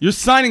fact. You're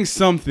signing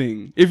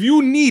something. If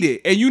you need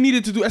it and you need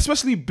it to do,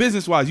 especially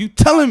business wise, you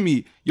telling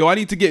me, yo, I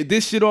need to get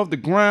this shit off the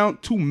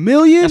ground. $2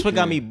 million. That's what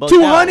got me bugged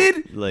out.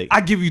 200. Like,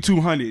 I give you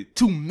 200.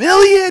 $2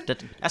 million.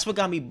 that's what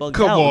got me bugged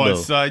Come out. on, though.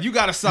 son. You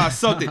gotta sign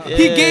something. He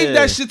gave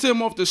that shit to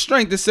him off the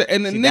strength.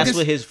 And the See, niggas. that's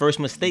what his first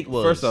mistake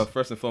was.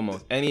 First and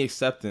foremost, any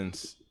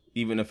acceptance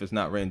even if it's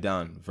not written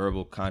down,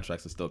 verbal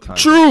contracts are still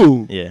contracts.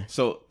 True. Yeah.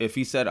 So if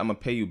he said, I'm going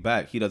to pay you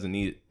back, he doesn't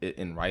need it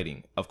in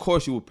writing. Of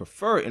course, you would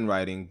prefer it in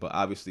writing, but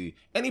obviously,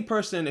 any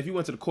person, if you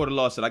went to the court of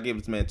law and said, I gave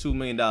this man $2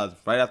 million,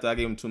 right after I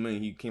gave him $2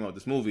 million, he came out with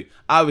this movie,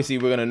 obviously,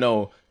 we're going to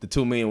know the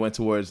 $2 million went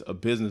towards a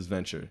business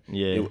venture.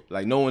 Yeah.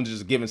 Like, no one's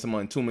just giving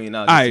someone $2 million.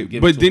 All right,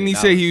 but didn't he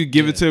say he would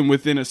give it to him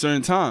within a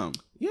certain time?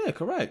 Yeah,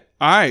 correct.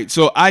 All right,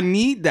 so I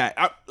need that.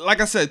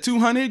 Like I said,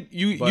 200.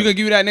 You gonna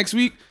give me that next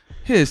week?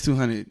 Here's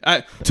 200.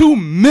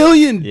 $2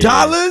 million.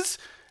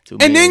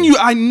 And then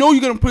I know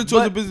you're gonna put it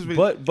towards the business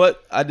video.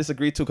 But I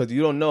disagree too, because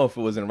you don't know if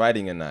it was in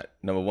writing or not.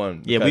 Number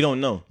one. Yeah, we don't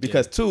know.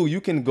 Because two,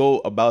 you can go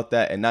about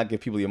that and not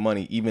give people your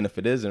money, even if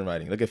it is in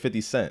writing. Look at 50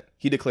 Cent.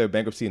 He declared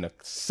bankruptcy in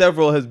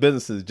several of his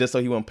businesses just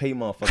so he won't pay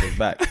motherfuckers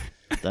back.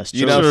 That's true.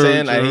 You know what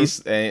I'm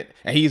saying?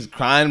 And he's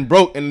crying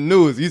broke in the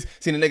news. He's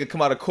seen a nigga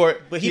come out of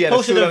court, but he had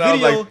posted a a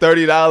video like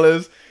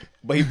 $30.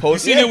 But he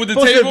posted, You seen it with the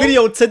posted table? a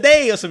video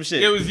today or some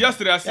shit. It was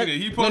yesterday. I seen it.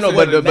 He posted. No,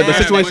 but the mad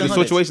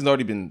situation's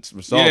already been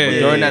resolved. Yeah, but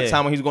during yeah. that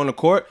time when he's going to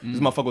court, this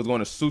motherfucker was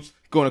going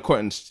to court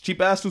in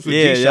cheap ass suits with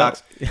Yeah,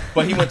 G-Shocks.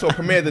 But he went to a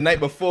premiere the night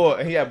before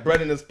and he had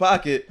bread in his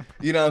pocket.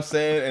 You know what I'm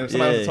saying? And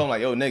somebody was told him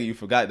like, "Yo, nigga, you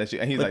forgot that shit."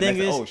 And he's But like, thing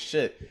is, "Oh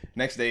shit!"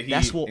 Next day, he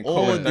that's what in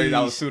all court with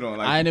 $30 these- suit on.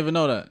 Like, I didn't even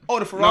know that. oh,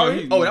 the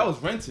Ferrari. No, That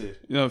was rented.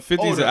 You know,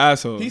 50's the- an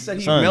asshole. He said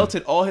he Son.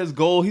 melted all his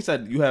gold. He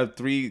said, you have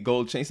 3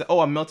 gold chains. He said,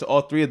 I melted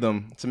all 3 of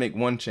them to make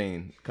 1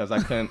 chain because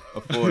I couldn't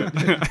afford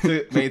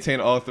to maintain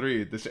all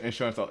 3. The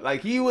insurance.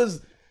 Like, he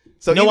was...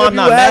 So No, even I'm if you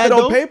not have mad, it on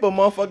though. paper,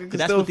 motherfucker can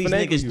That's still what these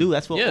finagle niggas you. do.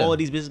 That's what Yeah. all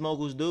these business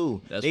moguls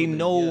do. That's They what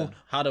know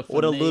how to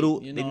what a finesse,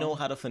 little. you They know? know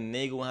how to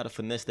finagle, how to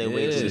finesse their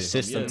way into Yeah. the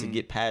system Yeah. to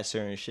get past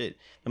certain shit.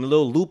 Them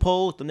little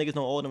loopholes, them niggas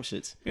know all them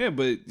shits. Yeah,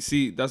 but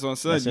see, that's what I'm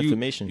saying. That's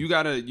information. You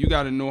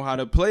gotta know how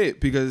to play it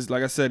because,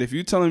 like I said, if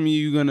you're telling me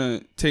you're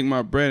gonna take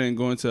my bread and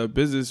go into a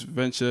business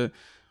venture,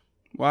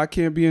 why I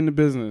can't be in the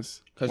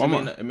business? Because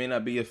it may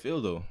not be your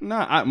field, though.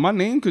 Nah, my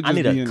name could I just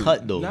need be a in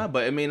cut though. Nah,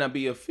 but it may not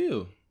be your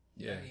field.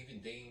 Yeah, even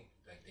Dame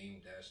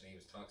Dash name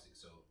is toxic,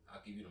 so I'll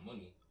give you the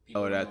money.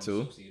 Oh, that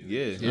too?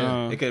 Yeah.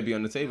 Yeah. It could be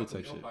on the table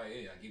type shit. Umpire,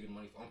 yeah, I give you the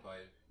money for umpire.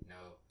 Now,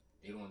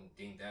 they don't want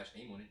Dame Dash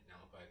name on it. Now,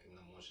 umpire give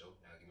them one show.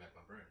 Now, I give back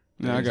my bread.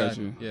 Nah, I got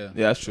Exactly. you. Yeah.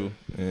 Yeah, that's true.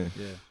 Yeah.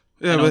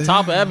 Yeah, And but on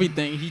top of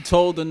everything, he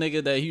told the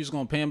nigga that he was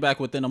gonna pay him back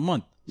within a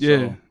month.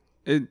 yeah.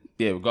 So,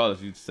 Yeah,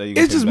 regardless, you say you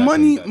It's just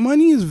money.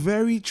 Money is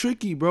very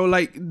tricky, bro.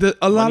 Like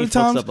a lot Money of fucks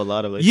times, up a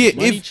lot of yeah.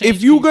 Money If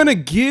change you're people. gonna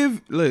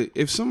give, look,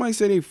 if somebody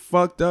say they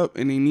fucked up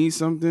and they need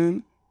something,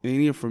 and they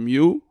need it from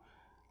you,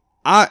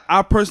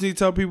 I personally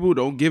tell people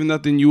don't give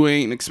nothing you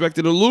ain't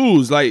expected to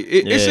lose. Like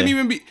it Yeah. shouldn't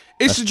even be. It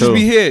That's should just be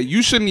true. here.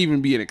 You shouldn't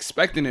even be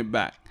expecting it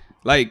back.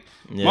 Like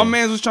Yeah. my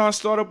man was trying to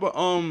start up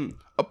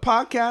a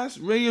podcast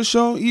radio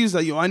show. He was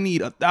like, yo, I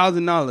need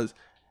 $1,000.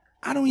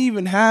 I don't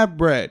even have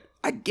bread.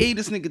 I gave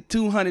this nigga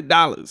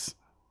 $200.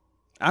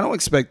 I don't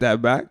expect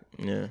that back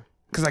Yeah.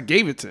 because I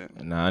gave it to him.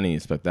 Nah, I didn't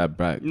expect that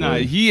back. Nah,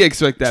 bro. he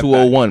expect that back.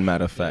 201,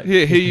 matter of fact.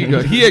 Here you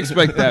go. He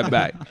expect that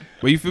back.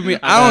 But you feel me? I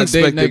got don't a date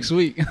expect next it.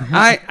 week.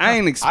 I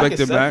ain't I expect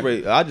can it back.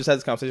 separate. I just had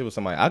this conversation with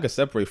somebody. I could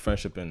separate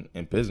friendship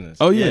and business.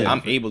 Oh, yeah.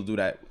 I'm able to do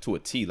that to a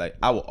T. Like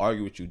I will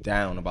argue with you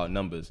down about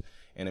numbers,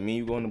 and I mean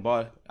you go in the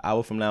bar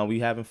hour from now, we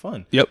having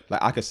fun. Yep.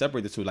 Like I could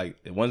separate the two. Like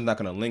one's not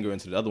gonna linger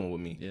into the other one with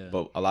me. Yeah.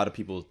 But a lot of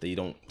people they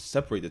don't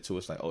separate the two.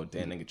 It's like, oh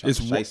damn, nigga trying It's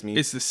to shice me.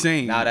 it's the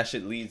same. Now that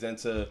shit leads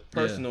into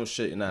personal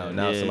shit now.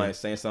 Now Yeah. somebody's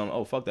saying something,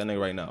 oh fuck that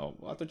nigga right now. Oh,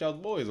 well, I thought y'all was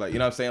boys. Like, you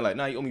know what I'm saying? Like,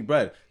 nah, you owe me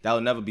bread. That will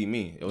never be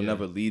me. It will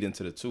never lead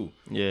into the two.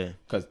 Yeah.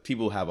 Because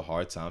people have a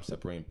hard time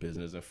separating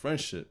business and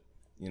friendship.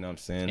 You know what I'm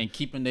saying? And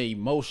keeping the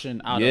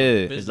emotion out Yeah.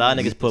 of There's a lot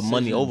of business niggas put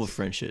money decisions. over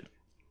friendship,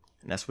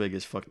 and that's where it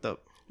gets fucked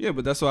up. Yeah,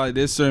 but that's why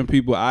there's certain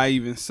people I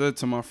even said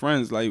to my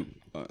friends, like,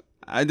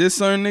 there's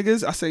certain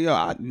niggas, I say, yo,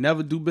 I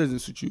never do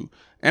business with you.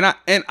 And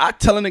I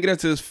tell a nigga that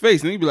to his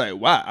face, and he be like,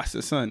 why? I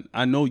said, son,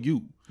 I know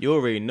you. You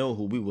already know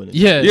who we wouldn't.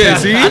 Yeah, Yeah,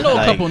 see? I know a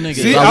Like, couple niggas.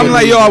 See, I I'm wouldn't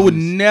like, do yo, I would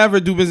business. never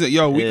do business.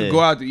 Yo, we Yeah. could go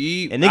out to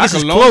eat. And I niggas can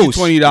is loan you close.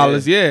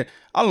 $20. Yeah.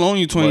 I'll loan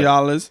you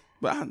 $20,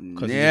 but I you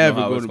know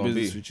never how go it's to gonna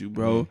business be. with you,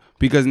 bro.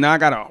 Because now I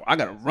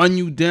gotta run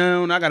you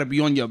down. I gotta be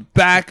on your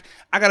back.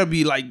 I gotta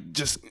be like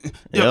just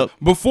Yep.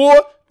 before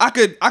I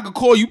could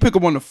call you, pick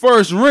up on the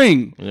first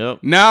ring. Yep.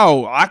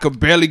 Now I could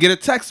barely get a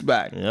text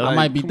back. Yep. I Like,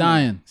 might be come on.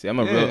 dying. See, I'm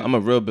a Yeah.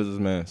 real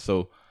businessman.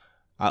 So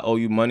I owe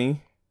you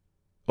money,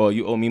 or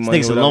you owe me This money.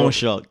 nigga's a whatever. loan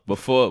shark.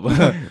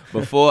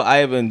 Before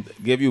I even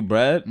give you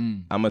bread,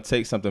 I'm gonna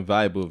take something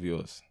valuable of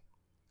yours.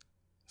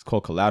 It's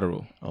called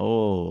collateral.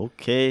 Oh,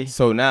 okay.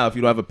 So now, if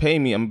you don't ever pay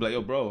me, I'm gonna be like,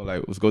 yo, bro,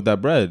 like, let's go with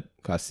that bread.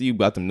 Cause I see you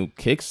got them new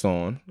kicks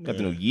on, you got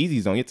the new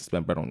Yeezys on. You have to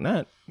spend bread on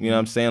that. You know what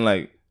I'm saying?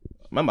 Like,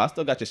 remember, I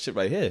still got your shit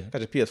right here. I got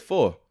your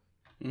PS4.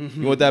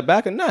 You want that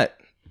back or not?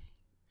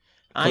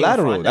 I ain't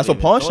Collateral. gonna- I That's never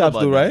what pawn even shops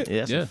thought do, about right? that. Yeah,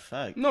 that's Yeah. a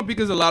fact. No,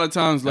 because a lot of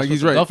times, like That's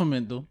he's what the right.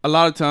 government do. A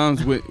lot of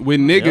times with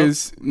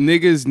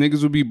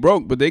niggas will be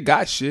broke, but they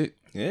got shit.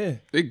 Yeah.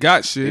 They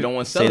got shit. They don't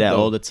want to sell Say it, that though.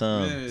 all the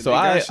time. Yeah, So they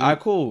got I shit.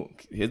 cool.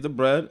 Here's the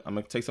bread. I'm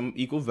gonna take some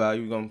equal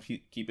value. We're gonna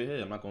keep it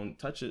here. I'm not gonna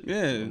touch it.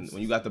 Yeah.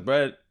 When you got the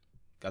bread,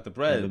 got the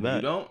bread. Got it When you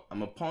back. don't, I'm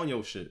gonna pawn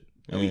your shit.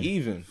 and we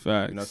even.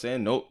 Facts. You know what I'm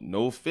saying?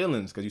 No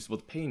feelings because you're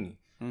supposed to pay me.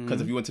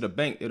 Because if you went to the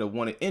bank, it'd have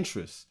wanted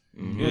interest.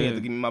 You ain't have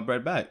to give me my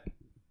bread back.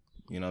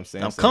 You know what I'm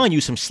saying? I'm calling you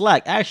some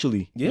slack,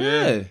 actually.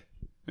 Yeah.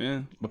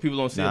 Yeah. But people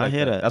don't see it Nah, I like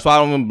hear that. that. That's why I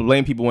don't even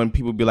blame people when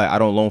people be like, I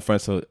don't loan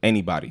friends to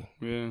anybody.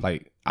 Yeah.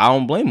 Like, I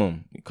don't blame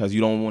them because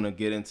you don't want to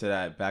get into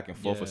that back and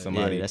forth with Yeah.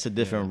 somebody. Yeah, that's a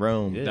different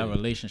realm. Yeah. That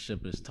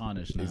relationship is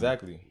tarnished now.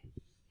 Exactly.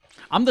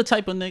 I'm the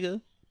type of nigga,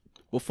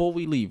 before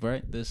we leave,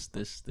 right? This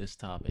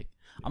topic.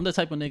 I'm the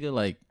type of nigga,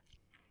 like,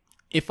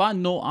 if I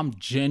know I'm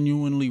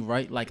genuinely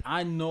right, like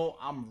I know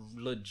I'm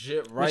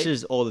legit right, Which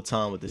is all the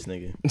time with this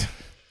nigga.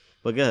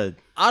 But go ahead.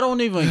 I don't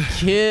even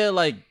care.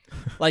 Like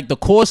the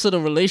course of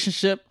the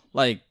relationship,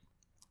 like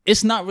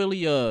it's not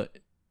really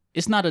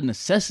it's not a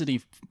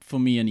necessity for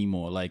me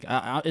anymore. Like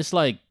it's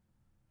like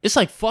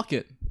fuck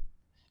it.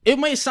 It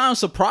may sound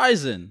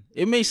surprising.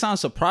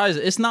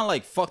 It's not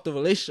like fuck the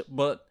relationship,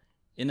 but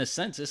in a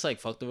sense, it's like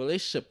fuck the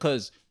relationship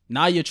because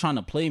now you're trying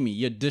to play me.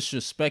 You're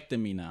disrespecting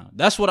me now.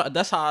 That's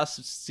how I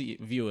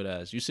view it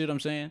as. You see what I'm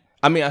saying?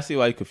 I mean, I see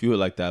why you could view it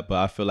like that, but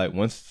I feel like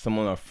once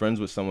someone are friends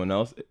with someone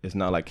else, it's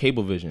not like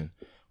Cablevision.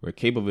 Where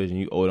Cablevision,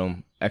 you owe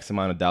them X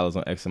amount of dollars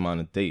on X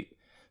amount of date.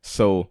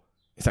 So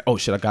it's like, oh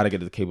shit, I gotta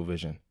get it to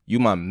Cablevision. You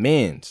my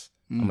mans.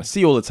 I'm gonna see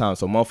you all the time.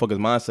 So motherfuckers'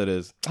 mindset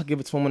is, I'll give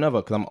it to him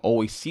whenever because I'm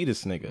always see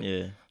this nigga.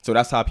 Yeah. So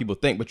that's how people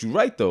think. But you're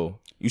right though.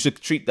 You should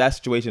treat that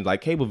situation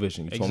like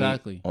Cablevision. You told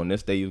Exactly. me on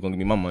this day you was gonna give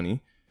me my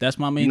money. That's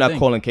my main You're not thing.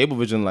 calling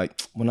Cablevision like,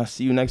 when I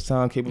see you next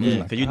time, Cablevision. Yeah,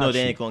 like, because you know "Got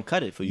they you." ain't gonna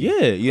cut it for you.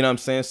 Yeah, you know what I'm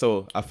saying?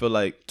 So I feel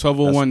like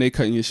 1201, they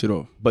cutting your shit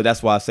off. but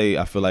that's why I say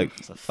I feel like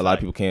a a lot of fact.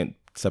 people can't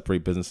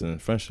separate business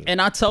and friendship.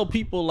 And I tell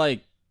people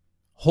like,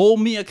 hold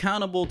me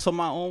accountable to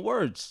my own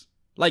words.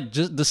 Like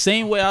just the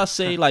same way I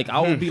say like I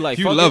will be like,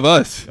 You fuck love it.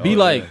 us. Be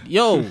like,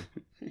 yo,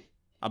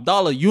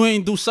 Abdallah, you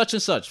ain't do such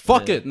and such.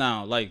 Fuck it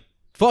now. Like,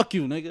 fuck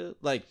you, nigga.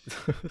 Like,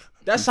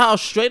 that's how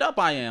straight up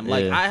I am.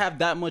 Like, Yeah. I have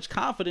that much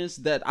confidence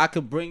that I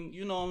could bring,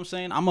 you know what I'm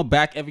saying? I'm going to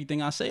back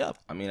everything I say up.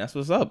 I mean, that's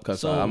what's up because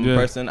So- I'm Yeah. a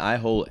person, I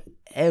hold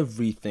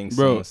everything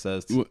Bro, someone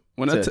says to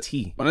when a I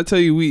T. when I tell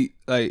you we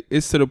like,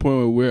 it's to the point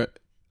where we're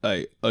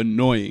like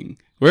annoying.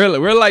 We're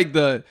like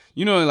the,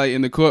 you know, like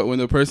in the court when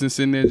the person's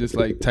sitting there just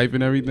like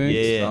typing everything.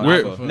 Yeah.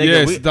 We're, Nigga,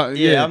 yeah, we- stop-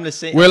 yeah, I'm the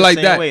same. We're I'm the like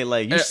same that. way.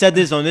 Like you said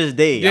this on this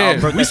day. Yeah, I'll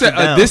break we that said shit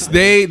down. this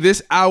day,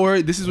 this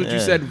hour, this is what you Yeah.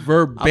 said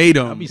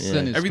verbatim. I'll be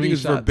sending Everything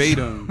is screenshots.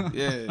 verbatim.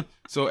 Yeah.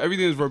 So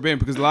everything is verbatim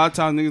because a lot of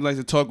times niggas like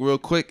to talk real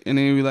quick and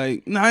then be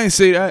like, nah, I didn't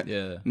say that.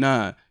 Yeah.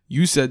 Nah,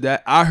 you said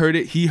that. I heard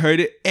it. He heard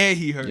it. And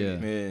he heard Yeah.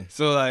 it. Yeah.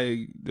 So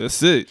like,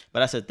 that's it.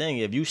 But that's the thing.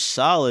 If you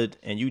solid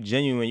and you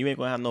genuine, you ain't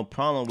gonna have no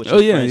problem with Oh,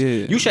 your yeah, friends.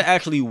 yeah. You should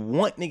actually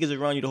want niggas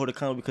around you to hold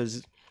accountable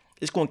because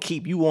it's gonna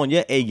keep you on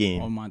your A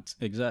game. On my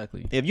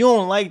exactly. If you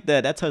don't like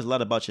that, that tells a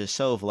lot about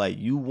yourself. Like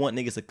you want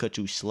niggas to cut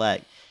you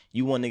slack.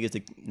 You want niggas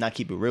to not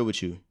keep it real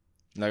with you.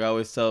 Like I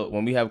always tell,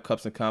 when we have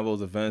Cups and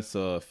Combos events,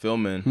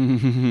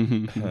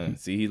 filming,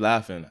 see, he's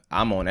laughing.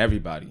 I'm on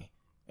everybody.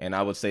 And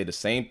I would say the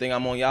same thing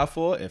I'm on y'all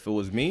for. If it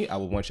was me, I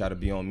would want y'all to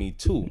be on me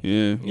too. Yeah.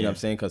 You know what I'm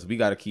saying? Because we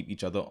got to keep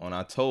each other on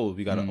our toes.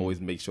 We got to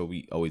always make sure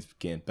we always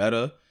getting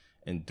better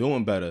and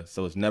doing better.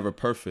 So it's never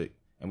perfect.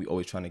 And we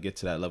always trying to get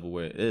to that level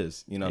where it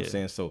is. You know what I'm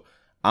saying? So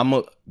I'm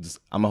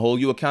a hold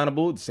you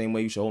accountable the same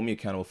way you should hold me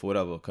accountable for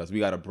whatever. Because we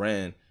got a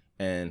brand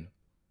and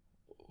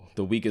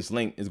the weakest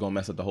link is going to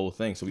mess up the whole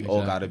thing. So we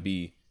all got to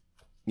be,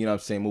 you know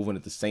what I'm saying, moving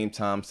at the same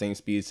time, same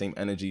speed, same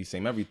energy,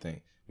 same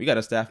everything. We got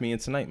a staff meeting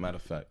tonight, matter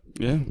of fact.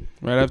 Yeah.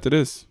 Right after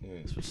this.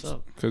 That's what's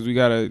up. Because we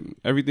gotta,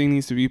 everything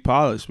needs to be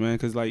polished, man.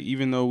 Because like,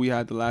 even though we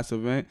had the last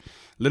event,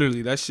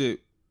 literally that shit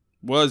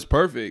was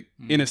perfect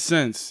in a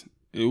sense.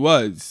 It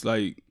was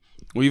like,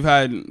 we've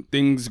had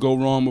things go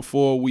wrong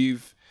before.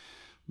 We've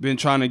been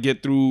trying to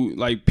get through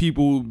like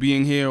people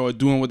being here or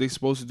doing what they're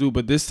supposed to do.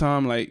 But this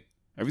time, like,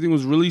 everything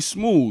was really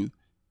smooth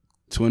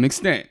to an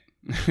extent.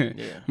 Yeah.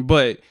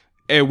 But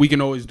we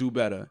can always do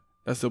better.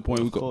 That's the point.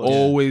 We can course.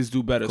 always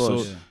do better. So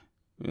course.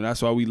 and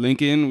that's why we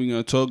link in. We're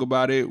going to talk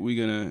about it.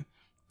 We're going to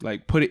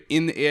like put it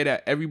in the air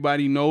that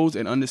everybody knows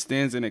and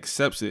understands and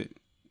accepts it.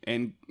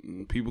 And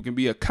people can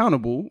be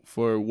accountable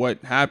for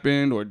what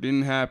happened or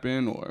didn't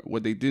happen or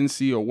what they didn't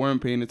see or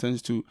weren't paying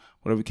attention to,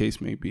 whatever the case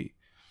may be.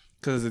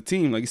 Because as a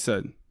team, like you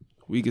said,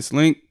 weakest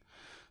link,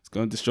 it's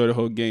going to destroy the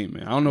whole game,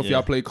 man. I don't know if Yeah.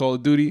 y'all play Call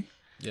of Duty.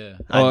 Yeah.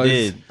 I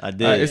it's- did. I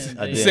it's did.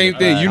 the I did. same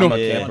thing. You I'm know, a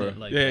Yeah.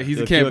 camper. yeah, he's a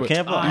You a camper.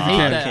 camper? I He's a hate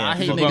camper. that. I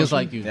hate Fuck niggas with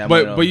like you. Yeah,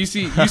 But you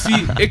see,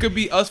 it could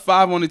be us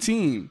 5 on the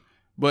team.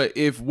 But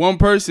if one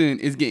person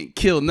is getting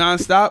killed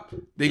nonstop,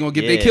 they gonna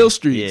get their kill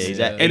streaks. Yeah,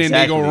 exactly. And then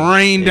they gonna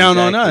rain down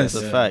on Exactly. us.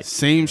 That's a fact.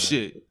 Same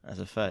shit. That's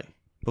a fact.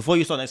 Before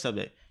you start next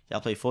subject, y'all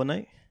play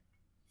Fortnite?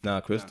 Nah,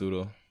 Chris do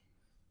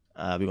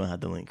though. We gonna have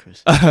the link,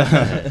 Chris.